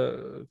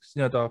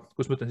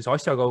kus ma ütlen siis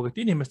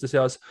asjakaugete inimeste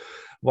seas,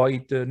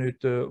 vaid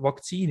nüüd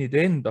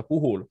vaktsiinide enda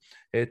puhul.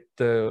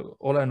 Et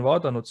olen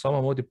vaadanud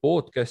samamoodi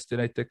podcasti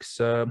näiteks,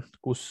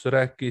 kus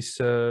rääkis,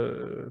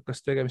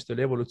 kas tegemist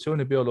oli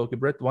evolutsioonibioloogi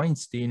Brett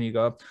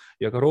Weinsteiniga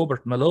ja ka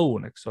Robert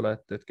Malone, eks ole,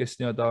 et kes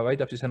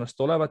väidab siis ennast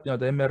olevat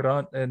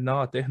mRNA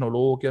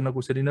tehnoloogia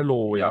nagu selline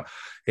looja.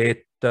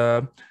 Et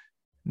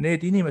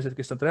need inimesed,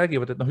 kes nad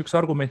räägivad, et üks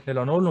argument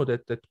neil on olnud,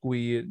 et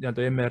kui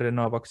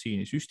mRNA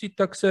vaktsiini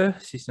süstitakse,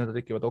 siis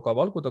tekivad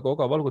ogavalgud, aga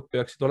ogavalgud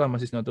peaksid olema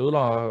siis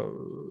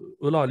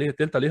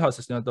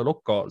deltalihases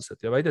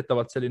lokaalsed ja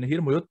väidetavalt selline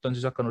hirmujutt on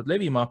siis hakanud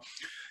levima,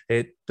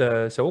 et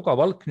see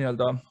ogavalk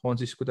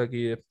on siis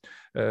kuidagi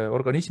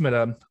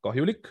organismile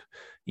kahjulik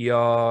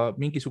ja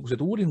mingisugused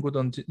uuringud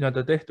on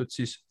tehtud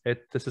siis,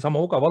 et seesama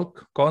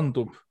ogavalk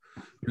kandub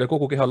üle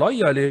kogu keha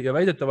laiali ja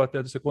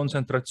väidetavalt see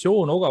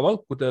kontsentratsioon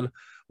ogavalkudel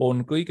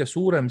on kõige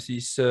suurem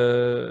siis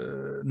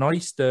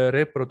naiste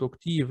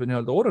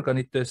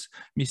reproduktiivorganites,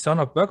 mis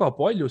annab väga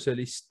palju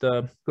sellist,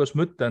 kuidas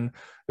ma ütlen,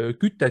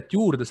 kütet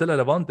juurde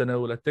sellele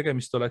vandenõule, et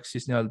tegemist oleks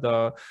siis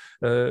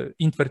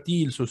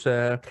infertiilsuse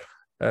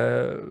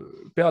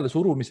peale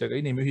surumisega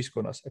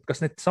inimühiskonnas, et kas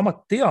need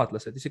samad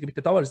teadlased, isegi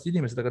mitte tavalised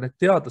inimesed, aga need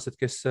teadlased,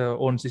 kes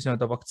on siis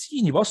nii-öelda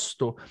vaktsiini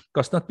vastu,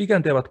 kas nad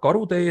pigem teevad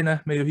karuteene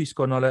meie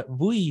ühiskonnale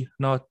või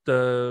nad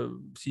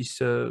siis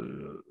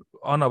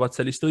annavad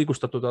sellist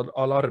õigustatud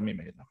alarmi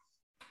meile?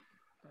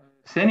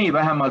 Seni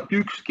vähemalt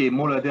ükski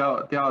mulle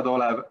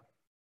teadaolev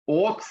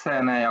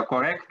otsene ja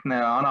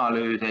korrektne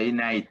analüüs ei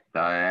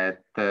näita,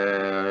 et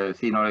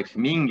siin oleks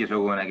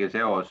mingisugunegi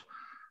seos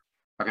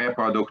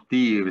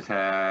reproduktiivse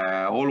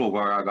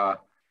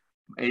olukorraga.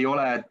 Ei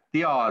ole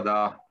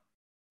teada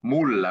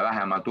mulle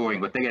vähemalt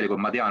uuringut, tegelikult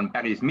ma tean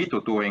päris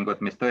mitut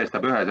uuringut, mis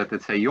tõestab üheselt,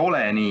 et see ei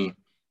ole nii,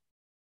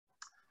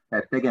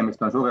 et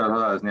tegemist on suures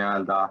osas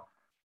nii-öelda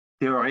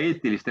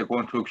teoreetiliste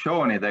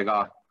konstruktsioonidega,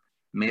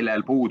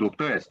 millel puudub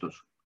tõestus.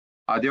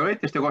 Aga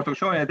teoreetiliste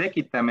konstruktsioonide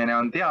tekitamine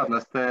on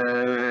teadlaste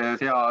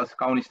seas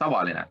kaunis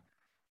tavaline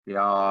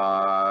ja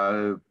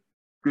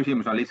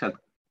küsimus on lihtsalt,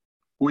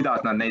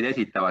 kuidas nad neid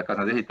esitavad, kas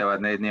nad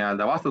esitavad neid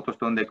nii-öelda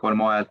vastutustundlikul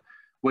moel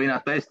või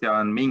nad tõesti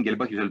on mingil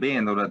põhjusel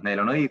veendunud, et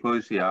neil on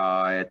õigus ja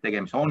et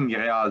tegemist ongi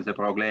reaalse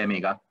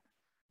probleemiga.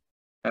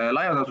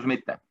 Laias laastus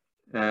mitte.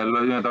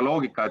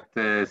 Loogikat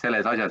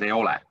selles asjas ei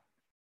ole.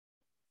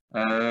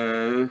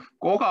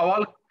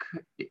 Ogavalk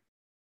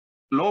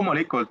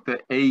loomulikult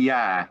ei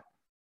jää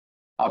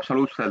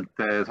absoluutselt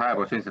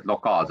 100%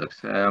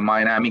 lokaalseks. Ma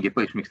ei näe mingit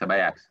põhjust, miks ta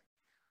jääks.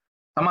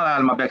 Samal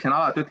ajal ma peaksin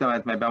alati ütlema,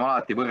 et me peame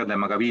alati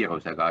võrdlema ka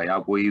viirusega ja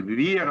kui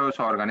viirus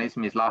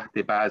organismis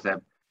lahti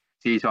pääseb,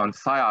 siis on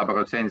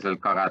 100%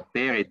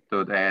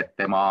 garanteeritud, et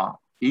tema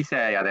ise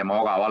ja tema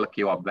ogavalk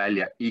jõuab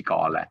välja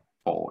igale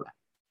poole.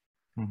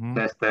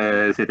 Sest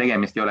see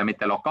tegemist ei ole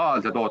mitte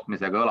lokaalse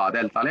tootmisega õla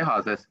delta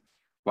lihases,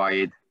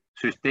 vaid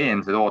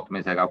süsteemse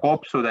tootmisega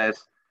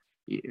kopsudes,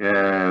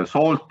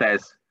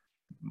 sooltes,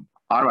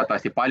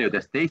 arvatavasti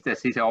paljudes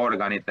teistes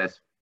siseorganites.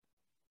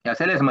 Ja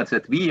selles mõttes,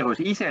 et viirus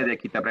ise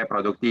tekitab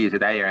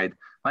reproduktiivseid häireid.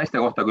 Naiste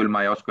kohta küll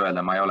ma ei oska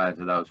öelda, ma ei ole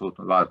seda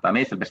suutnud vaadata.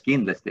 Meestel peaks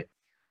kindlasti.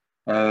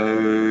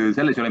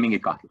 Selles ei ole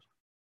mingit kahtlust.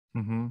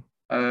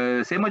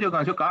 See muidugi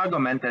on selline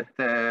argument,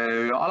 et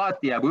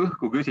alati jääb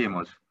õhku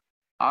küsimus,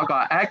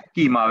 aga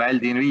äkki ma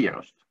väldin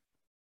viirust.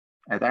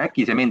 Et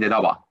äkki see mind ei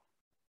taba.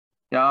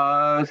 Ja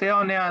see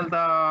on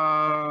nii-öelda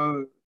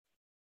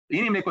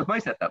inimlikult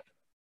mõistetav.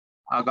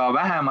 Aga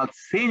vähemalt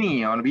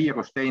seni on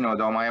viirus teinud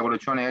oma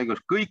evolutsiooni õigus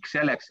kõik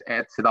selleks,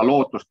 et seda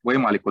lootust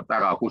võimalikult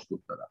ära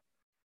kustutada.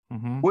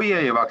 Kui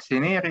ei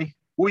vaktsineeri,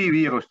 kui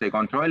viirust ei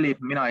kontrolli,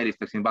 mina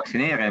eelistaksin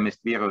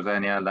vaktsineerimist viiruse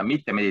nii-öelda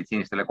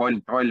mittemeditsiinistele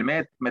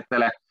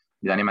kontrollmeetmetele,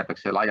 mida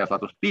nimetatakse laias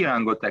laastus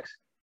piiranguteks,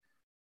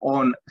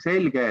 on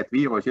selge, et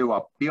viirus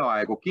jõuab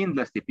peaaegu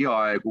kindlasti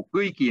peaaegu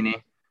kõigini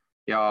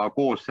ja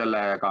koos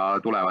sellega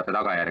tulevate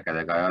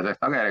tagajärgedega. Ja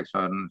sellest tagajärjeks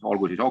on,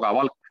 olgu siis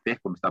ogavalk,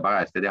 tehku, mis ta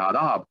parajasti teha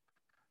tahab,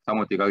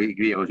 samuti ka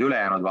viiruse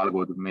ülejäänud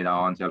valgud, mida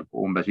on seal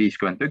umbes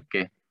 50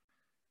 tükki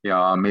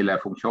ja mille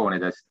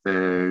funktsioonidest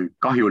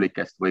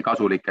kahjulikest või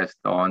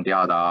kasulikest on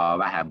teada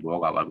vähem kui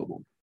ogavalgu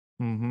puhul.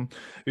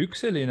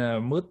 Üks selline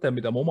mõte,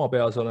 mida ma oma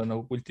peas olen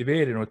nagu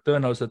kultiveerinud,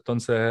 tõenäoliselt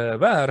on see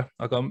väär,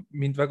 aga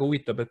mind väga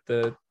huvitab,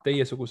 et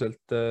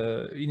teiesuguselt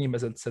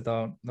inimeselt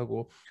seda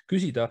nagu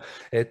küsida,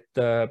 et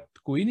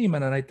kui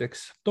inimene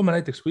näiteks, toome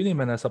näiteks, kui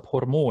inimene saab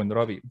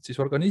hormoonravi, siis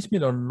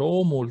organismil on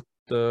loomult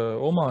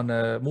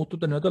omane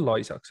muutuda nii-öelda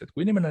laisaks, et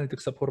kui inimene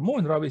näiteks saab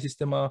hormoonravi, siis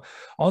tema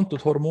antud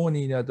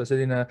hormooni nii-öelda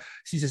selline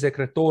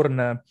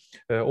sisesekretoorne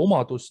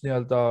omadus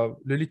nii-öelda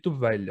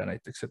lülitub välja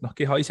näiteks, et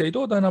keha ise ei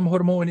tooda enam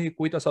hormooni,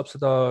 kui ta saab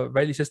seda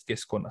välisest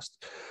keskkonnast.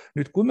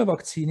 Nüüd, kui me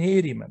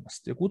vaktsineerime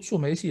ennast ja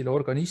kutsume esile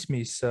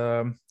organismis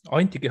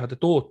antikehade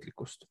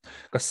tootlikkust,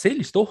 kas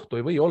sellist ohtu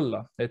ei või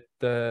olla,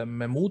 et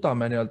me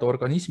muudame nii-öelda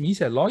organismi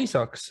ise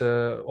laisaks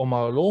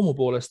oma loomu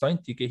poolest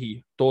antikehi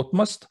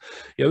tootmast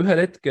ja ühel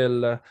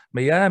hetkel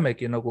me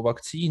jäämegi nagu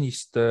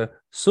vaktsiinist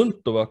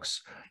sõltuvaks,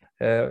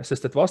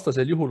 sest et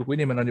vastasel juhul, kui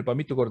inimene on juba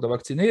mitu korda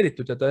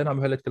vaktsineeritud ja ta enam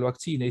ühel hetkel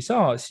vaktsiini ei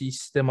saa,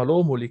 siis tema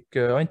loomulik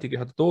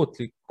antikehade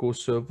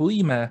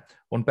tootlikkusvõime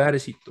on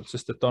pärsitud,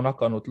 sest et ta on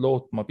hakanud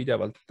lootma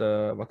pidevalt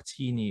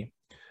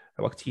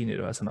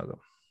vaktsiinile ühesõnaga.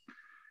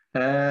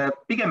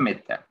 Pigem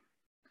mitte.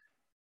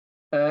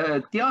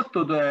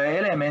 Teatud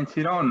element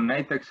siin on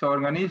näiteks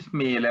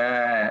organismile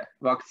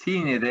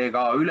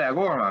vaktsiinidega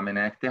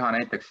ülekoormamine ehk teha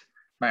näiteks,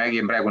 ma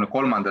räägin praegu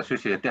kolmandas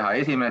süstis, et teha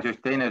esimene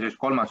süst, teine süst,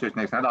 kolmas süst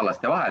näiteks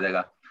nädalaste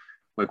vahedega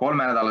või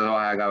 3 nädalase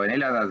vahega või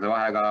 4 nädalase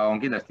vahega on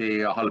kindlasti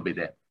halb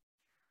idee.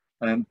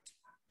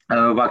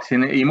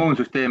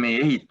 Immuunsüsteemi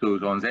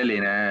ehitus on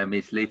selline,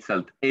 mis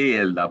lihtsalt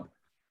eeldab,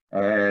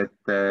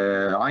 et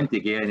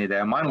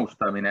antigeenide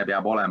manustamine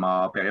peab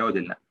olema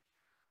perioodiline.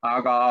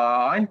 Aga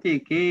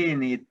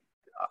antigeenid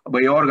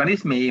või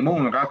organismi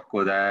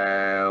immuunrakkude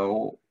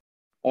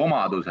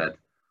omadused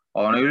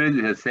on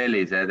üldiselt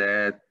sellised,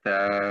 et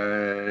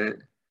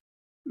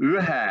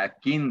ühe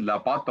kindla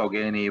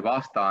patogeeni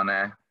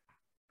vastane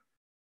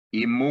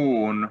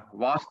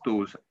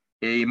immuunvastus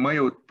ei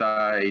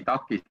mõjuta, ei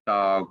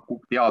takista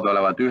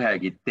teadaolevalt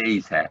ühegi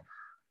teise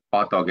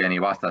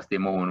patogeeni vastast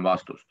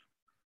immuunvastust.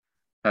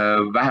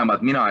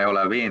 Vähemalt mina ei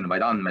ole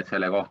veenvaid andmeid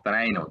selle kohta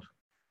näinud.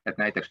 et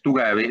näiteks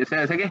tugev,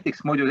 see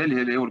kehtiks muidu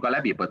sellisel juhul ka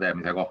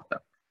läbipõdemise kohta.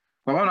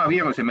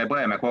 Koroonaviirusi me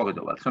põeme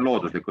korduvalt, see on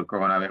looduslikud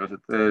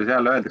koroonaviirused,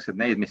 seal öeldakse, et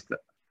neid,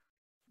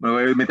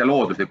 mitte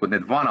looduslikud,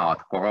 need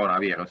vanad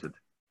koroonaviirused.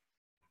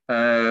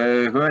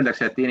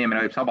 Öeldakse, et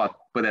inimene võib sabalt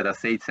põdeda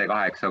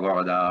 7-8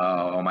 korda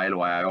oma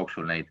eluaja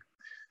jooksul neid.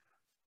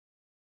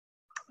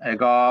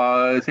 Ega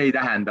see ei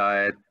tähenda,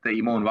 et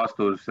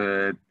immuunvastus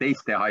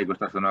teiste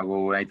haigustest,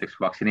 nagu näiteks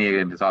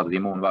vaktsineerimise saadud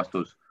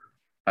immuunvastus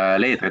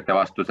leetrite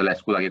vastu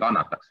sellest kuidagi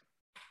kannataks.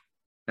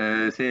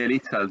 See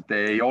lihtsalt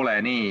ei ole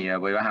nii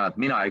või vähemalt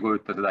mina ei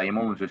kujuta seda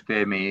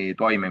immuunsüsteemi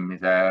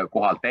toimimise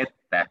kohalt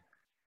ette.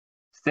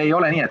 See ei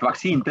ole nii, et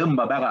vaktsiin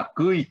tõmbab ära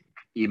kõik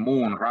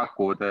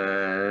immuunrakud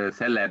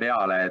selle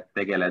peale, et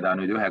tegeleda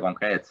nüüd ühe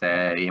konkreetse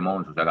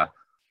immuunsusega.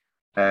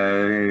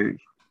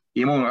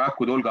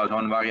 Immuunrakkude hulgas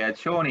on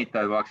variatsioonid,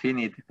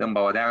 vaktsiinid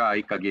tõmbavad ära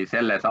ikkagi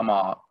selle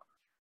sama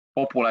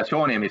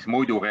populatsiooni, mis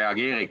muidu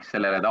reageeriks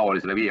sellele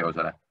taolisele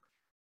viirusele.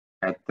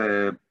 Et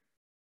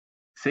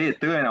see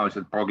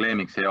tõenäoliselt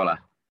probleemiks ei ole.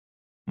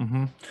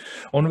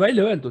 On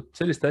välja öeldud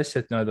sellist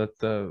asja,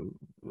 et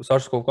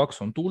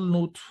SARS-CoV-2 on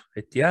tulnud,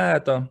 et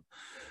jääda,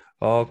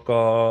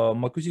 aga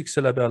ma küsiks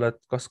selle peale,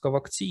 et kas ka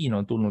vaktsiin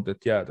on tulnud,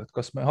 et jääda, et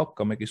kas me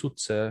hakkamegi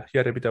sutse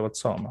järjepidevalt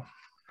saama?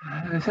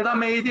 Seda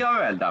me ei tea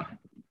öelda.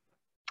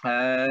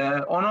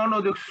 On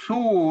olnud üks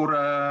suur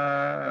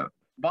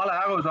vale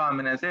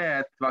arusaamine see,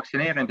 et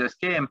vaktsineerimise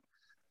skeem,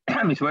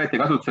 mis võeti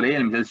kasutusele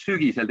eelmisel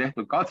sügisel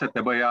tehtud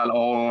katsete põhjal,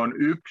 on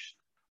üks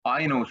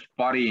ainus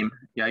parim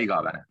ja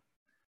igavene.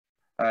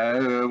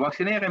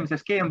 Vaktsineerimise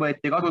skeem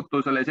võeti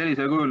kasutusele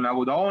sellisel kujul,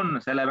 nagu ta on,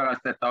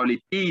 sellepärast, et ta oli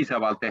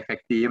piisavalt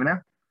efektiivne,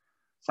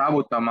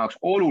 saavutamaks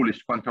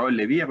olulist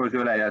kontrolli viiruse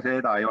üle ja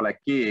seda ei ole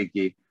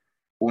keegi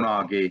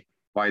kunagi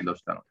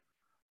vaidlustanud.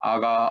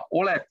 Aga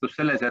oletus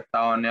selles, et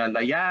ta on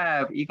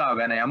jääv,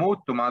 igavene ja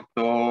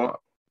muutumatu,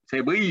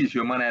 see võis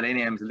ju mõnele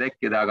inimesel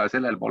tekkida, aga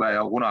sellel pole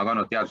ju kunagi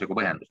olnud teaduslikku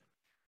põhjendust.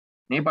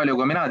 Nii palju,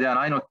 kui mina tean,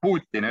 ainult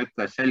Putin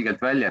ütles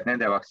selgelt välja, et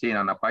nende vaktsiin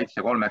annab kaitse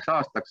 3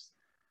 aastaks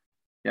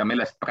ja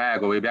millest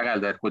praegu võib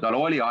järeldada, et kui tal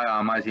oli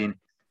ajamasin,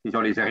 siis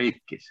oli see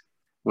rikkis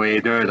või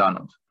ei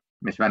töötanud,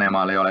 mis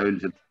Venemaal ei ole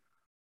üldiselt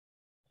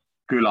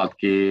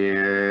küllaltki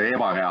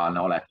ebareaalne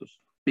oletus.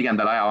 Pigem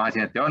tal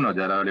ajamasinat ei olnud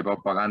ja ta oli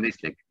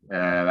propagandistlik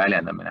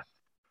väljendamine.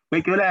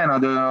 Kõik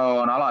ülejäänud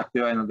on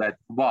alati öelnud, et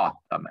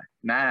vaatame,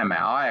 näeme,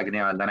 aeg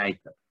nii-öelda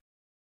näitab.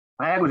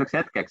 Praeguseks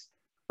hetkeks,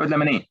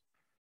 ütleme nii,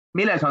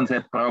 milles on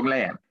see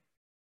probleem?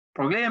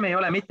 Probleem ei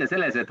ole mitte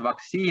selles, et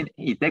vaktsiin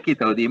ei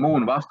tekitatud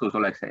immuunvastus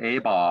oleks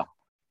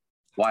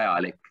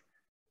ebavajalik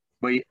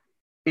või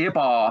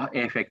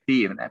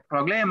ebaefektiivne.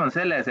 Probleem on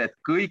selles, et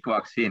kõik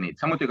vaktsiinid,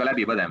 samuti ka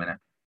läbipõdemine,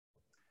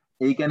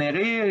 ei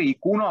genereeri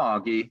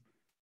kunagi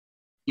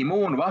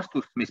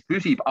immuunvastust, mis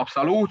püsib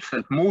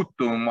absoluutselt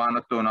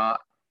muutumatuna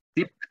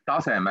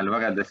tipptasemel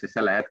võrreldes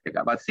selle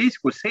hetkega. Vaat siis,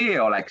 kui see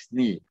oleks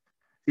nii,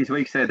 siis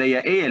võiks see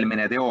teie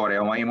eelmine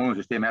teooria oma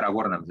immuunsüsteemi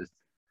ärakurnamisest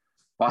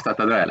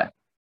vastata tõele.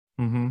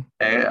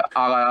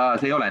 Aga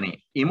see ei ole nii.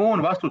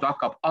 Immuunvastus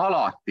hakkab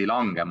alati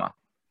langema.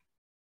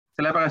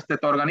 Sellepärast,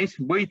 et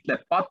organism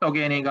võitleb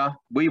patogeeniga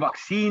või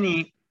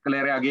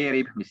vaktsiinile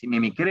reageerib, mis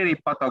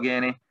mimikreerib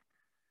patogeeni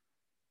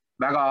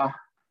väga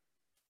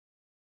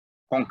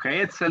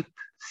konkreetselt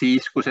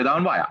siis, kui seda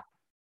on vaja.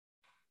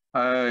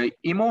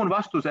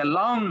 Immuunvastuse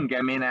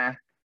langemine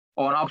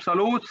on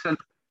absoluutselt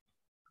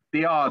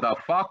teada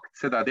fakt,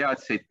 seda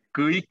teadsid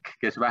kõik,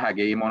 kes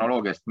vähegi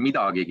immunoloogiast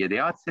midagigi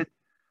teadsid.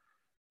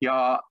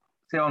 Ja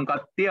see on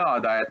ka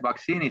teada, et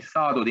vaktsiinist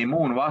saadud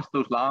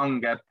immuunvastus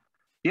langeb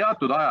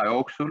teatud aja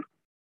jooksul.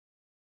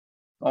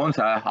 On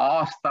see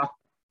aasta,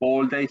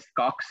 1,5,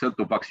 2,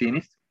 sõltub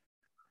vaktsiinist,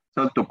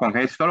 sõltub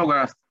konkreetsest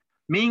olukorrast,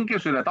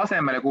 mingisugusele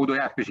tasemele, kuhu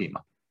jääb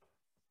püsima.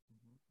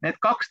 Need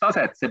 2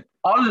 taset, see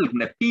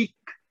algne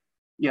piik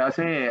ja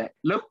see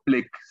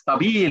lõplik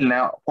stabiilne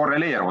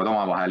korreleeruvad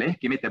omavahel,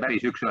 ehkki mitte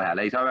päris üks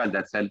ühele. Ei saa öelda,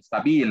 et see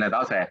stabiilne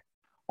tase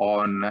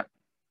on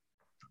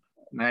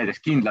näiteks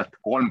kindlalt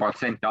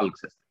 3%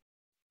 algsest.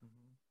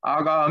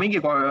 Aga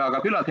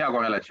küllalt hea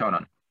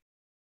korrelatsioon on.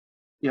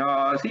 Ja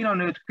siin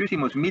on nüüd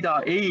küsimus, mida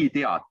ei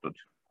teatud,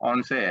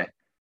 on see,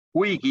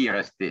 kui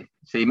kiiresti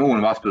see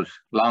immuunvastus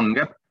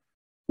langeb,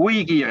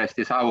 kui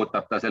kiiresti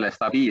saavutab ta selle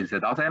stabiilse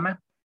taseme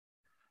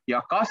ja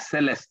kas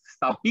sellest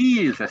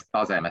stabiilsest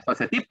tasemest,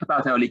 see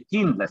tipptase oli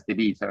kindlasti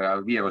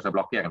viiruse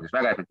blokeerimiseks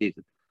väga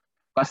efektiivselt,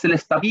 kas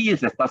sellest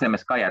stabiilsest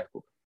tasemest ka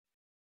jätkub?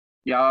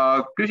 Ja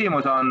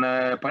küsimus on,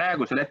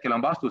 praegusel hetkel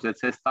on vastus, et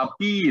see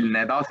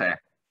stabiilne tase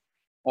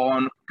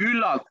on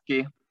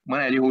küllaltki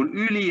mõnel juhul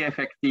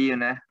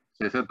üliefektiivne,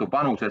 see sõltub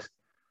vanusest,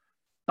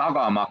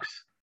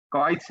 tagamaks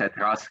kaitset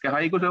raske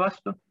haiguse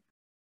vastu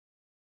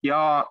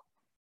ja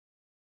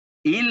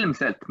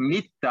ilmselt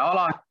mitte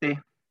alati,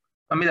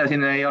 mida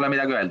siin ei ole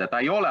midagi öelda, ta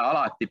ei ole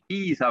alati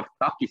piisav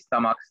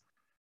takistamaks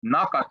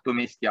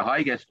nakatumist ja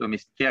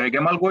haigestumist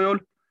kergemal kujul,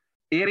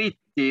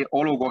 eriti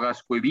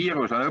olukorras, kui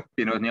viirus on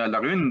õppinud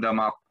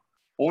ründama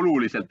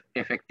oluliselt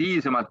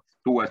efektiivsemalt,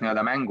 tuues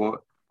mängu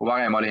kui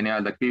varem oli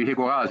nii-öelda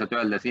figuraalselt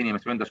öeldes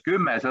inimest ründas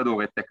 10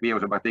 sõdurit ehk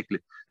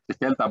viirusepartiklit, siis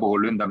delta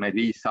puhul ründab neid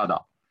 500.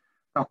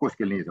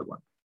 Kuskil niisugune.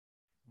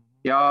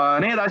 Ja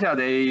need asjad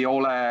ei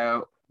ole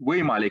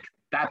võimalik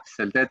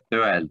täpselt ette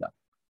öelda.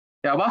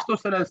 Ja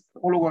vastus sellest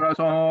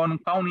olukorras on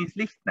kaunis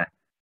lihtne.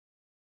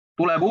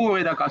 Tuleb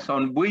uurida, kas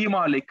on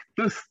võimalik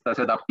tõsta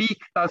seda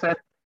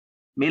piiktaset,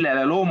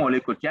 millele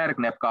loomulikult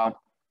järgneb ka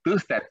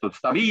tõstetud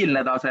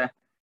stabiilne tase,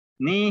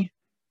 nii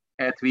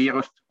et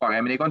viirust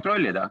paremini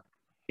kontrollida.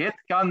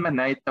 Hetkeandmed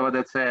näitavad,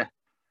 et see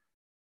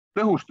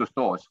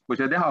tõhustusdoos, kui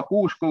see teha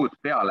 6 kuud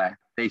peale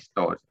teist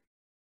doosi,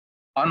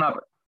 annab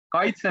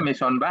kaitse,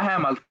 mis on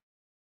vähemalt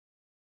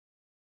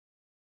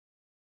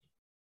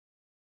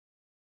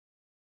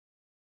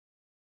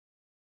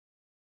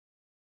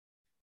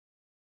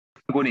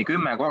kuni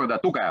 10 korda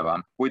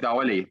tugevam, kui ta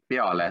oli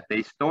peale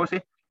teist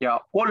doosi ja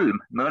 3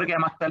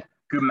 nõrgematel,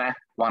 10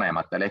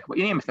 vanematel ehk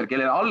inimestel,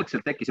 kellel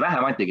algselt tekkis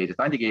vähem antikehi,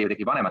 sest antikehi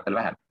tekib vanematel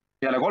vähem.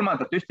 Peale 3.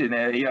 tüsti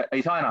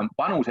ei saa enam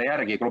vanuse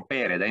järgi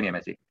grupeerida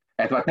inimesi.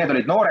 Et need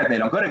olid noored,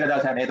 neil on kõrge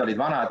tase, need olid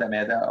vanad,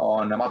 need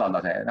on madal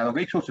tase. Nad on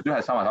kõik suhteliselt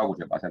ühes samas augus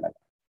juba sellega.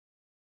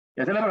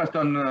 Ja sellepärast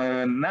on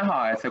näha,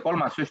 et see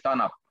 3. süst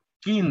annab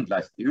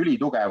kindlasti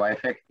ülitugeva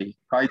efekti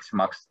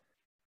kaitsmaks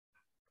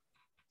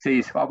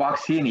siis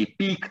vaktsiini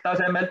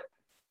piiktasemel.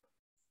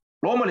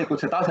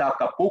 Loomulikult see tase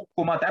hakkab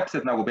kukkuma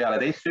täpselt nagu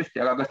peale teist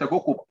süsti, aga kas ta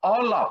kukub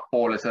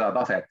allapoole seda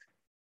taset,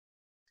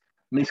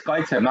 mis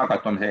kaitseb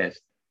nakatumise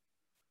eest,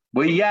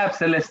 või jääb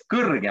sellest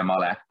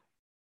kõrgemale,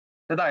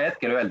 seda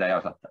hetkel öelda ei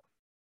osata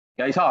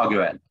ja ei saagi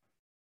öelda.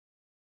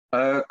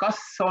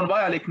 Kas on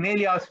vajalik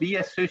 4.,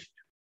 5. süst?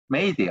 Me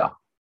ei tea.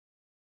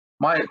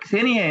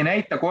 Seni ei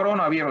näita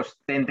koroonaviirus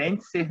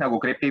tendentsi nagu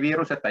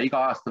gripiviirus, et ta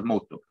iga aastat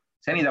muutub.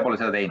 Seni ta pole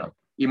seda teinud.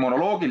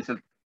 Immunoloogiliselt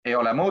ei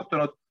ole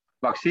muutunud,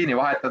 vaktsiini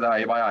vahetada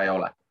ei vaja ei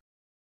ole.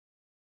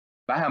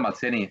 Vähemalt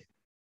seni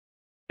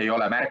ei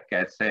ole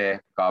märke, et see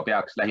ka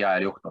peaks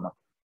lähiajal juhtuma.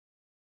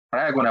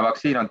 Praegune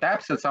vaktsiin on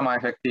täpselt sama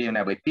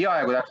efektiivne või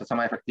peaaegu täpselt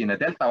sama efektiivne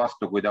delta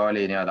vastu, kui ta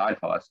oli nii-öelda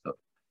alfa vastu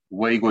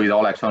või kui ta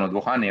oleks olnud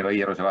Wuhani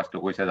viiruse vastu,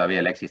 kui seda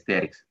veel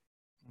eksisteeriks.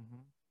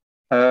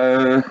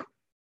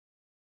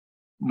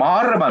 Ma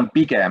arvan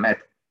pigem,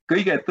 et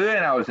kõige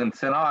tõenäolisem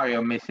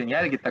stsenaarium, mis siin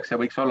jälgitakse,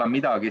 võiks olla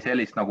midagi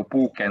sellist nagu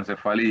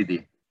puukentsefaliidi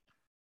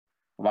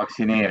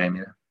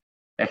vaktsineerimine.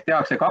 Ehk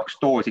tehakse 2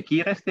 doosi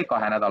kiiresti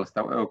 3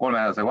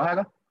 nädalase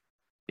vahega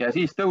ja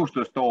siis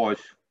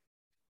tõhustusdoos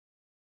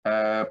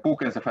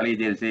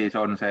puukentsefaliidil siis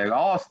on see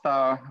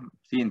aasta,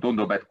 siin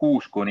tundub, et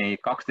 6 kuni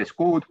 12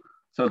 kuud,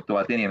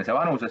 sõltuvalt inimese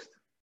vanusest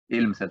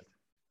ilmselt.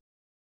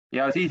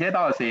 Ja siis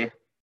edasi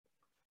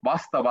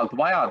vastavalt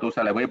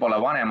vajadusele võib-olla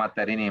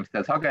vanematel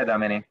inimestel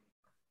sagedamini,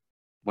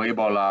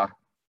 võib-olla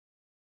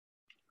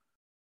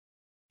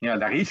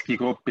nii-öelda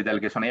riskigruppidel,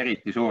 kes on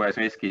eriti suures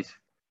riskis,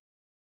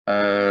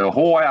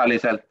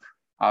 hooajaliselt,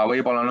 aga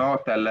võib-olla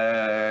noortel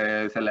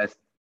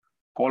sellest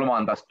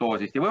 3.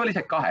 doosist ja võib-olla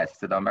isegi 2,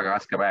 seda on väga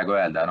raske praegu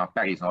öelda,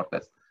 päris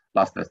noortest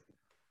lastest,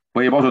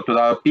 võib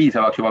osutuda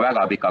piisavaks juba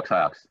väga pikaks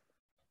ajaks,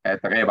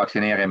 et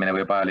revaktsineerimine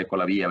võib vajalik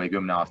olla 5 või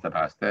 10 aasta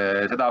pärast.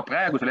 Seda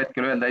praegusel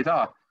hetkel öelda ei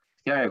saa,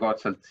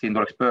 järjekordselt siin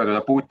tuleks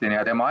pöörduda Putini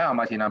ja tema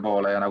ajamasina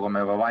poole ja nagu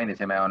me juba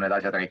mainisime, on need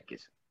asjad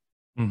rikkis.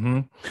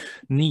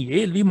 Nii,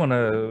 eelviimane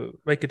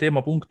väike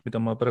teemapunkt, mida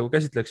ma praegu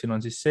käsitleksin,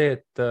 on siis see,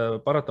 et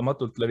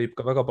paratamatult levib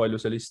ka väga palju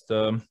sellist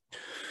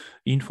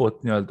infot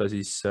nii-öelda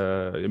siis,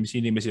 mis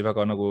inimesi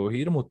väga nagu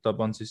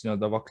hirmutab, on siis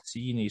nii-öelda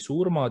vaktsiini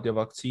surmad ja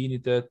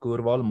vaktsiinide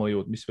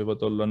kõrvalmõjud, mis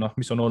võivad olla,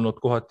 mis on olnud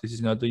kohati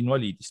siis nii-öelda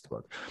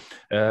invaliidistavad.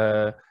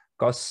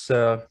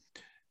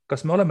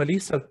 Kas me oleme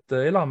lihtsalt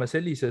elame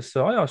sellises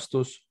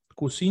ajastus,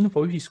 kus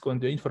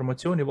infoühiskond ja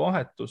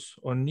informatsioonivahetus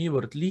on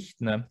niivõrd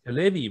lihtne ja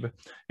leviv,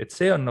 et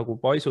see on nagu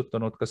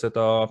paisutanud ka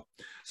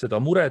seda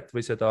muret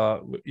või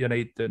ja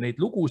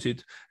neid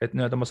lugusid, et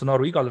ma saan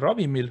aru, igal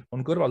ravimil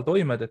on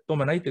kõrvaltoimed, et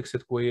toome näiteks,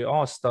 et kui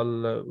aastal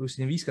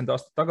 50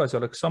 aastat tagasi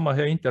oleks sama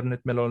hea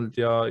internet meil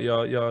olnud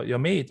ja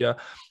meedia,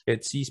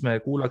 et siis me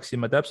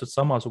kuulaksime täpselt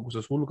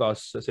samasuguses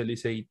hulgas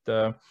selliseid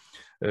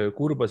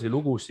kurbasi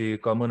lugusi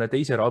ka mõne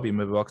teise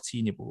ravimi või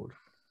vaktsiini puhul.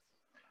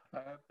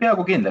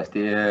 Peaaegu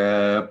kindlasti.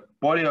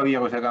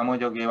 Polioviirusega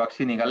muidugi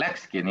vaktsiiniga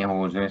läkski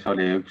nihu, mis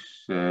oli üks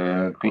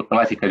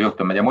klassikal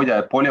juhtumid ja muide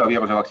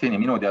polioviiruse vaktsiini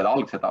minu teada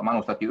algselt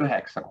manustati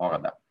 9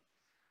 korda,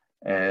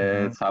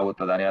 et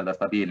saavutada nii-öelda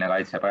stabiilne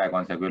kaitse. Praegu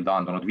on see küll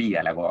taandunud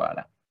 5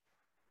 korrale.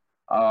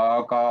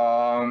 Aga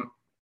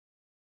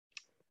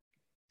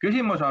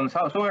küsimus on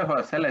suures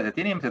osas selles,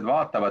 et inimesed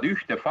vaatavad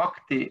ühte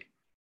fakti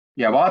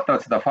ja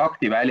vaatavad seda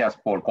fakti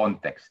väljaspool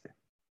konteksti.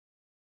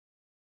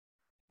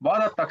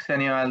 Vaadatakse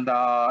nii-öelda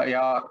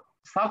ja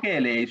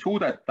sageli ei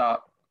suudeta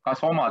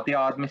kas oma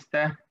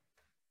teadmiste,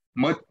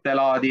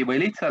 mõttelaadi või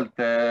lihtsalt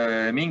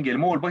mingil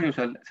muul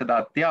põhjusel seda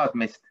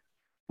teadmist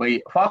või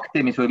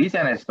fakti, mis võib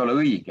iseenesest olla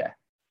õige,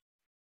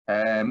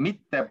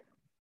 mitte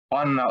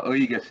panna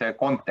õigesse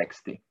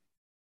konteksti.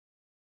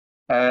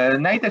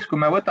 Näiteks, kui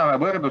me võtame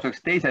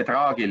võrdluseks teise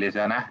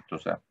traagilise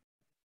nähtuse,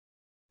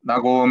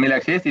 nagu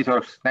milleks Eestis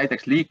oleks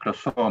näiteks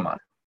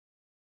liiklussurmad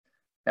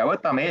ja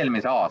võtame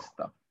eelmise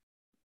aasta.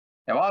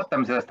 ja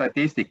vaatame seda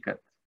statistikat,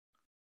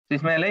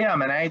 siis me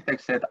leiame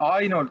näiteks, et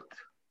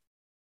ainult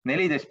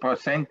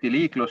 14%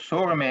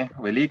 liiklussurmi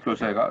või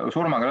liiklusega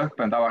surmaga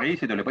lõhkenud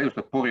avariisid oli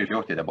põhjustatud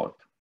purjusjuhtide poolt.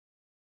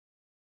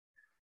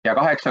 Ja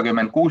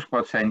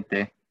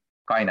 86%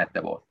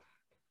 kainete poolt.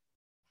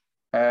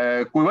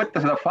 Kui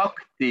võtta seda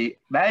fakti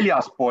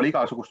väljaspool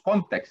igasugust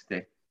konteksti,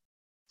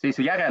 siis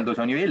järeldus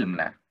on ju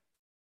ilmne.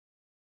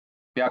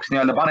 Peaks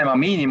panema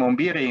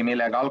miinimumpiiri,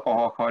 millega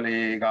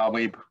alkoholiga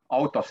võib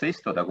autosse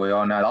istuda, kui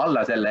on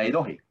alla selle ei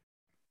tohi.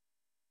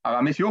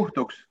 Aga mis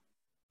juhtuks?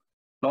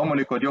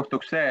 Loomulikult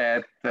juhtuks see,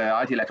 et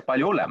asi läks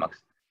palju hullemaks,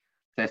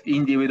 sest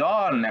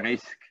individuaalne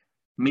risk,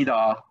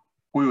 mida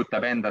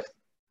kujutab endast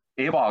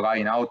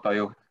ebakaine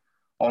autojuht,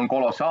 on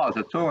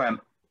kolossaalselt suurem,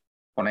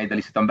 kui neid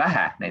lihtsalt on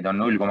vähe, neid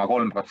on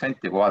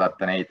 0,3%, kui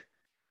vaadata neid,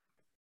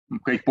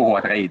 kõik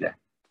puhuvad reide.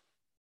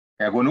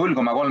 Ja kui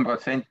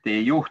 0,3%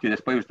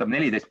 juhtidest põhjustab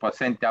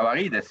 14%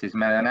 avariidest, siis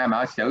me näeme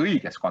asja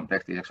õiges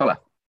kontekstis, eks ole.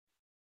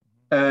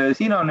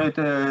 Siin on nüüd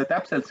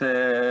täpselt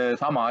see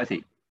sama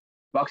asi.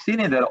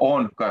 Vaktsiinidel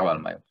on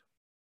kõrvalmõjud.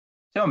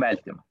 See on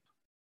vältimatu.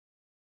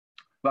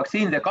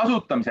 Vaktsiinide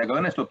kasutamisega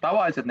õnnestub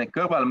tavaliselt neid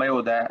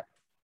kõrvalmõjude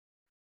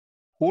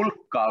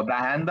hulka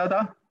vähendada,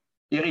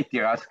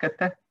 eriti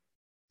raskete,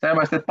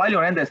 sellepärast, et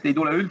palju nendest ei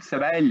tule üldse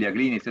välja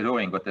kliinilistes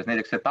uuringutes.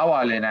 Näiteks see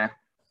tavaline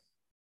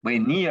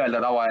või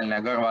nii-öelda tavaline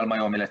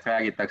kõrvalmõju, millest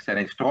räägitakse,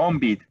 näiteks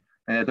trombid,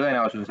 nende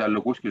tõenäosus on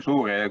seal kuskil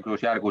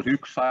suurjärgus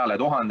 1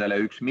 100 000,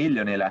 1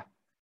 miljonile,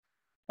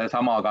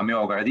 sama ka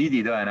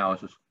myokardiidi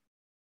tõenäosus.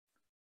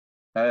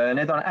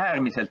 Need on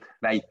äärmiselt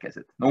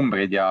väikesed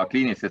numbrid ja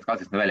kliinilistest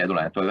katsest välja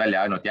tule, need tulevad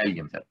välja ainult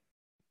jälgimisel.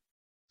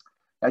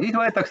 Ja siis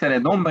võetakse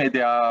need numbrid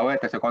ja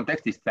võetakse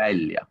kontekstist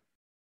välja.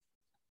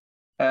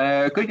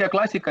 Kõige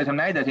klassikalisem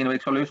näide siin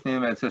võiks olla just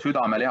nimelt see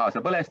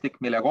südamelihase põlestik,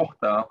 mille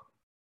kohta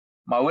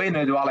ma võin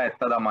nüüd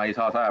valetada, ma ei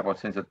saa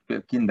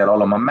 100% kindel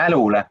olla oma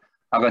mälule,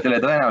 aga selle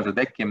tõenäosuse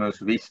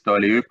tekkimus vist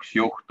oli 1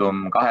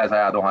 juhtum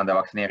 200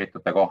 000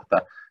 vaktsineeritute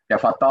kohta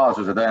ja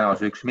fataalsuse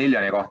tõenäosus 1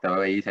 miljoni kohta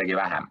või isegi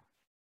vähem.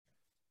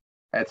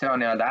 Et see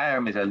on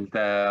äärmiselt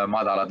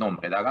madalad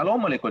numbrid, aga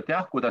loomulikult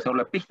jah, kui ta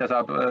sulle pihta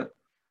saab,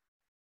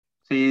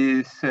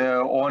 siis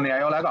on ja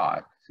ei ole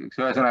ka.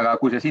 Ühesõnaga,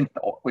 kui see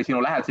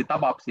sinu lähedasi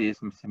tabab, siis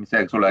mis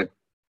see sulle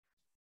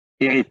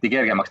eriti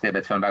kergemaks teeb,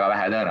 et see on väga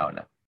vähe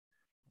tõenäoline.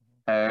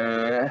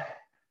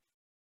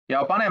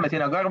 Ja paneme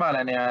sinna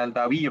kõrvale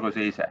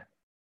viiruse ise.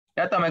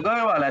 Jätame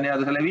kõrvale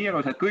selle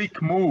viiruse kõik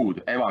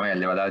muud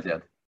ebameeldivad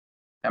asjad.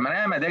 Ja me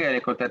näeme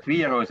tegelikult, et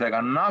viirusega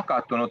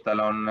nakatunutel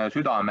on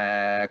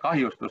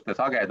südamekahjustuste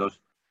sagedus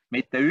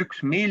mitte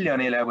 1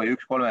 miljonile või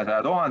 1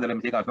 300 000,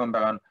 mis igas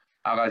number on,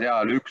 aga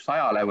seal 1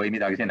 100 või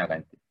midagi sinna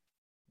kanti.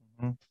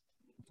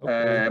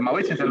 Okay. Ma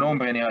võtsin selle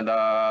numbri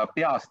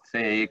peast,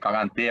 see ei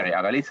garanteeri,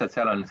 aga lihtsalt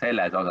seal on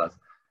selles osas,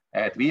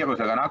 et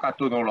viirusega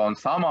nakatunul on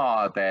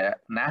samade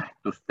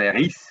nähtuste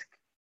risk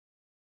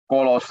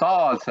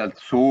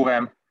kolossaalselt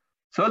suurem,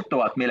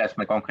 sõltuvalt millest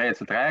me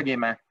konkreetselt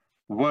räägime,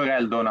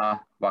 võrrelduna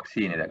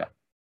vaktsiinidega.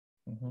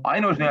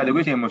 Ainus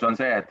küsimus on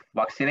see, et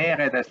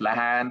vaktsineerides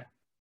lähen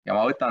ja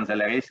ma võtan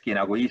selle riski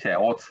nagu ise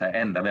otse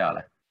enda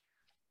peale.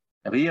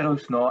 Ja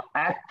viirus,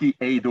 äkki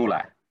ei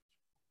tule.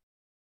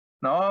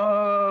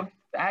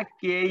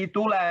 Äkki ei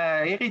tule,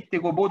 eriti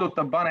kui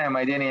puudutab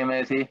vanemaid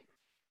inimesi.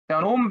 See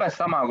on umbes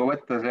sama, kui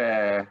võtta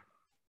see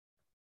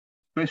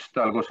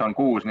püstol, kus on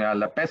 6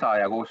 pesa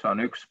ja kus on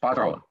 1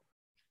 padrun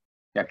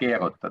ja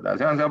keerutada.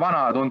 See on see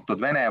vana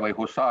tuntud vene või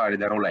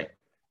hussaaride rulett.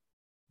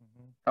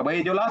 Sa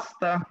võid ju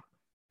lasta,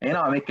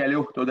 enamikel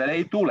juhtudel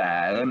ei tule,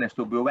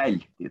 õnnestub ju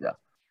vältida.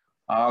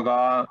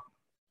 Aga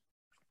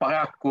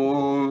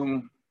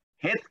paraku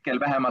hetkel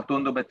vähemalt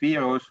tundub, et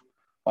viirus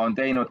on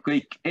teinud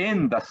kõik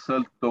endast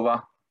sõltuva,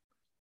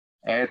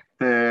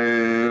 et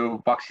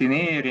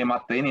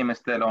vaktsineerimata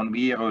inimestel on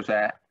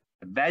viiruse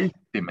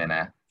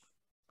vältimine,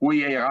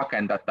 kui ei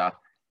rakendata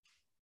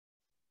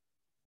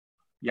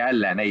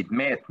jälle neid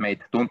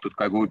meetmeid tuntud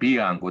ka kui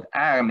piirangud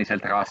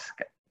äärmiselt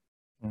raske.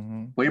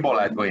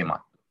 Võib-olla, et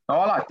võimatu.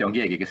 Alati on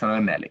keegi, kes on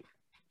õnnelik.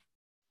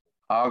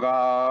 Aga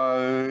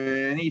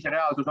nii see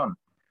reaalsus on.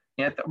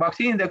 Nii et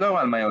vaktsiinide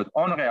kõrvalmõjud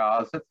on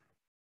reaalsed.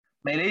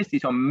 Meil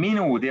Eestis on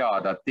minu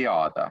teada,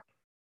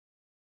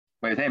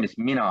 või see, mis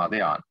mina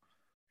tean,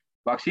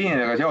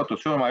 vaktsiinidega seotud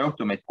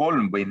surmajuhtumeid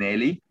 3 või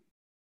 4.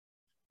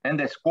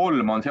 Nendest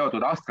 3 on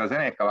seotud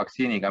AstraZeneca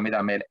vaktsiiniga,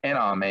 mida meil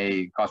enam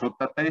ei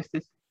kasutata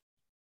Eestis.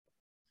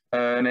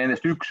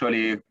 Nendest 1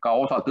 oli ka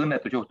osalt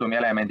õnnetusjuhtumi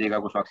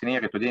elemendiga, kus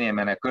vaktsineeritud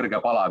inimene kõrge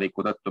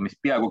palaviku tõttu, mis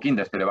peaaegu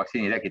kindlasti oli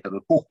vaktsiini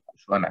tekitatud,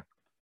 hukkus õnnetult.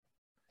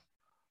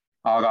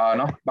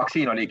 Aga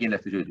vaktsiin oli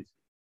kindlasti süüdis.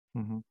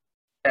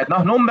 Et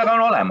number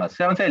on olemas,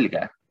 see on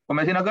selge. Kui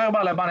me sinna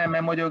kõrvale paneme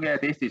muidugi,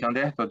 et Eestis on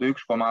tehtud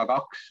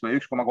 1,2 või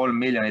 1,3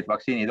 miljonit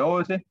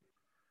vaktsiinidoosi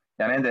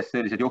ja nendest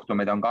sellised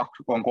juhtumid on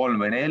 3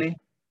 või 4.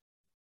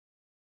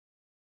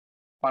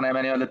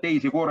 Paneme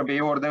teisi kurbi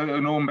juurde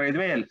numbreid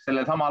veel.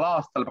 Sellel samal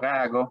aastal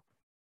praegu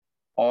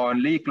on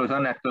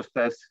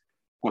liiklusõnnetustes,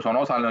 kus on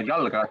osalenud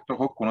jalgrattur,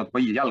 hukkunud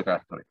 5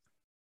 jalgratturit.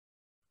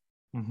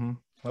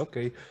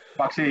 Okay.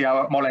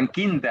 Ja ma olen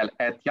kindel,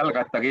 et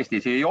jalgrattaga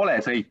Eestis ei ole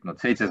sõitnud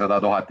 700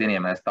 000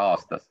 inimest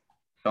aastas.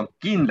 See on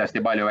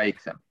kindlasti palju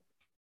väiksem.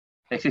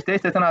 Ehk siis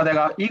teiste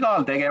sõnadega,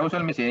 igal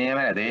tegevusel, mis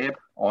inimene teeb,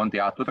 on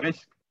teatud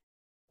risk.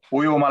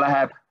 Ujuma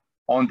läheb,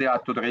 on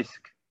teatud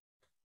risk.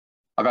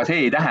 Aga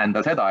see ei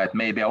tähenda seda, et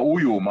me ei pea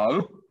ujuma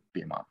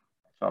õppima.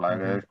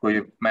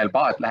 Kui meil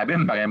paat läheb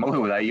ümber ja me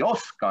ujuda ei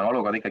oska, on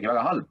olukord ikkagi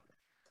väga halb.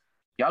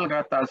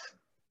 Jalgratas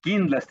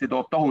kindlasti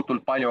toob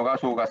tohutult palju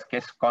kasu kas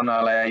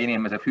keskkonnale ja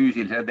inimese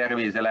füüsilisele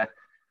tervisele,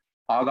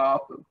 aga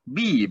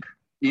viib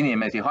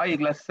inimesi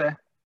haiglasse,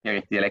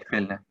 eriti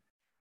elektriline,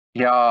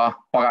 ja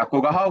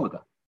paraku ka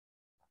hauda.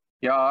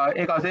 Ja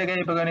ega see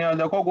käib aga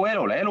nii-öelda kogu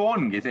elule. Elu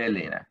ongi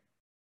selline.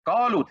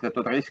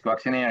 Kaalutletud risk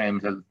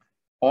vaktsineerimiselt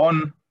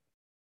on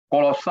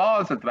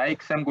kolossaalselt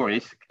väiksem kui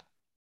risk,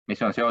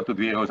 mis on seotud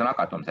viiruse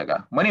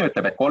nakatumisega. Mõni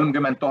ütleb, et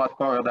 30 000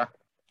 korda.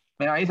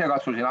 Mina ise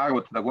katsusin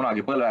arvutada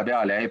kunagi põlve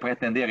peal ja ei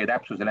pretendeeri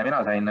täpsusele.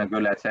 Mina sain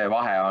küll, et see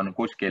vahe on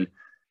kuskil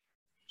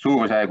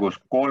suurusjärgus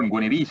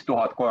 3–5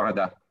 000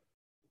 korda,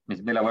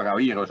 mille võrra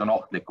viirus on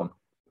ohtlikum.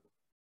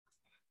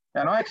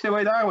 Ja eks see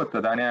võid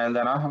arvutada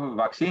nii-öelda,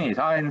 vaktsiini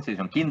sain, siis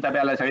on kindla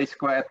peale see risk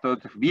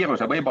võetud.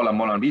 Viiruse võib-olla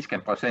mul on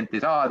 50%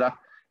 saada,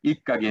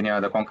 ikkagi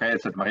nii-öelda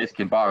konkreetselt ma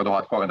riskin paar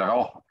tuhat korda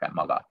rohkem,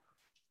 aga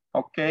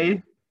okei.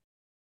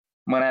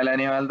 Mõnele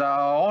nii-öelda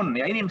on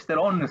ja inimestel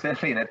on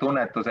selline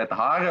tunnetus, et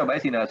harva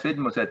esinevad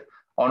sündmused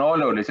on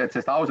olulised,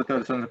 sest ausalt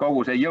öeldes on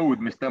kogu see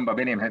jõud, mis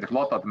tõmbab inimesi näiteks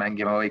lotot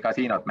mängima või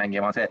kasiinot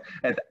mängima, see,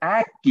 et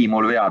äkki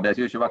mul veab ja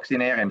siis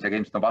vaktsineerimisega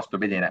ilmselt on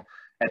vastupidine,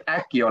 et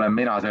äkki olen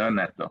mina see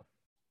õnnetu.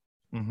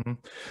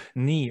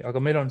 Nii,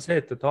 aga meil on see,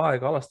 et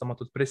aeg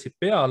alastamatult pressib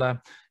peale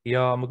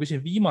ja ma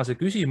küsin viimase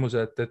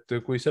küsimuse, et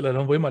kui sellele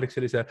on võimalik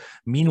sellise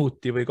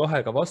minuti või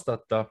kahega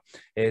vastata,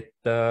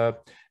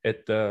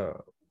 et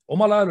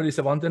omal ajal oli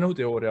see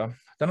vandenõuteooria.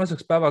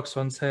 Tänaseks päevaks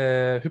on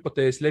see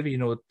hüpotees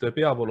levinud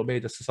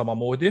peavoolumeediasse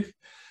samamoodi.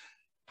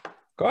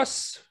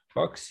 Kas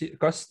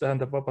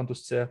tähendab,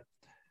 see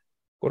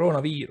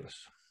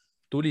koroonaviirus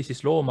tuli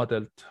siis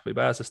loomadelt või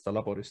pääses ta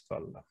laborist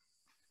valla?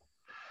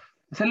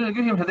 Sellele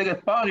küsimusele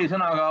tegelikult paari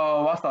sõnaga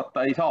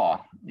vastata ei saa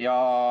ja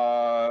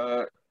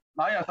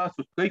laias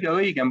laastus kõige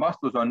õigem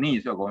vastus on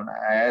niisugune,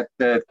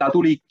 et ta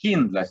tuli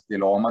kindlasti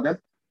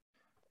loomadelt.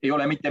 Ei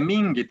ole mitte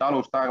mingit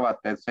alust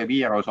arvata, et see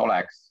viirus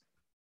oleks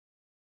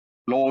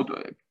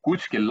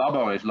kuskil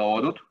laboris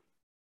loodud.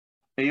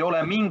 Ei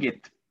ole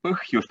mingit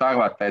põhjust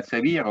arvata, et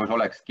see viirus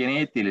oleks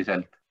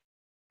geneetiliselt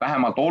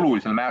vähemalt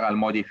olulisel määral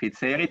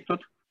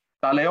modifitseeritud.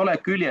 Tal ei ole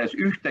küljes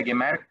ühtegi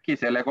märki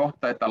selle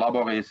kohta, et ta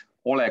laboris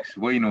oleks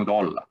võinud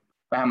olla.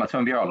 Vähemalt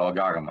see on viroloogi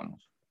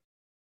arvamus.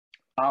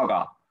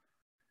 Aga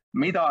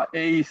mida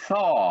ei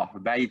saa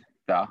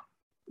väita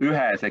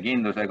ühese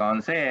kindlusega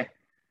on see,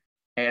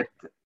 et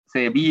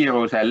see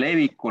viiruse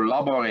levikul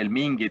laboril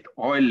mingit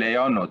rolli ei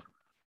olnud.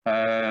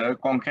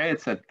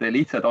 Konkreetselt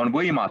lihtsalt on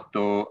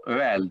võimatu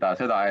öelda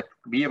seda, et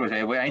viirus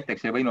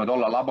näiteks ei võinud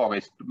olla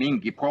laborist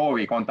mingi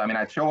proovi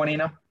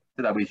kontaminatsioonina,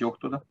 seda võis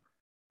juhtuda.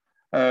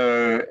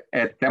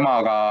 Et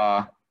temaga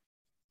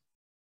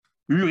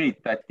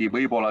üritati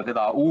võib-olla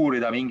teda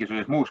uurida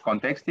mingisuguses muus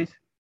kontekstis,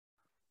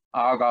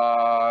 aga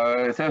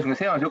see on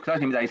niisugune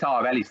asi, mida ei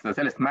saa välistada,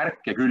 sellest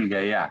märke külge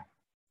ei jää.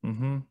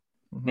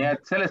 Nii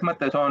et selles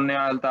mõttes on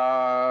nii-öelda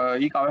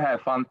igaühe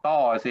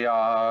fantaasia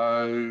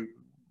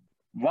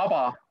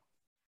vaba.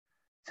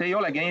 See ei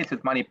ole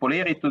geneetiliselt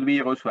manipuleeritud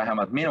viirus,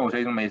 vähemalt minu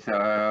sõnumis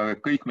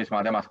kõik, mis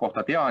ma temast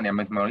kohta tean ja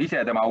mis ma olen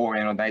ise tema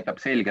uurinud,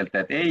 näitab selgelt,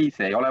 et ei,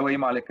 see ei ole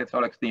võimalik, et see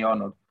oleks nii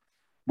olnud.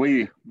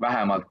 Või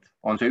vähemalt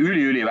on see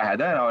üli vähe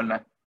tõenäoline.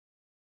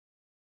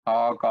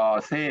 Aga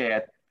see,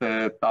 et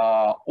ta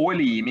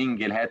oli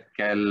mingil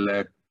hetkel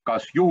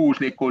kas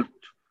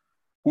juhuslikult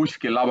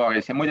kuskil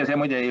laboris ja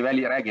muide ei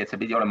räägi, et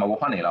see pidi olema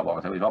Wuhani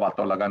labor, see võis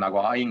vabalt olla ka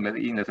nagu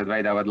inglased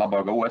väidavad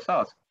labor ka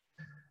USA-s.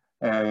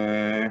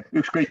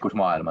 Ükskõik kus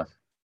maailmas.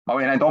 Ma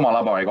võin ainult oma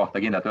labori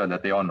kohta kindlalt öelda,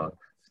 et ei olnud.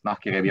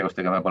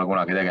 Nahkirjeviirustega me pole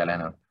kunagi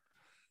tegelenud.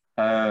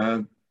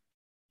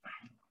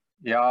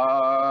 Ja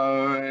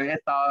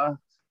et ta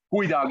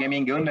kuidagi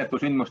mingi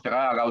õnnetusündmuste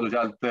raja kaudu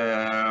sealt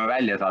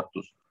välja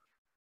sattus.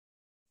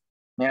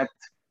 Nii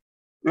et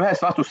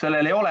ühest vastust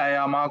sellel ei ole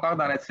ja ma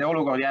kardan, et see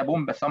olukord jääb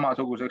umbes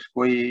samasuguseks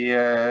kui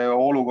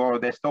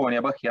olukord Estonia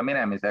põhja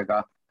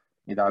minemisega,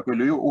 mida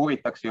küll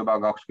uuritakse juba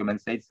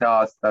 27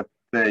 aastat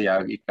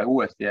ja ikka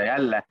uuesti ja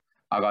jälle,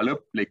 aga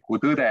lõplikku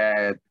tõde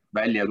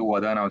välja tuua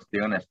tõenäoliselt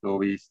ei õnnestu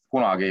vist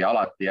kunagi ja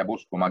alati jääb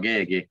uskuma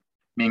keegi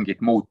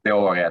mingit muud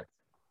teooriat.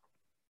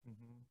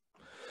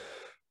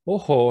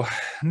 Oho,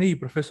 nii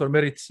professor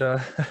Meritsa,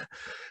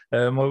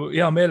 ma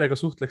hea meelega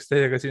suhtleks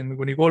teiega siin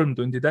kuni 3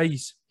 tundi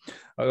täis,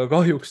 aga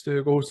kahjuks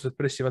töökohustused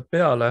pressivad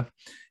peale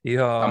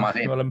ja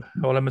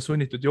me oleme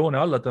sunnitud joone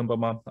alla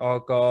tõmbama,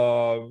 aga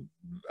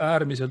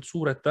äärmiselt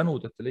suured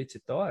tänud, et te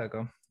leidsite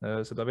aega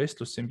seda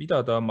vestlust siin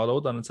pidada. Ma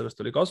loodan, et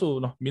sellest oli kasu.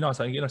 Mina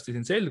sain kindlasti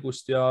siin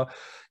selgust ja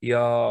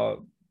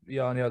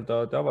ja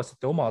nii-öelda te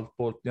avasite omalt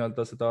poolt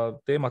nii-öelda seda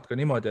teemat ka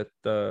niimoodi,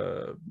 et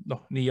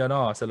noh, nii ja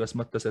naa selles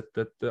mõttes,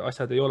 et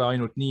asjad ei ole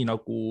ainult nii,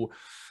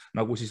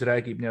 nagu siis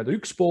räägib nii-öelda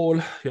üks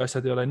pool ja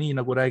asjad ei ole nii,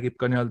 nagu räägib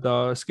ka nii-öelda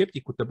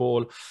skeptikute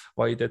pool,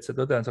 vaid et see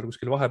tõde on seal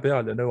kuskil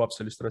vahepeal ja nõuab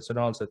sellist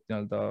ratsionaalset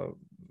nii-öelda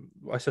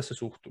asjasse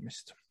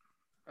suhtumist.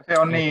 See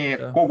on nii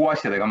kogu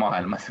asjadega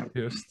maailmas.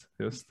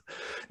 Just.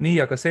 Nii,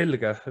 aga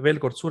selge.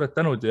 Veel kord suured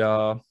tänud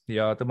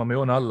ja tõmbame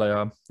joone alla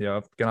ja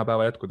kena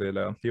päeva jätku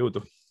teile ja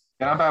jõudu.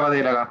 Kena päeva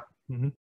teile ka.